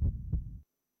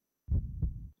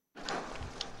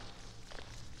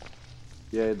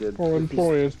 Yeah, it did. All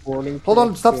employees boarding. Hold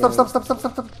on! Stop!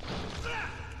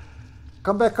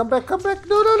 Come back!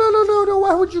 No!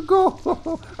 Why would you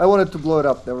go? I wanted to blow it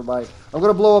up. Never mind. I'm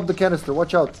gonna blow up the canister.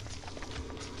 Watch out!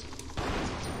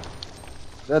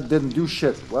 That didn't do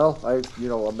shit. Well, a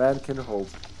man can hope.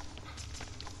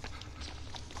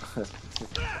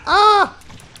 Ah!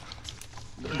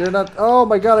 They're not. Oh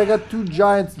my god! I got two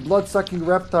giant blood-sucking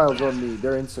reptiles on me.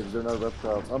 They're insects. They're not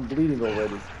reptiles. I'm bleeding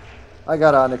already. I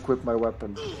gotta unequip my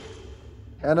weapon.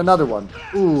 And another one.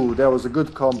 Ooh, that was a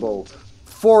good combo.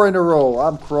 4 in a row.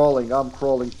 I'm crawling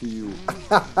to you.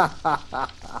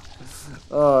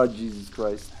 Oh, Jesus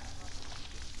Christ.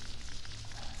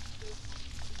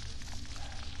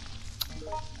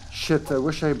 Shit, I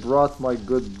wish I brought my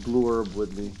good blue herb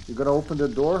with me. You gonna open the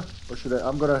door? Or should I?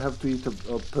 I'm gonna have to eat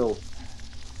a pill.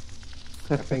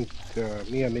 I think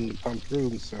I'm in the pump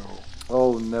room, so...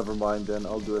 Oh, never mind then.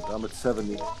 I'll do it. I'm at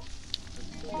 70.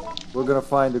 We're gonna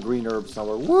find the green herb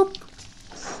somewhere. Whoop!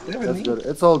 70? That's good.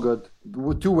 It's all good.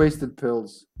 2 wasted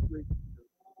pills.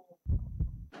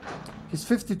 He's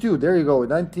 52. There you go.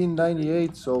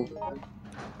 1998, so...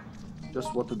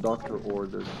 Just what the doctor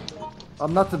ordered.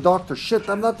 I'm not the doctor. Shit,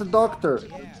 I'm not the doctor.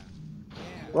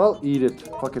 Well, eat it.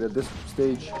 Fuck it at this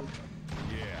stage.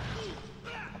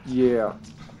 Yeah.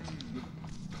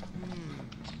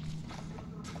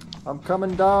 I'm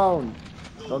coming down.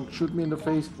 Don't shoot me in the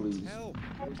face, please.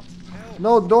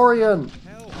 No, Dorian.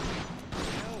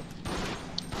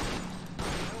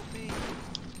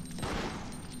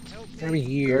 I'm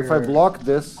here. If I block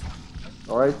this,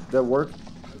 all right, that worked.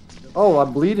 Oh,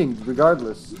 I'm bleeding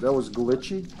regardless. That was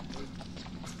glitchy.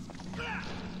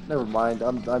 Never mind.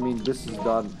 I mean, this is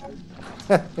done.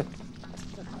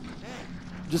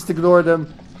 Just ignore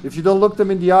them. If you don't look them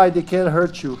in the eye, they can't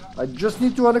hurt you. I just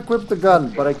need to unequip the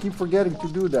gun, but I keep forgetting to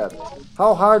do that.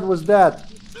 How hard was that?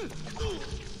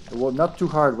 Well, not too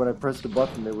hard. When I pressed the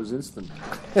button, it was instant.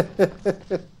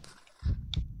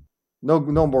 No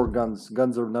more guns.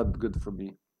 Guns are not good for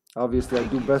me. Obviously, I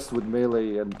do best with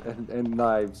melee and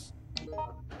knives.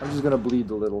 I'm just gonna bleed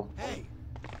a little.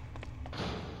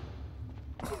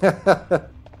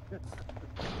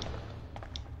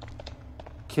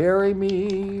 Carry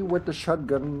me with the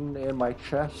shotgun in my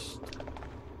chest.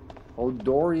 Oh,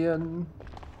 Dorian.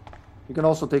 You can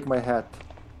also take my hat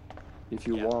if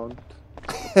you want.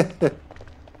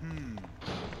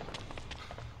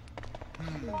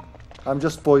 I'm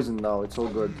just poisoned now. It's all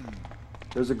good.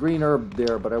 There's a green herb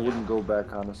there, but I wouldn't go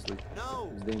back, honestly.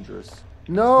 It's dangerous.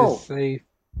 No! It's safe.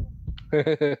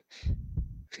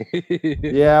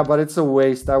 Yeah, but it's a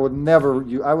waste. I would never...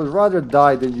 I would rather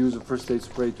die than use a first aid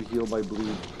spray to heal my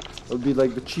bleed. It would be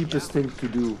like the cheapest thing to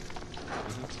do.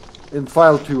 In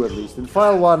file 2, at least. In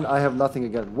file 1, I have nothing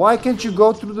again. Why can't you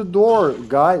go through the door,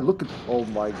 guy? Look at... Oh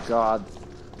my god.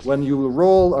 When you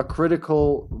roll a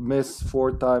critical miss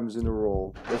 4 times in a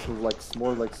row. This was like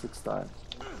more like 6 times.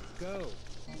 Go.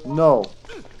 No.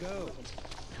 Go.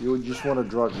 You would just want to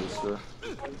drug me, sir.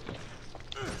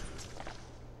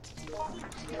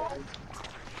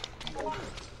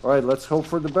 Alright, let's hope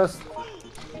for the best.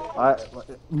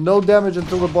 No damage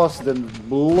until the boss, then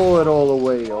blow it all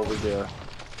away over there.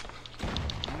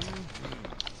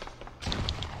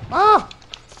 Ah!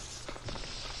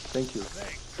 Thank you.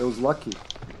 That was lucky.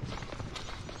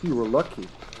 You were lucky.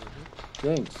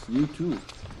 Thanks. You too.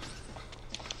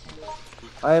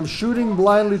 I am shooting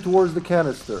blindly towards the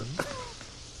canister.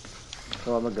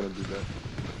 No, I'm not gonna do that.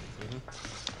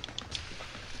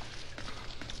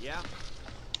 Yeah.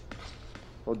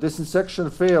 Oh,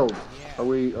 disinsection failed. Are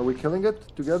we killing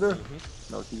it together?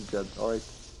 No, he's dead. All right.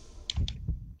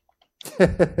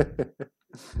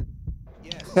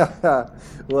 Yes.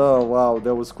 Well, wow,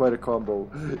 that was quite a combo.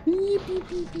 Beep, beep,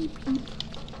 beep, beep, beep.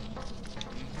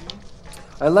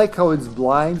 I like how it's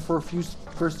blind for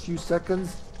first few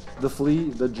seconds. The flea,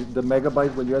 the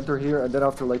megabyte when you enter here, and then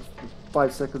after like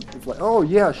 5 seconds, it's like, oh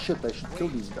yeah, shit, I should kill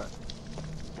these guys.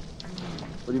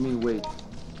 What do you mean, wait?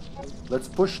 Let's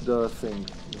push the thing,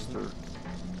 mister.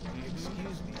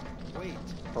 Excuse me. Wait.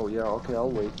 Oh yeah, okay,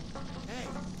 I'll wait. Hey!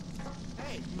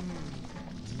 Hey!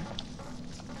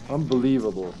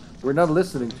 Unbelievable. We're not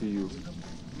listening to you.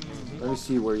 Let me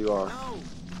see where you are.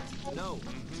 No!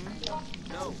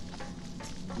 No!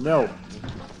 No.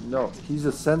 No, he's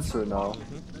a sensor now.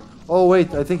 Oh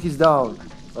wait, I think he's down.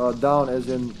 Down as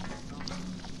in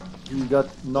he got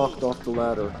knocked off the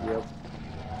ladder. Yep.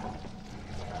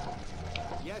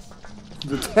 Yes!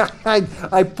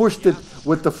 I pushed it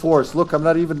with the force. Look, I'm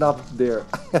not even up there.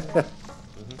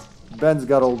 Ben's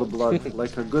got all the blood.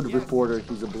 Like a good reporter,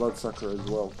 he's a bloodsucker as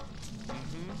well.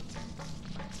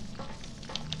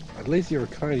 At least you're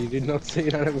kind. You did not say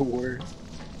that of a word.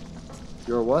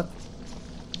 You're what?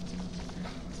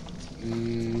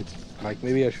 Like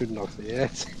maybe I should not say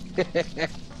it.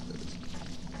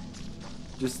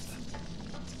 Just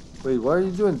wait. What are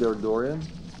you doing there, Dorian?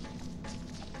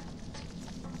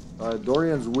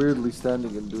 Dorian's weirdly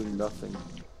standing and doing nothing.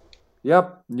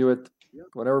 Yep, knew it.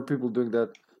 Whenever people doing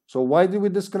that. So why did we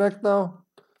disconnect now?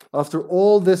 After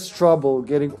all this trouble,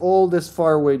 getting all this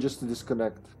far away just to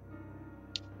disconnect.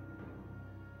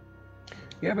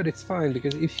 Yeah, but it's fine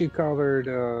because if you covered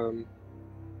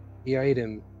the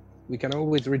item, we can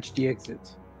always reach the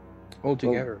exit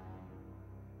altogether. Well,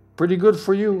 pretty good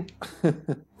for you.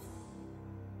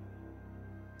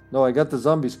 No, I got the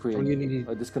zombie screen.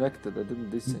 I disconnected. I didn't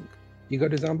desync. You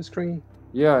got the zombie screen?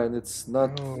 Yeah, and it's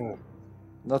not. Oh.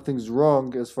 Nothing's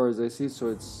wrong as far as I see. So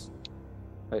it's.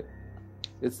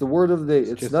 It's the word of the day.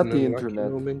 It's not the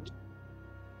internet. Moment.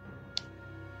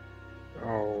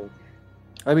 Oh.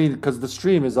 I mean, because the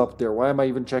stream is up there. Why am I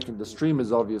even checking? The stream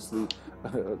is obviously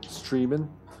streaming.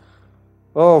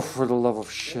 Oh, for the love of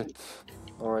shit.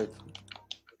 Alright.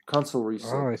 Console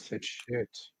reset. Oh, I said shit.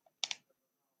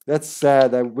 That's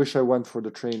sad. I wish I went for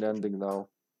the train ending now.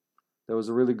 That was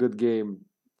a really good game.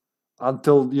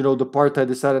 Until, you know, the part I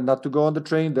decided not to go on the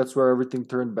train, that's where everything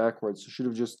turned backwards. So should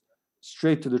have just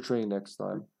straight to the train next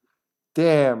time.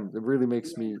 Damn, it really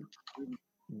makes me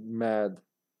mad.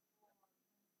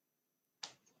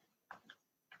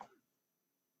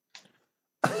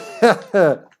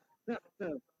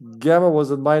 Gamma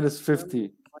was at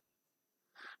 -50.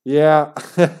 Yeah.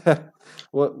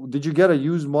 What did you get a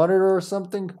used monitor or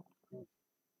something?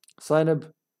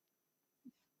 Synab?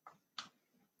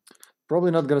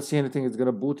 Probably not gonna see anything. It's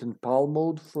gonna boot in PAL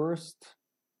mode first.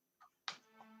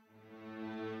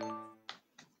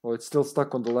 Oh, it's still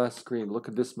stuck on the last screen. Look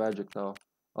at this magic now.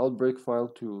 Outbreak file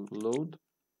to load.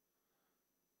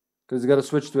 Because you gotta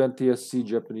switch to NTSC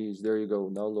Japanese. There you go.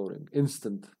 Now loading.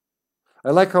 Instant. I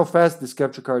like how fast this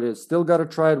capture card is. Still gotta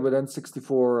try it with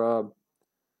N64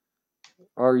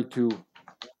 RE2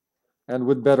 and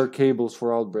with better cables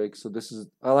for Outbreak. So this is,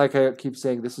 I keep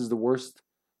saying this is the worst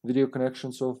video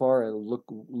connection so far, and look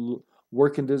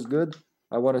working this good.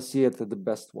 I want to see it at the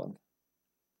best one.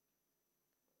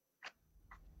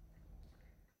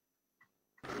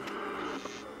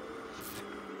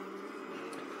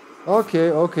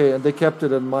 Okay, and they kept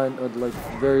it in mind at like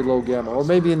very low gamma, or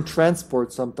maybe in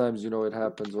transport sometimes, you know, it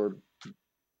happens, or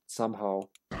somehow.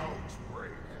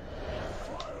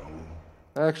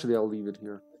 Actually, I'll leave it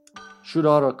here. Should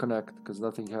auto connect because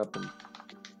nothing happened.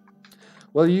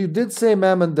 Well, you did say,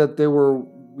 Mammon, that they were.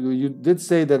 You did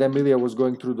say that Emilia was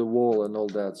going through the wall and all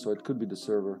that, so it could be the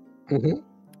server.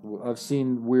 I've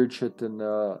seen weird shit in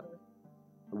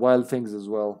Wild Things as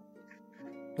well.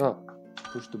 Oh,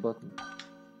 push the button.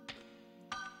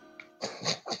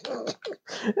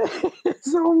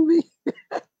 Zombie.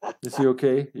 Is he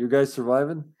okay? You guys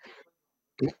surviving?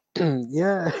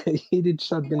 Yeah, he did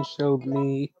shotgun shelled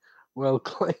me while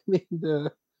climbing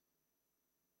the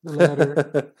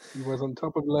ladder. He was on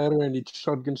top of the ladder and he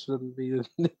shotgun shelled me.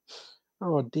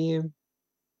 Oh, damn.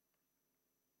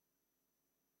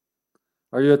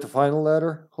 Are you at the final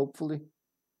ladder, hopefully?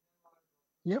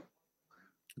 Yep.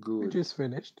 Good. We just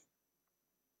finished.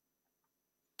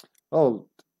 Oh,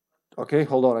 okay,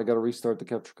 hold on. I gotta restart the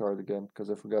capture card again because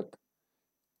I forgot.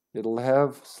 It'll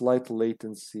have slight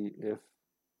latency if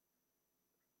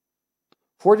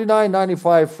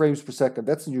 49.95 frames per second.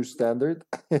 That's a new standard.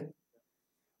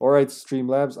 Alright,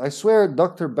 Streamlabs. I swear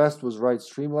Dr. Best was right.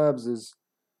 Streamlabs is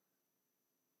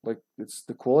like, it's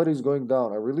the quality is going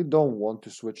down. I really don't want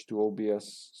to switch to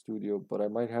OBS Studio, but I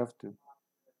might have to.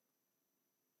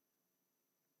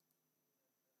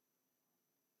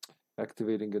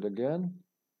 Activating it again.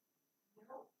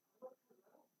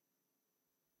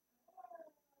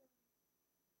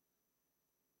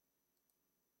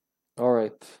 All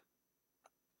right.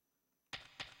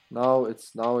 Now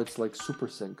it's like super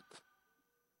synced.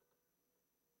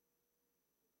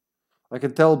 I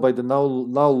can tell by the now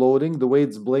loading, the way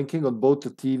it's blinking on both the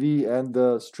TV and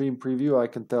the stream preview, I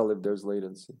can tell if there's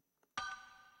latency.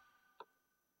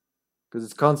 Because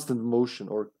it's constant motion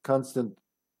or constant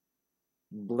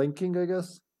blinking, I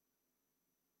guess.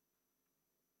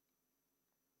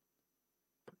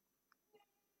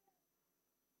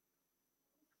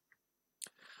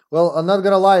 Well, I'm not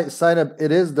gonna lie, sign up.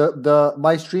 It is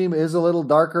my stream is a little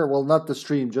darker. Well, not the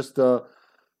stream, just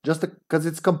because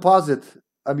it's composite.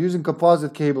 I'm using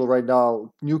composite cable right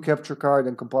now. New capture card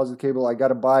and composite cable. I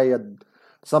gotta buy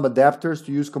some adapters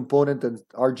to use component and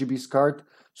RGB card,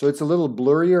 so it's a little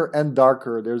blurrier and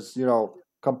darker. There's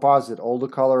composite, all the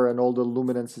color and all the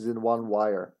luminance is in one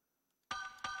wire.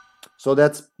 So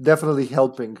that's definitely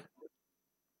helping.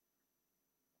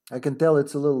 I can tell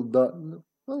it's a little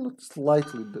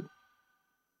slightly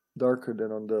darker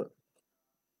than on the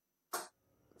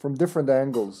from different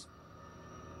angles.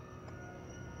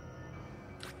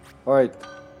 All right,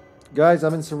 guys,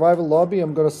 I'm in survival lobby.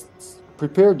 I'm gonna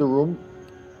prepare the room.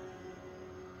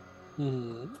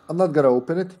 I'm not gonna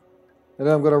open it, and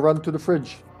then I'm gonna run to the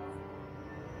fridge.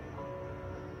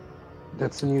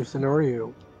 That's a new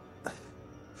scenario.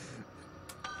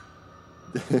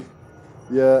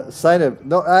 Yeah, sign up.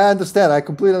 No, I understand. I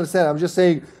completely understand. I'm just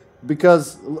saying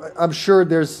because I'm sure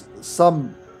there's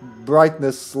some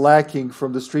brightness lacking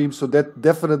from the stream, so that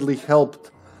definitely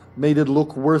helped, made it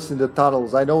look worse in the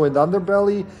tunnels. I know in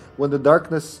Underbelly, when the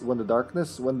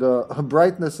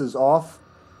brightness is off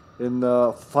in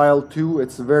file 2,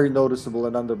 it's very noticeable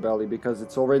in Underbelly because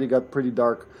it's already got pretty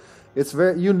dark. It's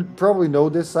very, you probably know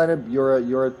this, sign up.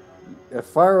 You're a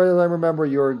fire, I remember.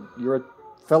 You're a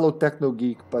fellow techno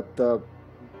geek, but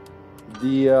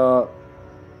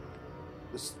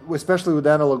especially with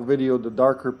analog video, the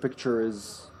darker picture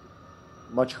is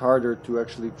much harder to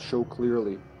actually show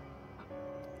clearly.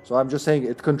 So I'm just saying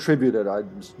it contributed.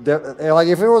 Like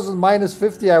if it was minus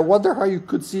 50, I wonder how you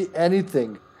could see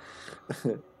anything.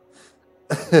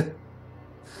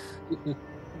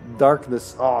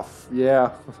 Darkness off,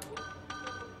 yeah.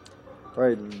 All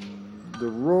right, the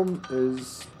room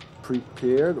is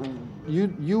prepared.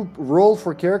 You roll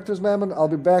for characters, Mammon. I'll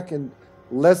be back in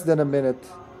less than a minute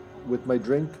with my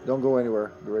drink. Don't go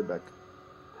anywhere. Be right back.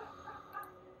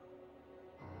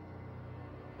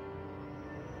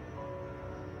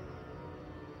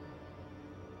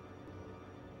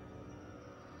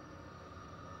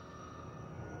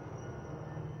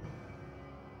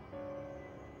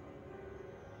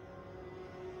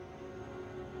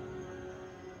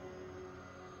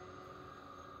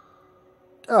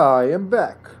 I am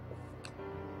back.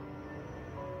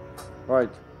 All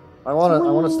right, I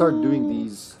wanna start doing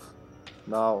these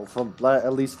now from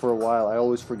at least for a while. I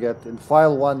always forget. In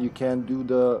file 1, you can't do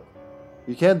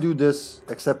this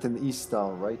except in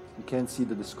Easttown, right? You can't see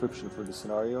the description for the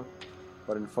scenario,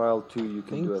 but in file 2 you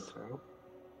can do it. So.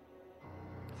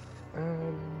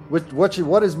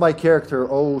 What is my character?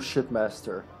 Oh,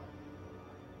 shitmaster.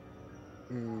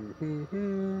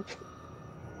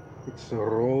 It's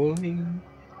rolling.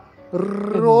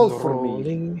 Roll for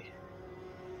me.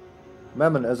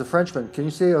 Mammon, as a Frenchman, can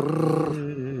you say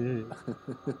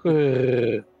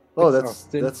Oh,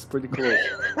 that's pretty close.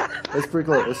 That's pretty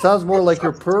close. It sounds more like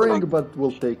you're purring, but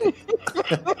we'll take it.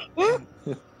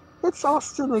 It's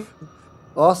Austin.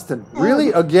 Austin?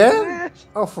 Really? Again?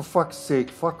 Oh, for fuck's sake.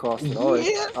 Fuck Austin.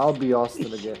 Alright, I'll be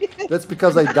Austin again. That's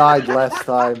because I died last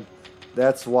time.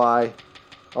 That's why.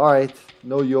 Alright.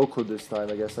 No Yoko this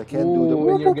time, I guess. I can't do the...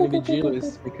 You're gonna be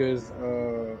jealous because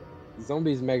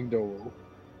Zombie's McDowell.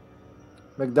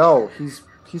 McDowell,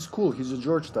 he's cool. He's a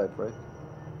George type, right?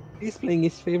 He's playing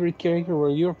his favorite character while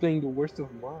you're playing the worst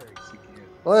of marks again.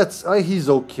 Well, he's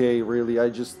okay, really.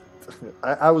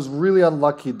 I was really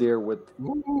unlucky there with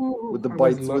the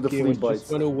bites, with the flea bites.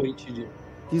 Just one away to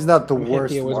He's not the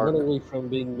worst. I was one away from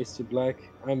being Mr. Black.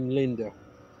 I'm Linda.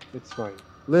 It's fine.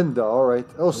 Linda, all right.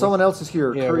 Oh, someone else is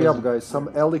here. Yeah, hurry up, guys. Some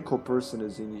Elico person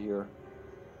is in here.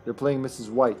 They're playing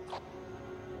Mrs. White.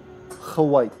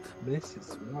 White.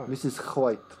 Mrs.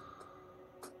 White.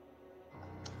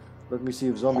 Let me see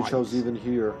if Zombie Chow's even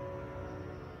here.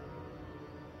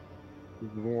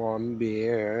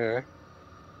 Zombie.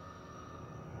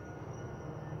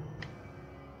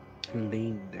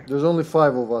 Linda. There's only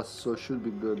 5 of us, so it should be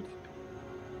good.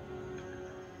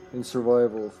 In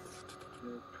survival.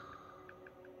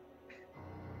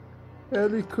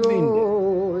 Elico,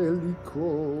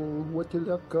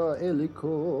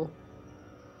 Elico.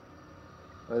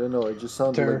 I don't know, it just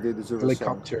sounded like they deserve a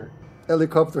song.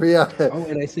 Helicopter, yeah. Oh,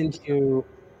 and I sent you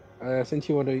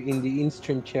in the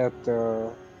in-stream chat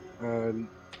the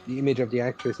image of the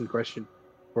actress in question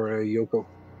for Yoko.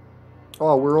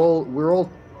 Oh, we're all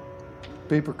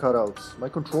paper cutouts. My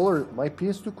controller, my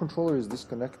PS2 controller is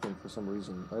disconnecting for some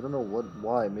reason. I don't know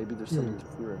why. Maybe there's some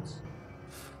interference.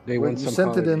 They Wait, want you some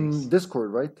sent it holidays. in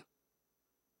Discord, right?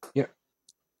 Yeah.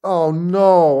 Oh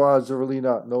no,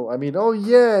 Azarelina. No, I mean, oh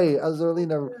yay!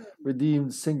 Azarelina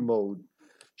redeemed Sing mode.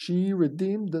 She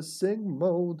redeemed the Sing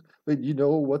mode. But you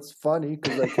know what's funny?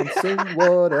 Because I can sing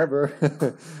whatever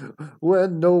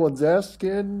when no one's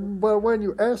asking. But when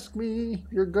you ask me,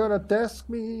 you're gonna task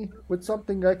me with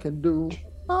something I can do.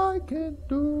 I can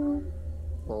do.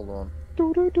 Hold on.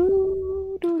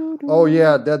 Oh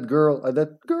yeah, that girl,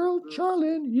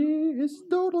 Charlene, yeah, is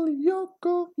totally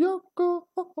Yoko, Yoko,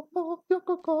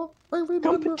 Yoko. I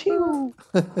remember her.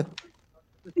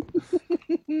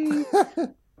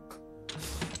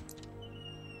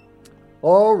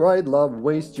 All right, love,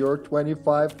 waste your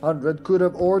 2,500. Could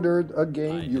have ordered a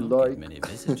game you like, many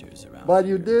visitors around but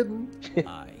you here. didn't.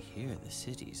 I hear the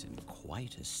city's in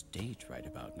quite a state right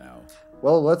about now.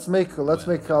 Well, let's make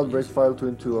Outbreak File 2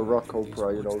 into a rock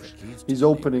opera. You know, he's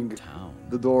opening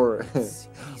the door.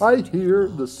 I hear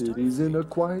the city's in a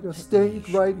quite a state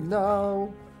right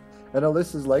now, and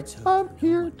Alyssa's like, I'm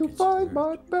here to find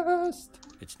my best.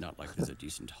 It's not like there's a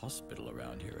decent hospital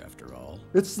around here after all.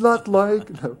 It's not like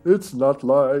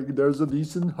there's a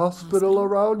decent hospital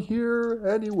around here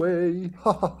anyway.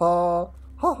 Ha ha ha.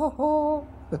 Ha ha ha.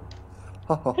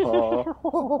 Ha ha ha.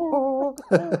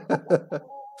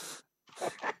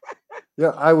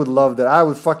 Yeah, I would love that. I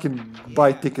would fucking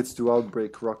buy tickets to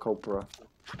Outbreak Rock Opera.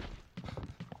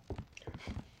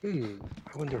 I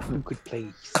wonder who could play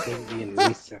Sandy and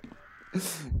Lisa.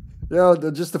 Yeah,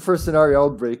 just the first scenario,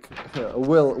 Outbreak.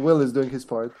 Will is doing his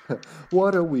part.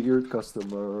 What a weird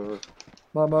customer.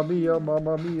 Mamma mia,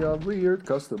 weird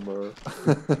customer.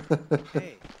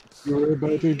 Hey, You're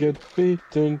about to get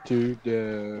beaten to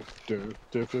death.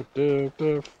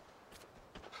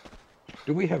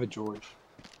 Do we have a George?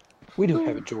 We do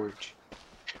have a George.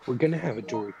 We're gonna have a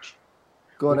George.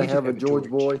 Gonna have a George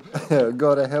boy.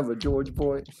 Gotta have a George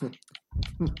boy.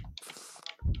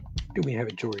 Do we have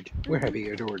a George? We're having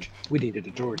a George. We needed a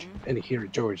George. And here a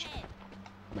George.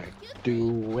 Like, do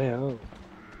well.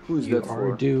 Who's You that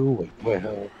are for? doing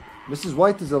well. Mrs.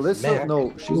 White is Alyssa? Mac,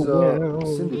 No, she's well.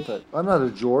 Cindy type. I'm not a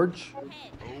George.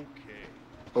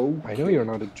 Oh. I know you're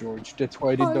not a George. That's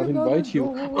why I did I not am not a invite you.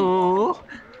 George. Oh.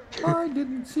 I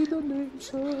didn't see the name,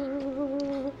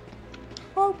 sir.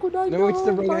 How could I know? No, it's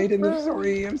the wrong my item. I'm friend?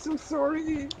 sorry. I'm so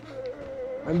sorry.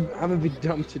 I'm a bit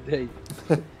dumb today.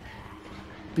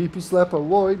 Pee-pee slap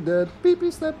avoided. Pee-pee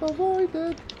slap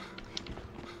avoided.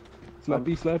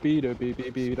 Slappy, slappy, da beep,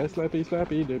 beep, beep. That's slappy,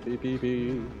 slappy, da beep, beep,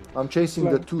 beep. I'm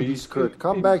chasing the 2D skirt.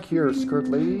 Come back here, skirt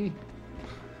lady.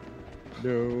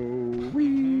 No,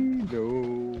 we.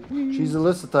 She's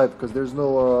Alyssa type because there's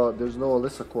no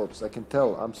Alyssa corpse. I can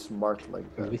tell. I'm smart like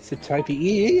that. It's a type.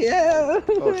 Yeah.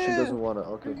 Oh, she doesn't wanna.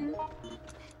 Okay.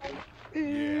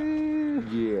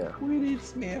 Yeah. We need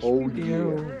smash. Oh me yeah.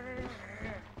 down.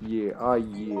 Yeah. Ah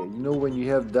yeah. You know when you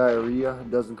have diarrhea,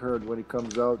 it doesn't hurt when it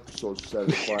comes out. So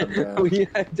satisfying, man. Oh yeah,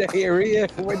 diarrhea.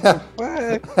 What the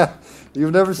fuck?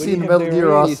 You've never When seen you have Metal Gear diarrhea,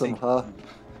 you Awesome, think- huh?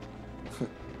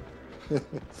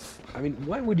 I mean,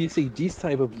 why would you say this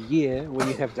type of yeah when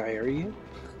you have diarrhea?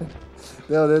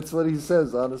 No, that's what he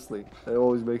says. Honestly, it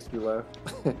always makes me laugh.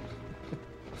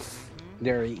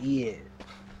 Diarrhea.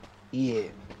 Yeah.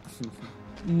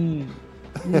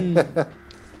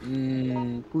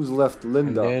 Who's left?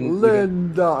 Linda. And then we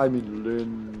Linda. I mean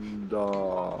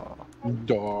Linda.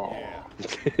 Dog.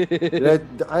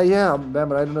 Yeah,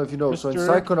 man, I don't know if you know. So in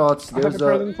Mister, Psychonauts, I have there's a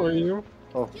present for you.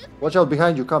 Oh, watch out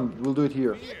behind you. Come, we'll do it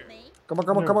here. Come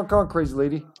on, crazy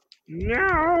lady.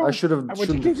 No. I should have. I want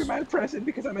to give you my present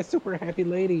because I'm a super happy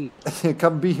lady.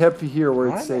 Come be happy here where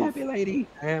it's I'm a safe. happy lady.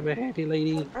 I'm a happy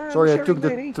lady. I'm Sorry, I a took the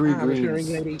sharing lady. 3 I'm a greens. sharing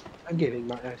lady. I'm giving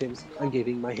my items. I'm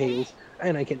giving my heals.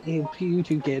 And I can help you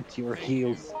to get your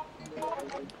heals.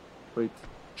 Wait.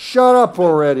 Shut up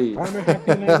already. I'm a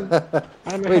happy lady.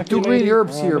 I'm a Wait, happy 2 green lady.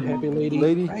 herbs I'm here, a happy lady.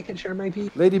 lady. I can share my pee.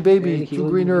 Lady baby, And 2 heal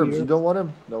green you herbs. You here. don't want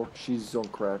them? No, she's on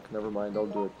crack. Never mind, I'll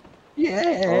do it.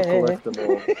 Yeah. I'll collect them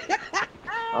all.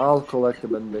 I'll collect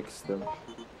them and mix them.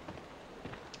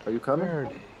 Are you coming? Where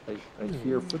are they? I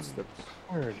hear footsteps.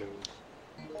 Where are those?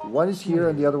 One is here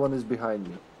and the other one is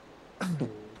behind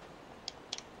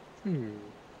me.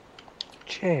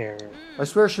 Chair. I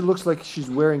swear she looks like she's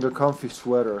wearing a comfy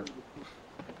sweater.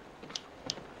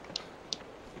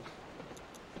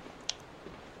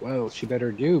 Well, she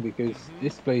better do, because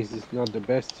this place is not the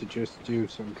best to just do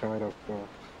some kind of,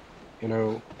 you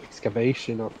know,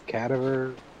 excavation of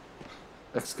cadaver.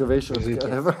 Excavation of Is it a-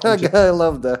 cadaver. is it- I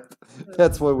love that.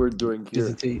 That's what we're doing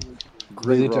Is here. it a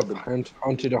Great visit Robin. of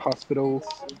haunted hospitals?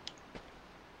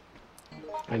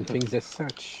 and things as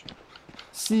such.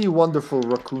 See wonderful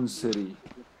Raccoon City.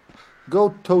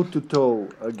 Go toe-to-toe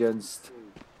against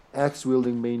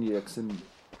axe-wielding maniacs in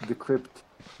decrepit,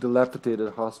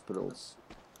 dilapidated hospitals.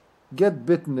 Get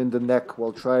bitten in the neck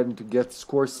while trying to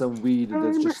score some weed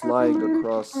that's just lying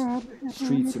across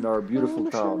streets in our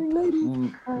beautiful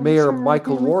town. Mayor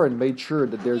Michael Warren made sure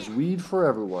that there's weed for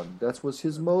everyone. That was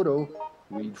his motto.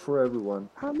 Weed for everyone.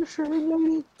 I'm a sharing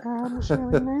lady. I'm a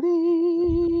sharing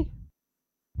lady.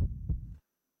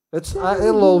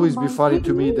 It'll always be funny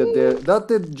to me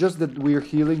that just that we're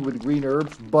healing with green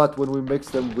herbs, but when we mix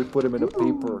them, we put them in a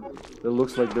paper that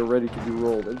looks like they're ready to be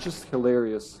rolled. It's just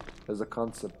hilarious as a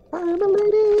concept. I'm a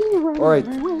lady. All right,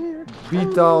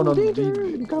 beat down on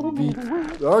beat.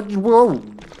 Whoa!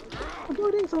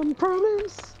 Avoiding some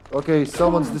problems. Okay,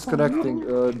 someone's disconnecting.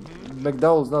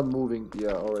 McDowell's not moving.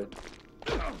 Yeah, all right.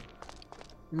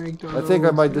 I think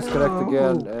I might disconnect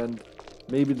again, and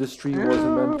maybe the stream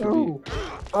wasn't meant to be.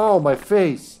 Oh, my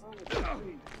face!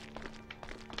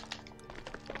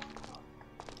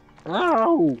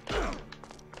 Ow!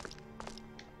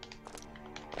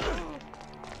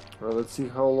 Well, let's see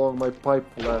how long my pipe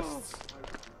lasts.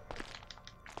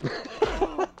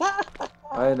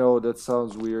 I know that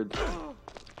sounds weird,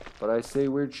 but I say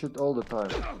weird shit all the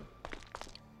time.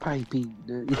 Pipey,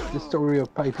 it's the story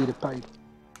of Pipey the Pipe.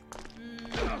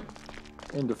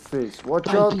 In the face. Watch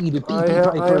Pipey, out! the I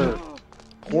am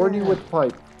horny with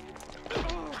pipe.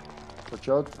 Watch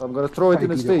out! I'm gonna throw it in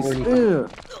his face.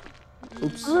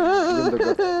 Oops!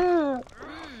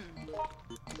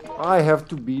 I have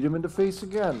to beat him in the face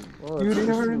again. Oh, you did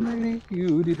hurt a lady.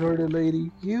 You did hurt a lady.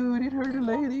 You did hurt a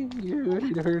lady. You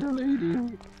did hurt a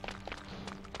lady.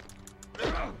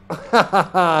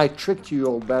 I tricked you,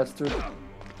 old bastard.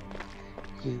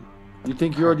 You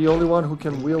think you're the only one who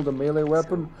can wield a melee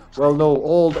weapon? Well, no,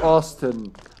 old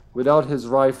Austin, without his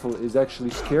rifle, is actually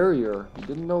scarier. You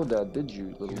didn't know that, did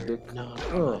you, little dick? Not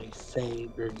my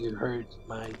savior, you hurt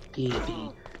my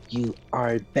baby. You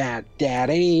are bad,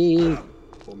 daddy.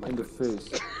 Oh, in the face.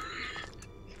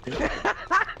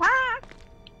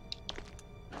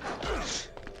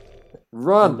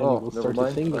 Run! Oh, never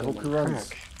mind. I hope he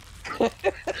runs.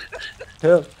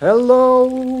 Hello,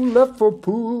 Left for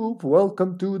Poop.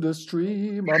 Welcome to the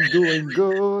stream. I'm doing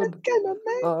good.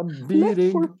 I'm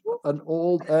beating an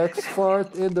old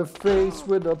ex-fart in the face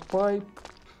with a pipe.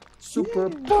 Super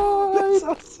pipe.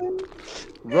 Awesome.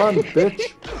 Run,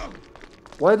 bitch.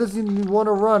 Why does he want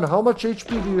to run? How much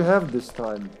HP do you have this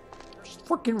time? Just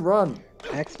fucking run.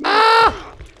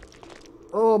 Ah!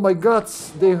 Oh, my guts.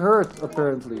 They hurt,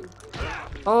 apparently.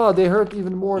 Oh, they hurt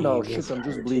even more now. Shit, I'm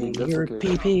just bleeding. That's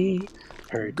okay.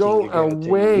 Go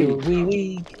away.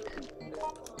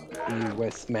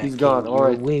 He's gone.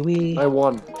 Alright. I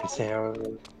won.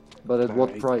 But at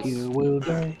what price? You will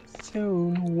die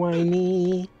soon,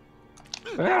 whiny.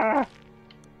 Ah!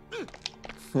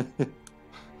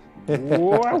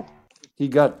 he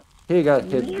got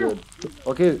hit good.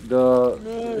 Okay,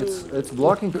 it's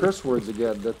blocking curse words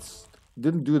again.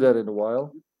 Didn't do that in a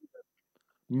while.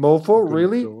 Mofo,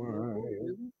 really?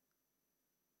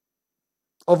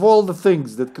 Of all the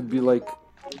things that could be like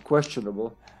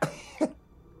questionable.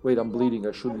 Wait, I'm bleeding.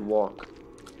 I shouldn't walk.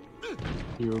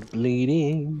 You're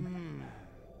bleeding,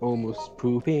 almost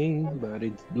pooping, but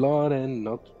it's blood and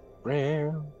not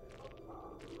brown.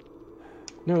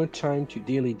 No time to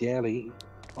dilly-dally,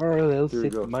 or else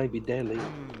it might be deadly.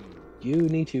 You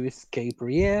need to escape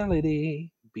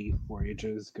reality before you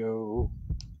just go.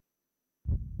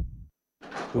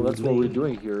 Well, that's what we're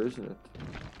doing here, isn't it?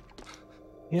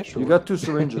 Yeah, sure. You got 2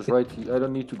 syringes, right? I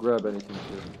don't need to grab anything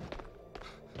here.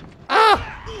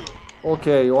 Ah!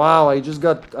 Okay, wow, I just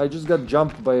got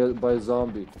jumped by a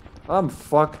zombie. I'm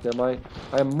fucked, am I?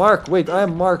 I'm Mark. Wait, I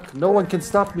am Mark. No one can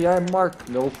stop me. I am Mark.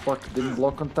 No, fuck, didn't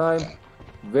block on time.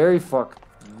 Very fucked.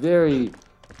 Very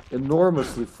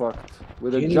enormously fucked.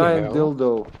 With a giant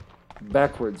dildo.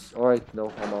 Backwards. Alright,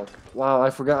 no, I'm out. Wow,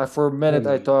 I forgot. For a minute,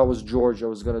 I thought I was George. I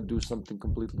was gonna do something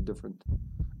completely different.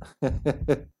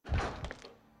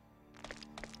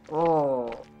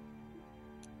 Oh.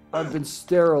 I've been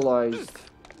sterilized.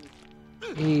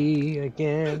 He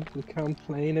again to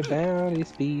complain about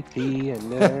his PP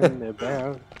and then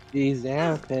about his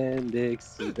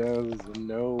appendix. He doesn't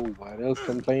know what else to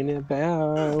complain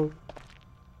about.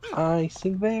 I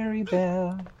sing very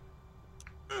bad.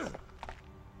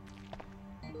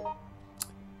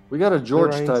 We got a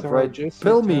George type, right?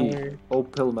 Pill me, oh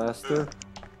pill master.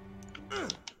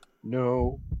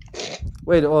 No.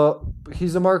 Wait,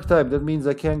 he's a Mark type. That means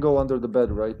I can't go under the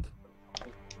bed, right?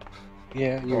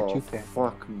 Yeah, you're too fat.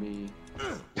 Fuck me.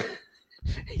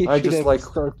 I just like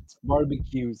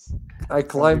barbecues. I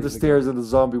climbed the Zombies stairs and the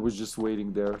zombie was just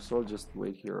waiting there, so I'll just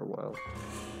wait here a while.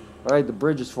 Alright, the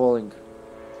bridge is falling.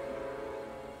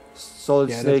 Solid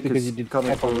Yeah, that's Snake because is you did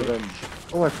coming for tap on it. revenge.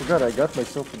 Oh, I forgot, I got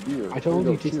myself a beer. I told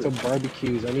There you go, to stop cheers.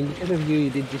 barbecues. I mean, because of you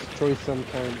did destroy some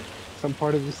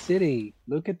part of the city.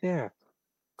 Look at that.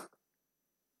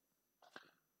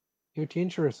 You're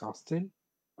dangerous, Austin.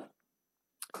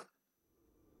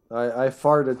 I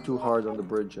farted too hard on the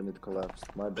bridge and it collapsed.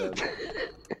 My bad.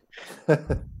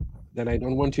 Then I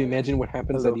don't want to imagine what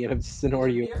happens at Hello. the end of the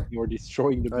scenario. You're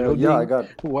destroying the Yeah, building. I got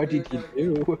What did you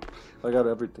do?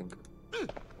 everything.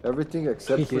 Everything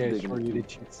except for Yeah, dignity. sure, you did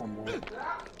shoot someone.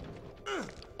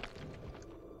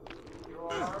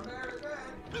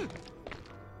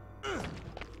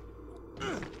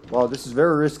 Wow, this is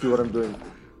very risky what I'm doing.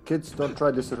 Kids, don't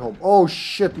try this at home. Oh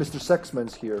shit, Mr.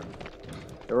 Sexman's here.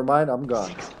 Never mind, I'm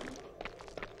gone.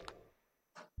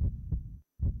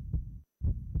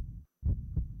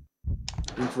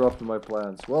 Interrupted my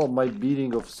plans. Well, my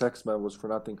beating of Sexman was for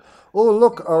nothing. Oh,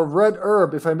 look, a red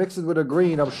herb. If I mix it with a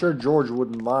green, I'm sure George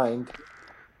wouldn't mind.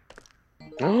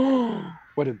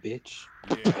 What a bitch.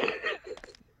 Yeah.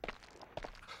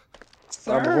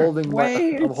 Sir, I'm holding my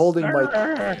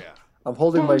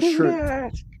Don't do shirt.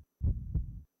 that.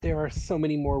 There are so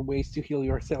many more ways to heal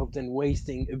yourself than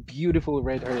wasting a beautiful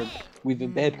red herb with a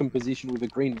bad composition with a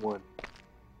green one.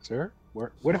 Sir?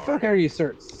 Where the fuck are you,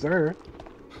 sir? Sir?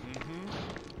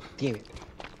 Damn it.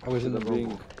 I was in the I'm being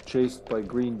wrong. chased by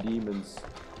green demons.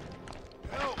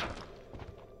 Help!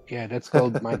 Yeah, that's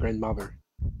called my grandmother.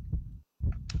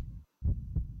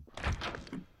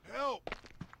 Help! Help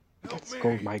That's me!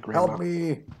 called my grandma. Help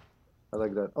me! I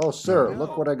like that. Oh, sir,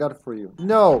 look what I got for you.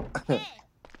 No!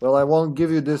 Well, I won't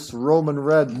give you this Roman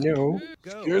red. No.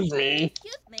 Go. Excuse me.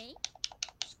 Excuse me.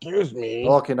 Excuse me.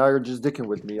 Okay, now you're just dicking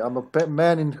with me. I'm a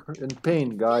man in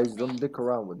pain, guys. Don't dick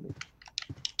around with me.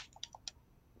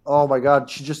 Oh my god,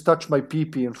 she just touched my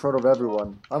pee-pee in front of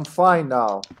everyone. I'm fine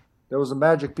now. There was a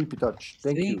magic pee-pee touch.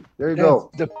 Thank See? you. There you That's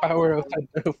go. the power of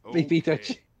PP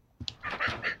touch.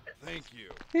 Thank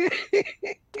you.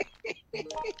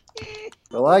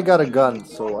 Well, I got a gun,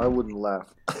 so I wouldn't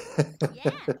laugh.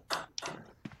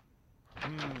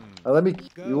 Let me.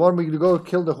 You want me to go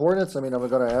kill the hornets? I mean, I'm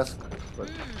gonna ask, but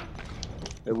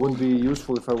it would be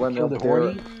useful if I went Kill up the there,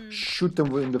 horny? shoot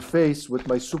them in the face with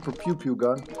my super pew pew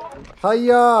gun.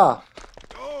 Hiya! Go!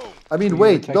 I mean, So you're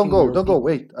wait, don't attacking go, your don't go, people.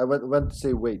 wait. I went to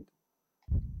say wait.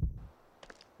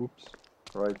 Oops.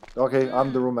 Right. Okay,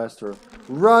 I'm the room master.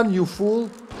 Run, you fool!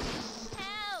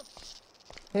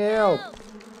 Help! Help!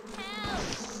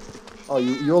 Oh,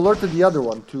 you alerted the other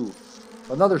one too.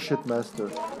 Another shit master.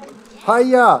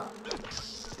 Hiya!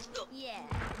 Yeah.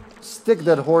 Stick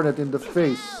that hornet in the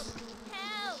face.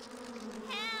 Help!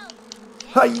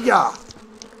 Help! Hiya!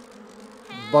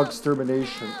 Bug's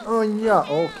termination. Oh yeah,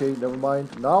 okay, never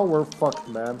mind. Now we're fucked,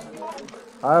 man.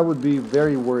 I would be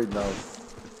very worried now.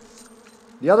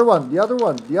 The other one, the other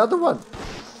one, the other one.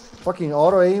 Fucking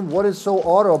auto aim. What is so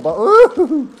auto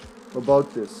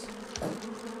about this?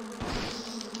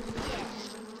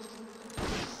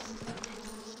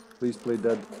 Please play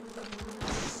dead.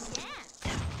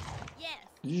 Yes.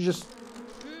 You just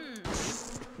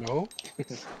No?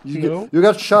 you, No? you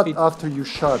got shot after you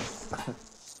shot.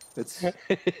 It's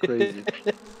crazy.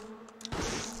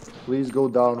 Please go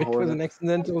down, It was Hornet. an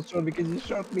accidental shot because you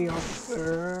shot me,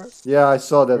 officer. Yeah, I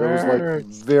saw that. It was like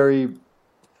Hurts. very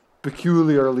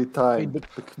peculiarly timed.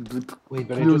 Wait,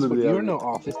 but I just Peculiarly. you're no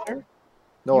officer.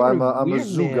 No, You're I'm a weird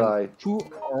zoo man. guy. Who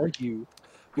are you?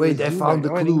 Wait, You're a I zoo found guy.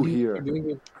 the Oh, I clue think here. you're doing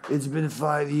it. It's been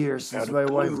 5 years since Found my a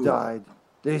wife clue. died.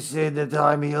 They say that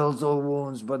time heals all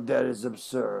wounds, but that is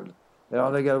absurd. I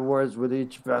only get worse with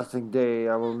each passing day.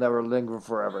 I will never linger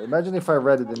forever. Imagine if I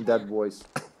read it in that voice.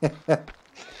 Come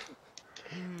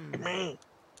here.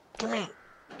 Come here.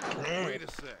 Come here. Wait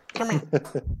a sec. Come here.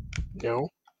 No.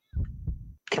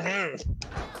 Come here.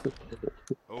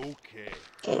 Okay.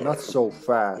 Not so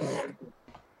fast.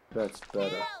 That's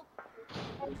better.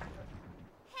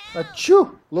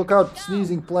 Achoo! Look out,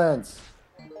 sneezing plants.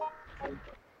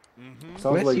 Sounds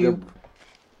Bless like you.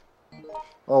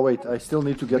 Oh wait, I still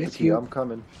need to get Bless the key. you. I'm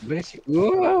coming. Bless you.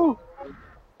 Whoa!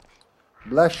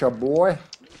 Bless ya, boy.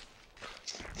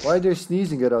 Why are they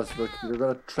sneezing at us? Look, they're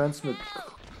gonna transmit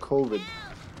COVID.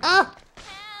 Ah!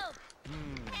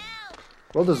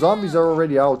 Well, the zombies are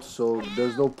already out, so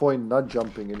there's no point not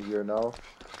jumping in here now.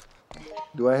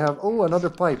 Do I have... Oh, another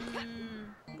pipe.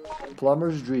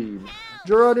 Plumber's dream.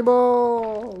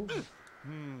 Geronimo!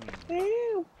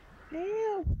 Help!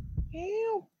 Help!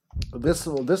 Help! This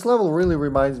level really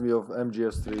reminds me of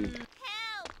MGS3.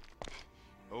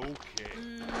 Okay.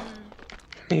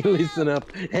 Hey, listen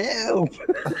up. Help!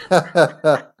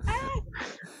 I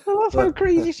love how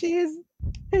crazy she is.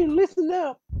 Hey, listen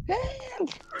up. Help!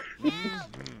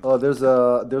 Oh, there's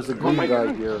a green my guy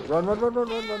God. here. Run, run, run, run,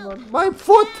 run, run, run. My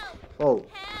foot! Oh,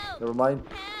 Help! never mind.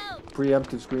 Help!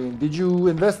 Preemptive screen. Did you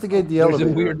investigate the There's a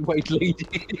elevator? weird white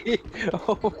lady.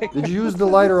 Oh my Did you God, use the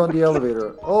lighter on the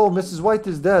elevator? Oh, Mrs. White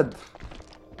is dead.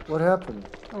 What happened?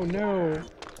 Oh no.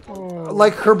 Oh.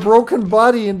 Like her broken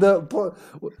body in the...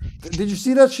 Did you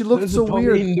see that? She looked There's so a body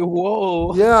weird. in the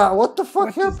wall. Yeah, what the fuck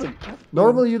What just happened? happened?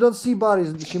 Normally you don't see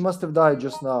bodies. She must have died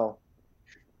just now.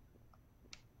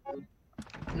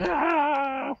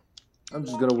 Ah! I'm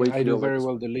just gonna wait I here. do like very this.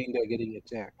 well the Linda getting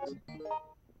attacked.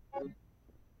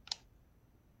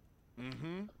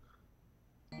 Mm-hmm.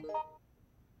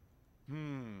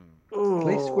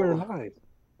 Place square Oh. alive.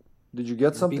 Did you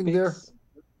get something there?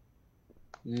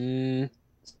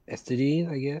 STD,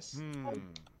 I guess.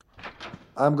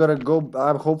 I'm gonna go.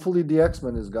 Hopefully the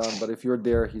X-Men is gone, but if you're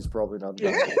there, he's probably not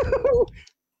gone.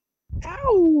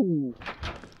 Ow!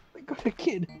 I got a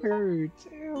kid hurt.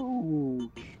 Ow!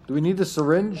 Do we need a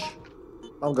syringe?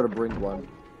 I'm gonna bring one.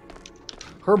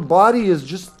 Her body is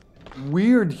just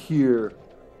weird here.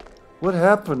 What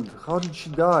happened? How did she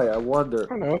die? I wonder. I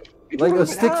don't know. Like a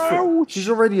stick. Ouch! She's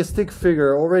already a stick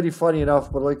figure. Already funny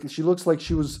enough, but like she looks like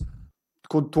she was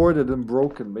contorted and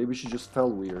broken. Maybe she just fell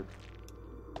weird.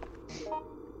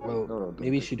 Well, No,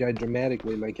 maybe she died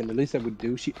dramatically, like Melissa would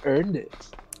do. She earned it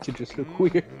to just look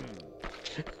weird.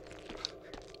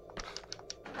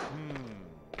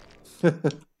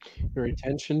 Your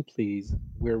attention, please.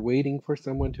 We're waiting for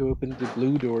someone to open the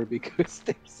blue door because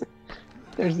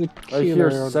there's a I killer hear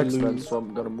on the Sexmen, loose. so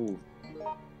I'm gonna move.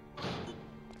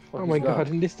 Oh my God!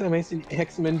 And this time I see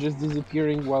X-Men just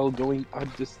disappearing while going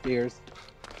up the stairs.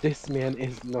 This man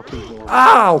is nothing normal.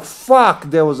 Ow! Fuck!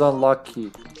 That was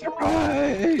unlucky.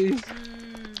 Surprise!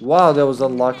 Wow, that was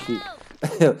unlucky.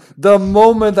 The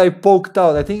moment I poked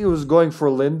out, I think he was going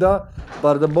for Linda,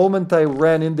 but the moment I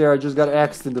ran in there, I just got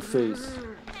axed in the face.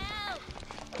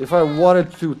 If I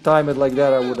wanted to time it like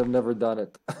that, I would have never done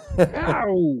it.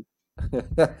 Ow!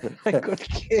 I got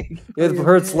kicked. It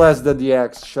hurts less than the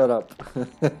axe. Shut up.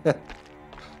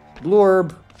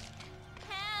 Blurb.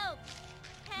 Help!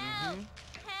 Help!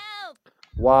 Help!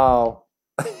 Wow.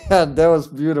 That was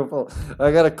beautiful.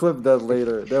 I gotta clip that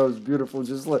later. That was beautiful.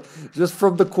 Just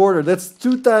from the corner. That's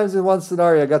 2 times in one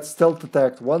scenario I got stealth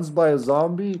attacked. Once by a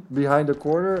zombie behind a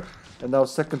corner, and now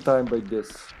second time by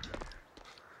this.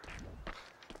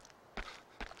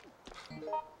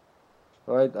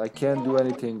 Alright, I can't do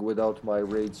anything without my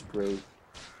raid spray.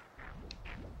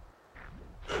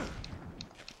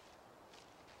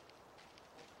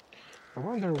 I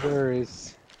wonder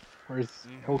where's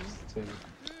Elston?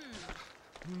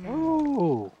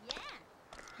 Oh, Yeah.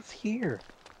 it's here.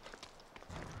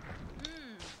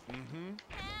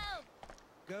 Help!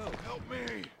 Go. Help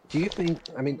me. Do you think?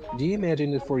 I mean, do you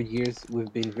imagine that for years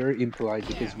we've been very impolite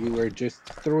because we were just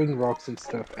throwing rocks and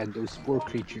stuff at those poor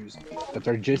creatures that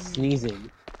are just sneezing,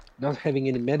 not having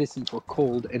any medicine for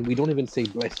cold, and we don't even say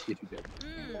bless you to them.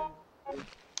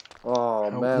 Oh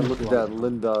How man, look at that,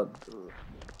 Linda.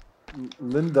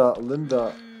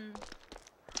 Linda.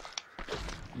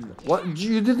 What?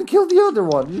 You didn't kill the other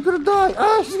one. You're gonna die.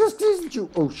 Ah, she's gonna sneeze at you.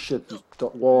 Oh shit.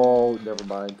 Whoa, never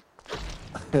mind.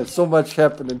 So much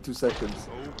happened in 2 seconds.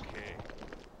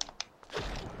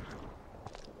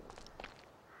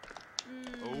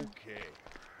 Okay.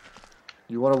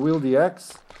 You wanna wield the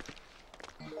axe?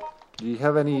 Do you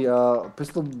have any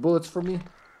pistol bullets for me?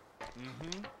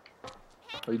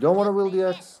 Oh, you don't wanna wield the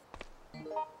axe?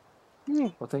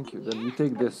 Oh, thank you. Then you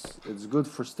take this. It's good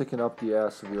for sticking up the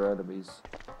ass of your enemies.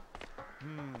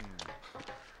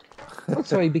 Oh,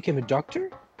 so I became a doctor?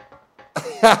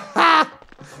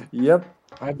 Yep.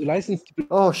 I have the license to.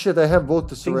 Oh shit, I have both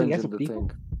the Things in syringe gas and of the people?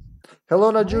 thing.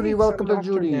 Hello, Right, Najuni. so Welcome I'm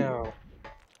to a doctor Najuni. now.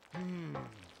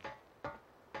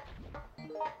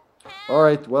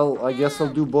 Alright, well, I guess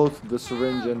I'll do both the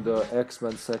syringe and the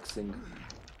X-Men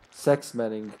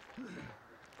sex-manning.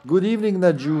 Good evening,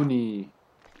 Najuni.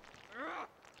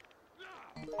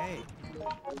 Hey.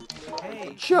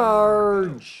 Hey.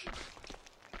 Charge!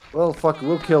 Well, fuck,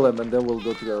 we'll kill him and then we'll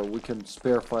go together. We can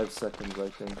spare 5 seconds, I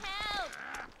think.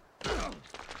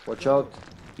 Watch out.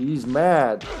 He's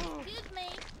mad. Excuse me.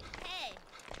 Hey.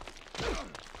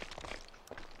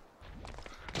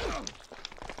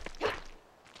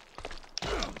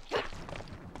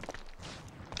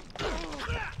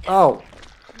 Ow!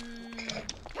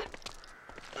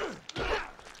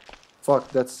 Fuck,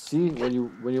 that's, see, when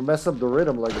you mess up the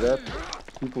rhythm like that,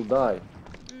 people die.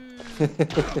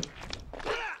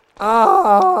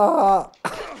 Ah!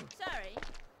 Sorry.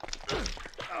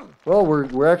 Well,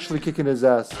 we're actually kicking his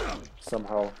ass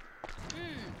somehow.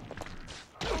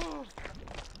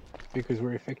 Because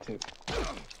we're effective.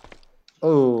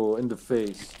 Oh, in the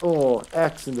face. Oh,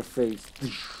 axe in the face.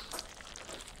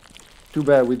 Too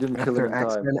bad we didn't kill him in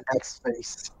time. Axe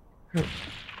face.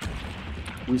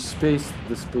 We spaced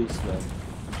the spaceman.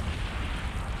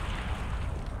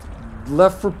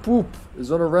 Left for poop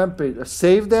is on a rampage.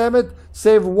 Save, damn it!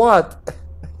 Save what?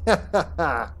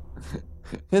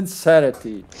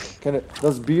 Insanity.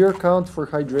 Does beer count for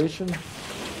hydration?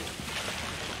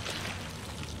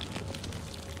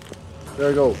 There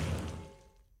we go.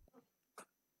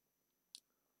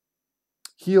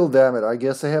 Heal, damn it. I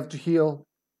guess I have to heal.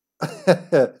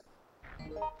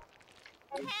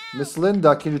 Miss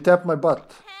Linda, can you tap my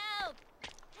butt? Help!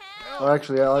 Oh,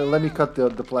 actually, let me cut the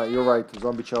plant. You're right.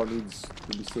 Zombie Chow needs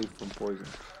to be safe from poison.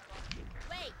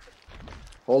 Wait.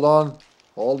 Hold on.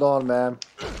 Hold on, ma'am.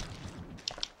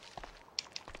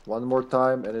 One more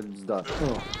time and it's done.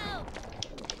 Help!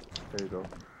 There you go.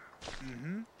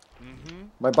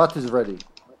 My butt is ready.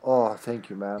 Oh, thank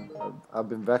you, ma'am. I've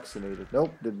been vaccinated.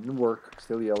 Nope, didn't work.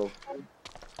 Still yellow.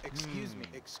 Excuse me.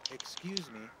 Excuse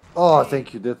me. Oh,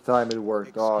 thank you. This time it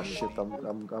worked. Oh shit,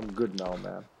 I'm good now,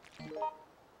 man.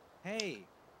 Hey.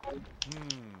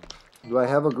 Do I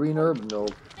have a green herb? No.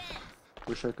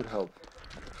 Wish I could help.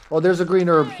 Oh, there's a green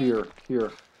herb here.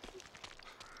 Here.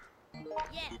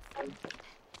 Yes. Come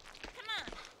on.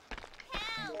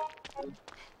 Help!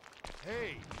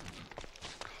 Hey!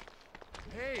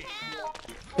 Hey! Help!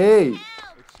 Hey.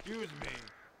 Excuse me.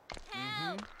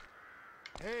 Help!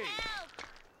 Hey! Help!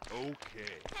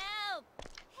 Okay.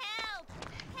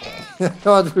 Help!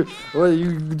 Help! Well,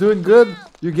 you doing good?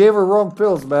 You gave her wrong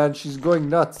pills, man. She's going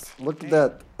nuts. Look at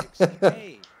that.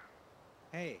 Hey.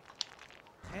 Hey.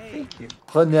 Hey.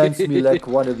 Pronounce me like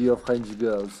one of your French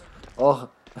girls. Oh,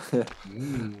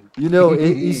 you know,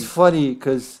 it's funny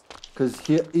because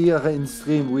here in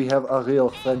stream we have a real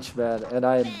Frenchman and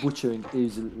I am butchering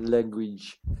his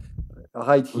language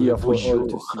right here for all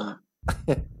to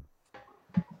see.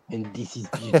 And this is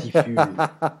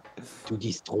beautiful. To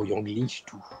destroy English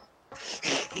too.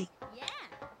 Yeah.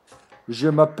 Je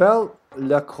m'appelle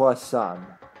la croissant.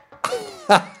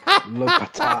 Le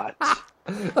patate.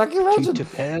 Like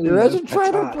imagine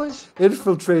trying to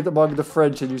infiltrate among the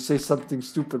French and you say something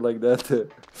stupid like that.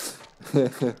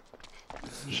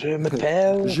 Je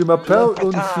m'appelle. Je m'appelle le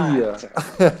une fille.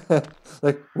 patate.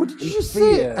 Like, what did you just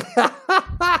say?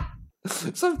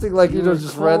 Something like, you know,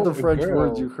 just random French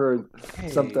words you heard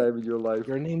sometime in your life.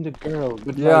 You're named a girl,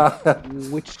 but Yeah. like,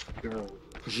 which girl?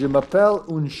 Je m'appelle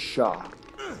un chat.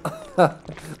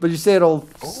 But you say it all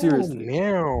seriously. Oh,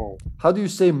 meow. How do you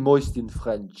say moist in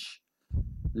French?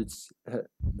 It's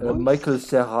Moist? Michael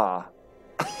Serra.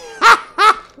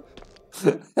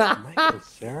 Michael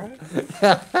Sarah?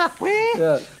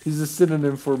 Yeah, he's a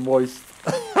synonym for moist.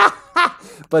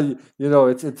 But you know,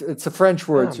 it's a French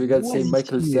word, so you gotta say moist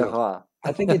Michael here. Serra.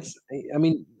 I think it's, I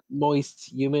mean,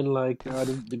 moist, you mean like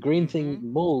the green thing,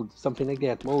 mold, something like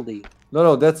that, moldy.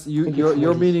 No, that's you. think You're it's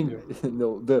moist meaning here.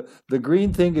 no. The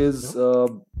green thing is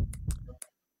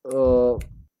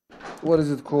what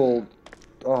is it called?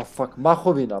 Oh fuck,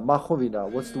 machovina. Machovina.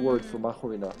 What's the word for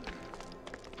machovina?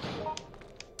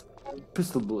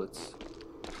 Pistol bullets.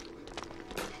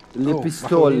 Le Oh,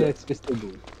 pistole. Machovina, it's pistol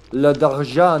bullet. La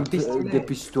d'argent Pistolet. de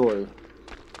pistole.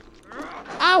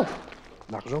 Ow!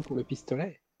 L'argent pour le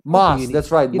pistolet. Moss. You need- That's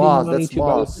right. you need Moss. money That's to buy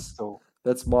a moss. pistol.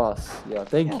 That's moss. Yeah.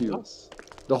 Thank Yeah, you. moss.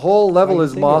 The whole level Like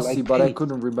is singer, mossy, like but I Kate.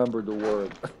 couldn't remember the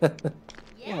word.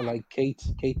 Yeah, like Kate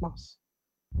Moss.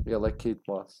 Yeah, like Kate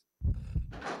Moss.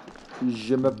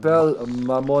 Je m'appelle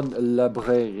Maman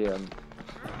Labrarian.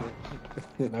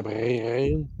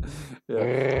 Librarian.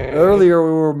 Yeah. Earlier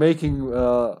we were making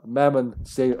Mammon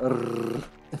say "rrr."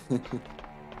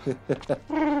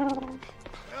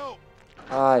 Help!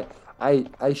 I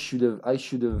should have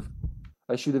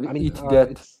I mean, eat that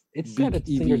it's sad big that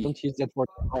singers EV. don't use that word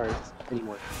cards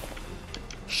anymore.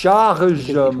 Charge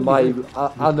people my do.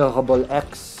 honorable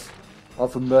ex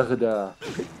of murder.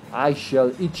 I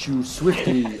shall eat you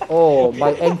swiftly. Oh,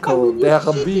 my ankle! They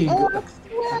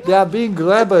are being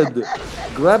grabbed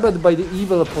by the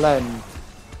evil plant.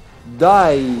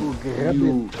 Die,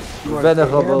 you You are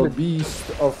venerable grabbed. beast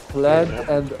of plant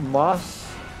and moss.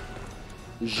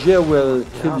 Je will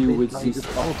kill you with Like this.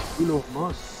 the mouth full of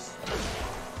moss.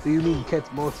 Do you mean cat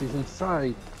moss is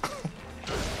inside?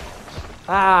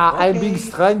 Ah, I'm being Okay.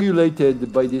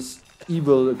 strangulated by this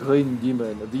evil green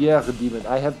demon, the air demon.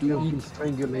 I have to You've been eat.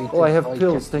 strangulated. Oh, I have by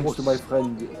pills cat thanks to my moss.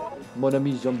 friend Mon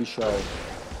ami Zombie Chow.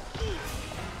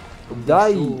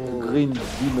 Die, So- green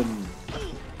demon.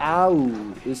 Ow.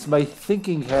 It's my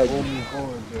thinking head. Oh my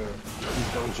god,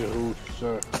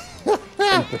 Hilfe.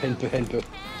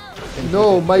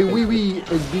 No, my wee-wee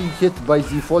is being hit by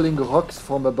the falling rocks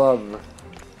from above.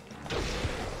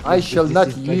 I shall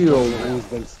not yield.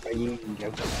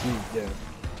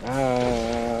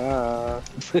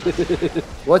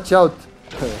 Watch out.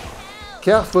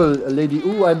 Careful, lady.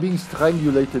 Ooh, I'm being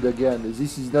strangulated again.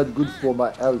 This is not good for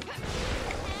my health.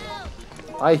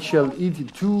 I shall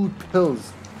eat 2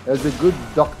 pills as a good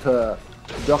doctor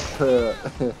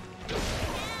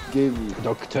gave me.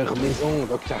 Dr. Maison,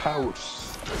 Dr.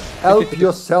 House. Help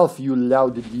yourself, you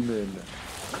loud demon.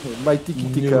 My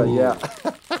tiki-tika, yeah.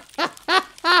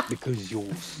 Because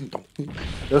you stink.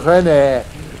 René,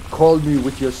 call me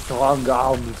with your strong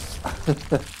arms.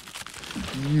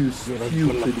 You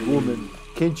stupid woman.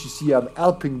 Can't you see I'm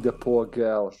helping the poor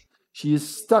girl? She is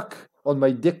stuck on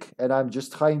my dick and I'm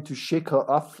just trying to shake her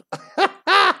off.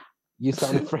 You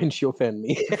sound French, you offend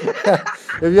me.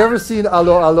 Have you ever seen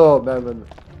Allo Allo, man?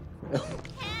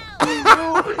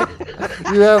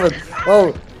 You haven't.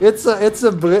 Oh, it's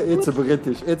a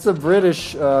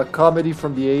British comedy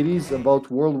from the 80s about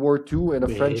World War II in a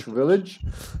French village,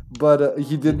 but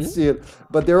he didn't see it.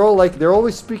 But they're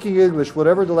always speaking English,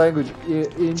 whatever the language,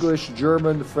 English,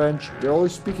 German, French. They're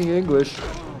always speaking English,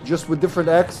 just with different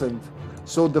accent.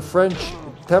 So the French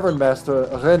tavern master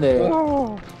René,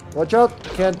 watch out!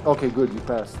 Can't. Okay, good. You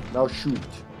passed. Now shoot.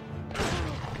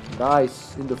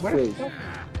 Nice in the face.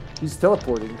 He's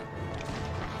teleporting.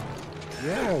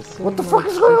 Yes. What the fuck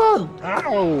is going on?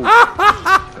 Ow!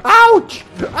 Ouch!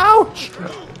 Ouch!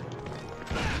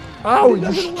 Ow!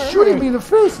 You're shooting me in the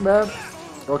face, man.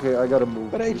 Okay, I gotta move.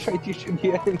 But I tried to shoot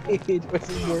the enemy. It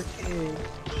wasn't working.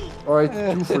 All right,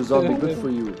 2 for zombie. Good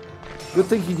for you. Good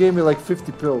thing he gave me like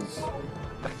 50 pills.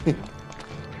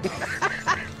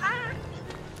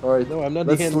 All right, No, I'm not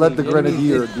let's the enemy. let the The enemy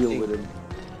grenadier is deal the- with him.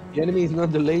 The enemy is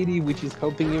not the lady which is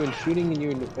helping you and shooting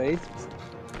you in the face.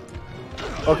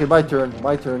 Okay, my turn.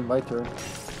 My turn. My turn.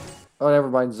 Oh, never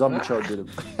mind. Zombie Chow did him.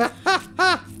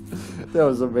 That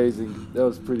was amazing. That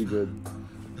was pretty good.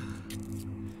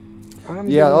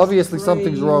 Yeah, obviously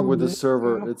something's wrong with the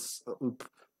server.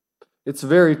 It's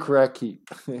very cracky.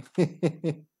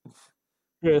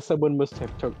 Yeah, someone must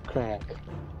have talked crack.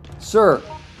 Sir,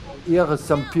 here are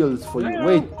some pills for you.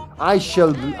 Wait, I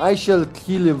shall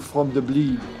kill him from the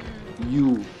bleed.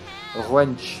 You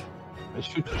wench. I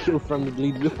should kill from the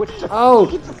bleed. Oh,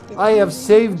 I have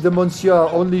saved the monsieur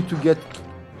only to get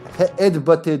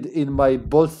head-butted in my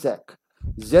ballsack.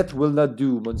 That will not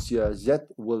do, monsieur. That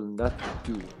will not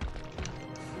do.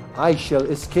 I shall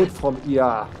escape from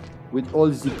here with all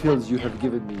the pills you have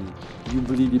given me. You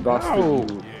bleedy bastard. Ow.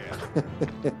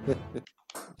 You.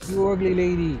 You ugly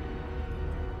lady.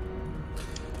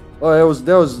 Oh,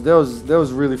 that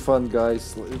was really fun,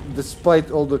 guys.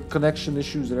 Despite all the connection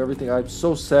issues and everything, I'm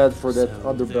so sad for that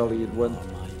underbelly. It went.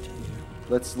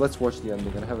 Let's watch the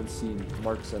ending. I haven't seen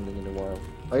Mark's ending in a while.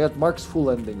 I got Mark's full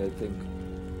ending, I think.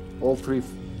 All 4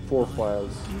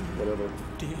 files, whatever.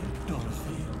 Dear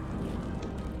Dorothy,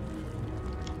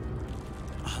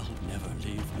 I'll never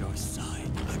leave your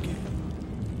side again.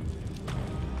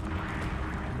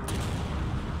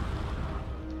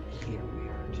 Here we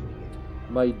are today.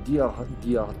 My dear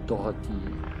Dorothy,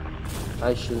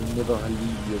 I shall never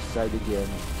leave your side again.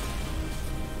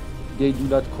 They do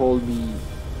not call me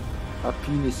a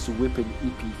penis whipping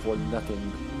hippie for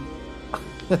nothing.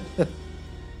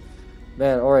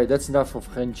 Man, alright, that's enough of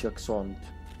French accent.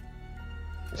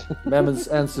 Mammon's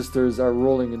ancestors are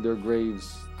rolling in their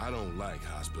graves. I don't like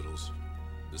hospitals.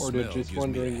 The Or they're smell just gives me a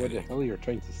wondering what the headache. hell you're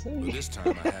trying to But say. this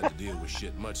time I had to deal with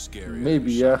shit much scarier.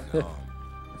 Maybe, than yeah. shot in the arm.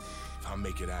 If I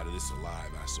make it out of this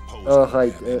alive, I suppose. Alright, I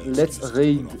won't have any let's excuse to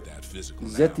read. put off that physical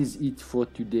That now. is it for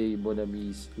today, mon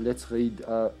amis. Let's read.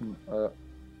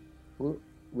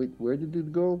 Wait, where did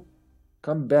it go?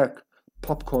 Come back,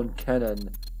 Popcorn Cannon.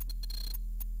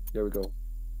 There we go.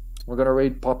 We're gonna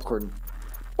raid Popcorn.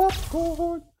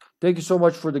 Popcorn. Thank you so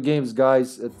much for the games,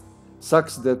 guys. It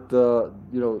sucks that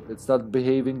it's not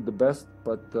behaving the best,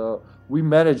 but we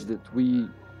managed it. We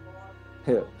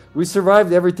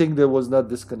survived everything that was not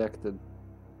disconnected.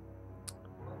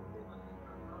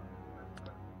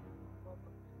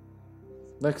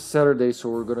 Next Saturday, so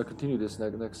we're gonna continue this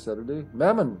next Saturday.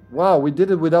 Mammon, wow, we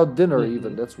did it without dinner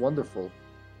even. That's wonderful.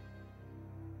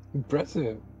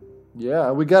 Impressive. Yeah,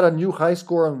 and we got a new high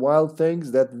score on Wild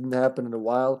Things. That didn't happen in a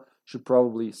while. Should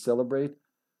probably celebrate.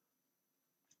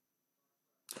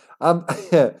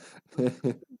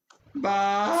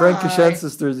 Frankish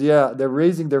ancestors, yeah, they're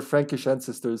raising their Frankish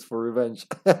ancestors for revenge.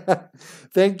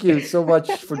 Thank you so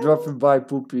much for dropping by,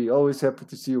 Poopy. Always happy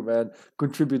to see you, man.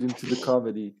 Contributing to the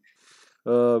comedy.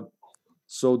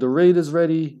 So the raid is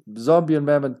ready. Zombie and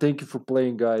Mammon, thank you for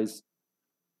playing, guys.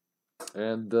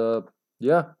 And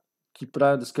yeah, keep an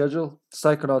eye on the schedule.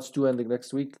 Psychonauts 2 ending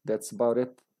next week. That's about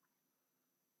it.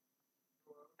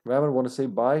 Mammon, want to say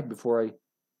bye before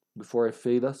I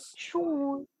fade us?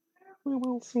 Sure. We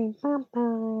will see. Bye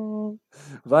bye.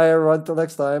 Bye everyone, till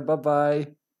next time. Bye bye.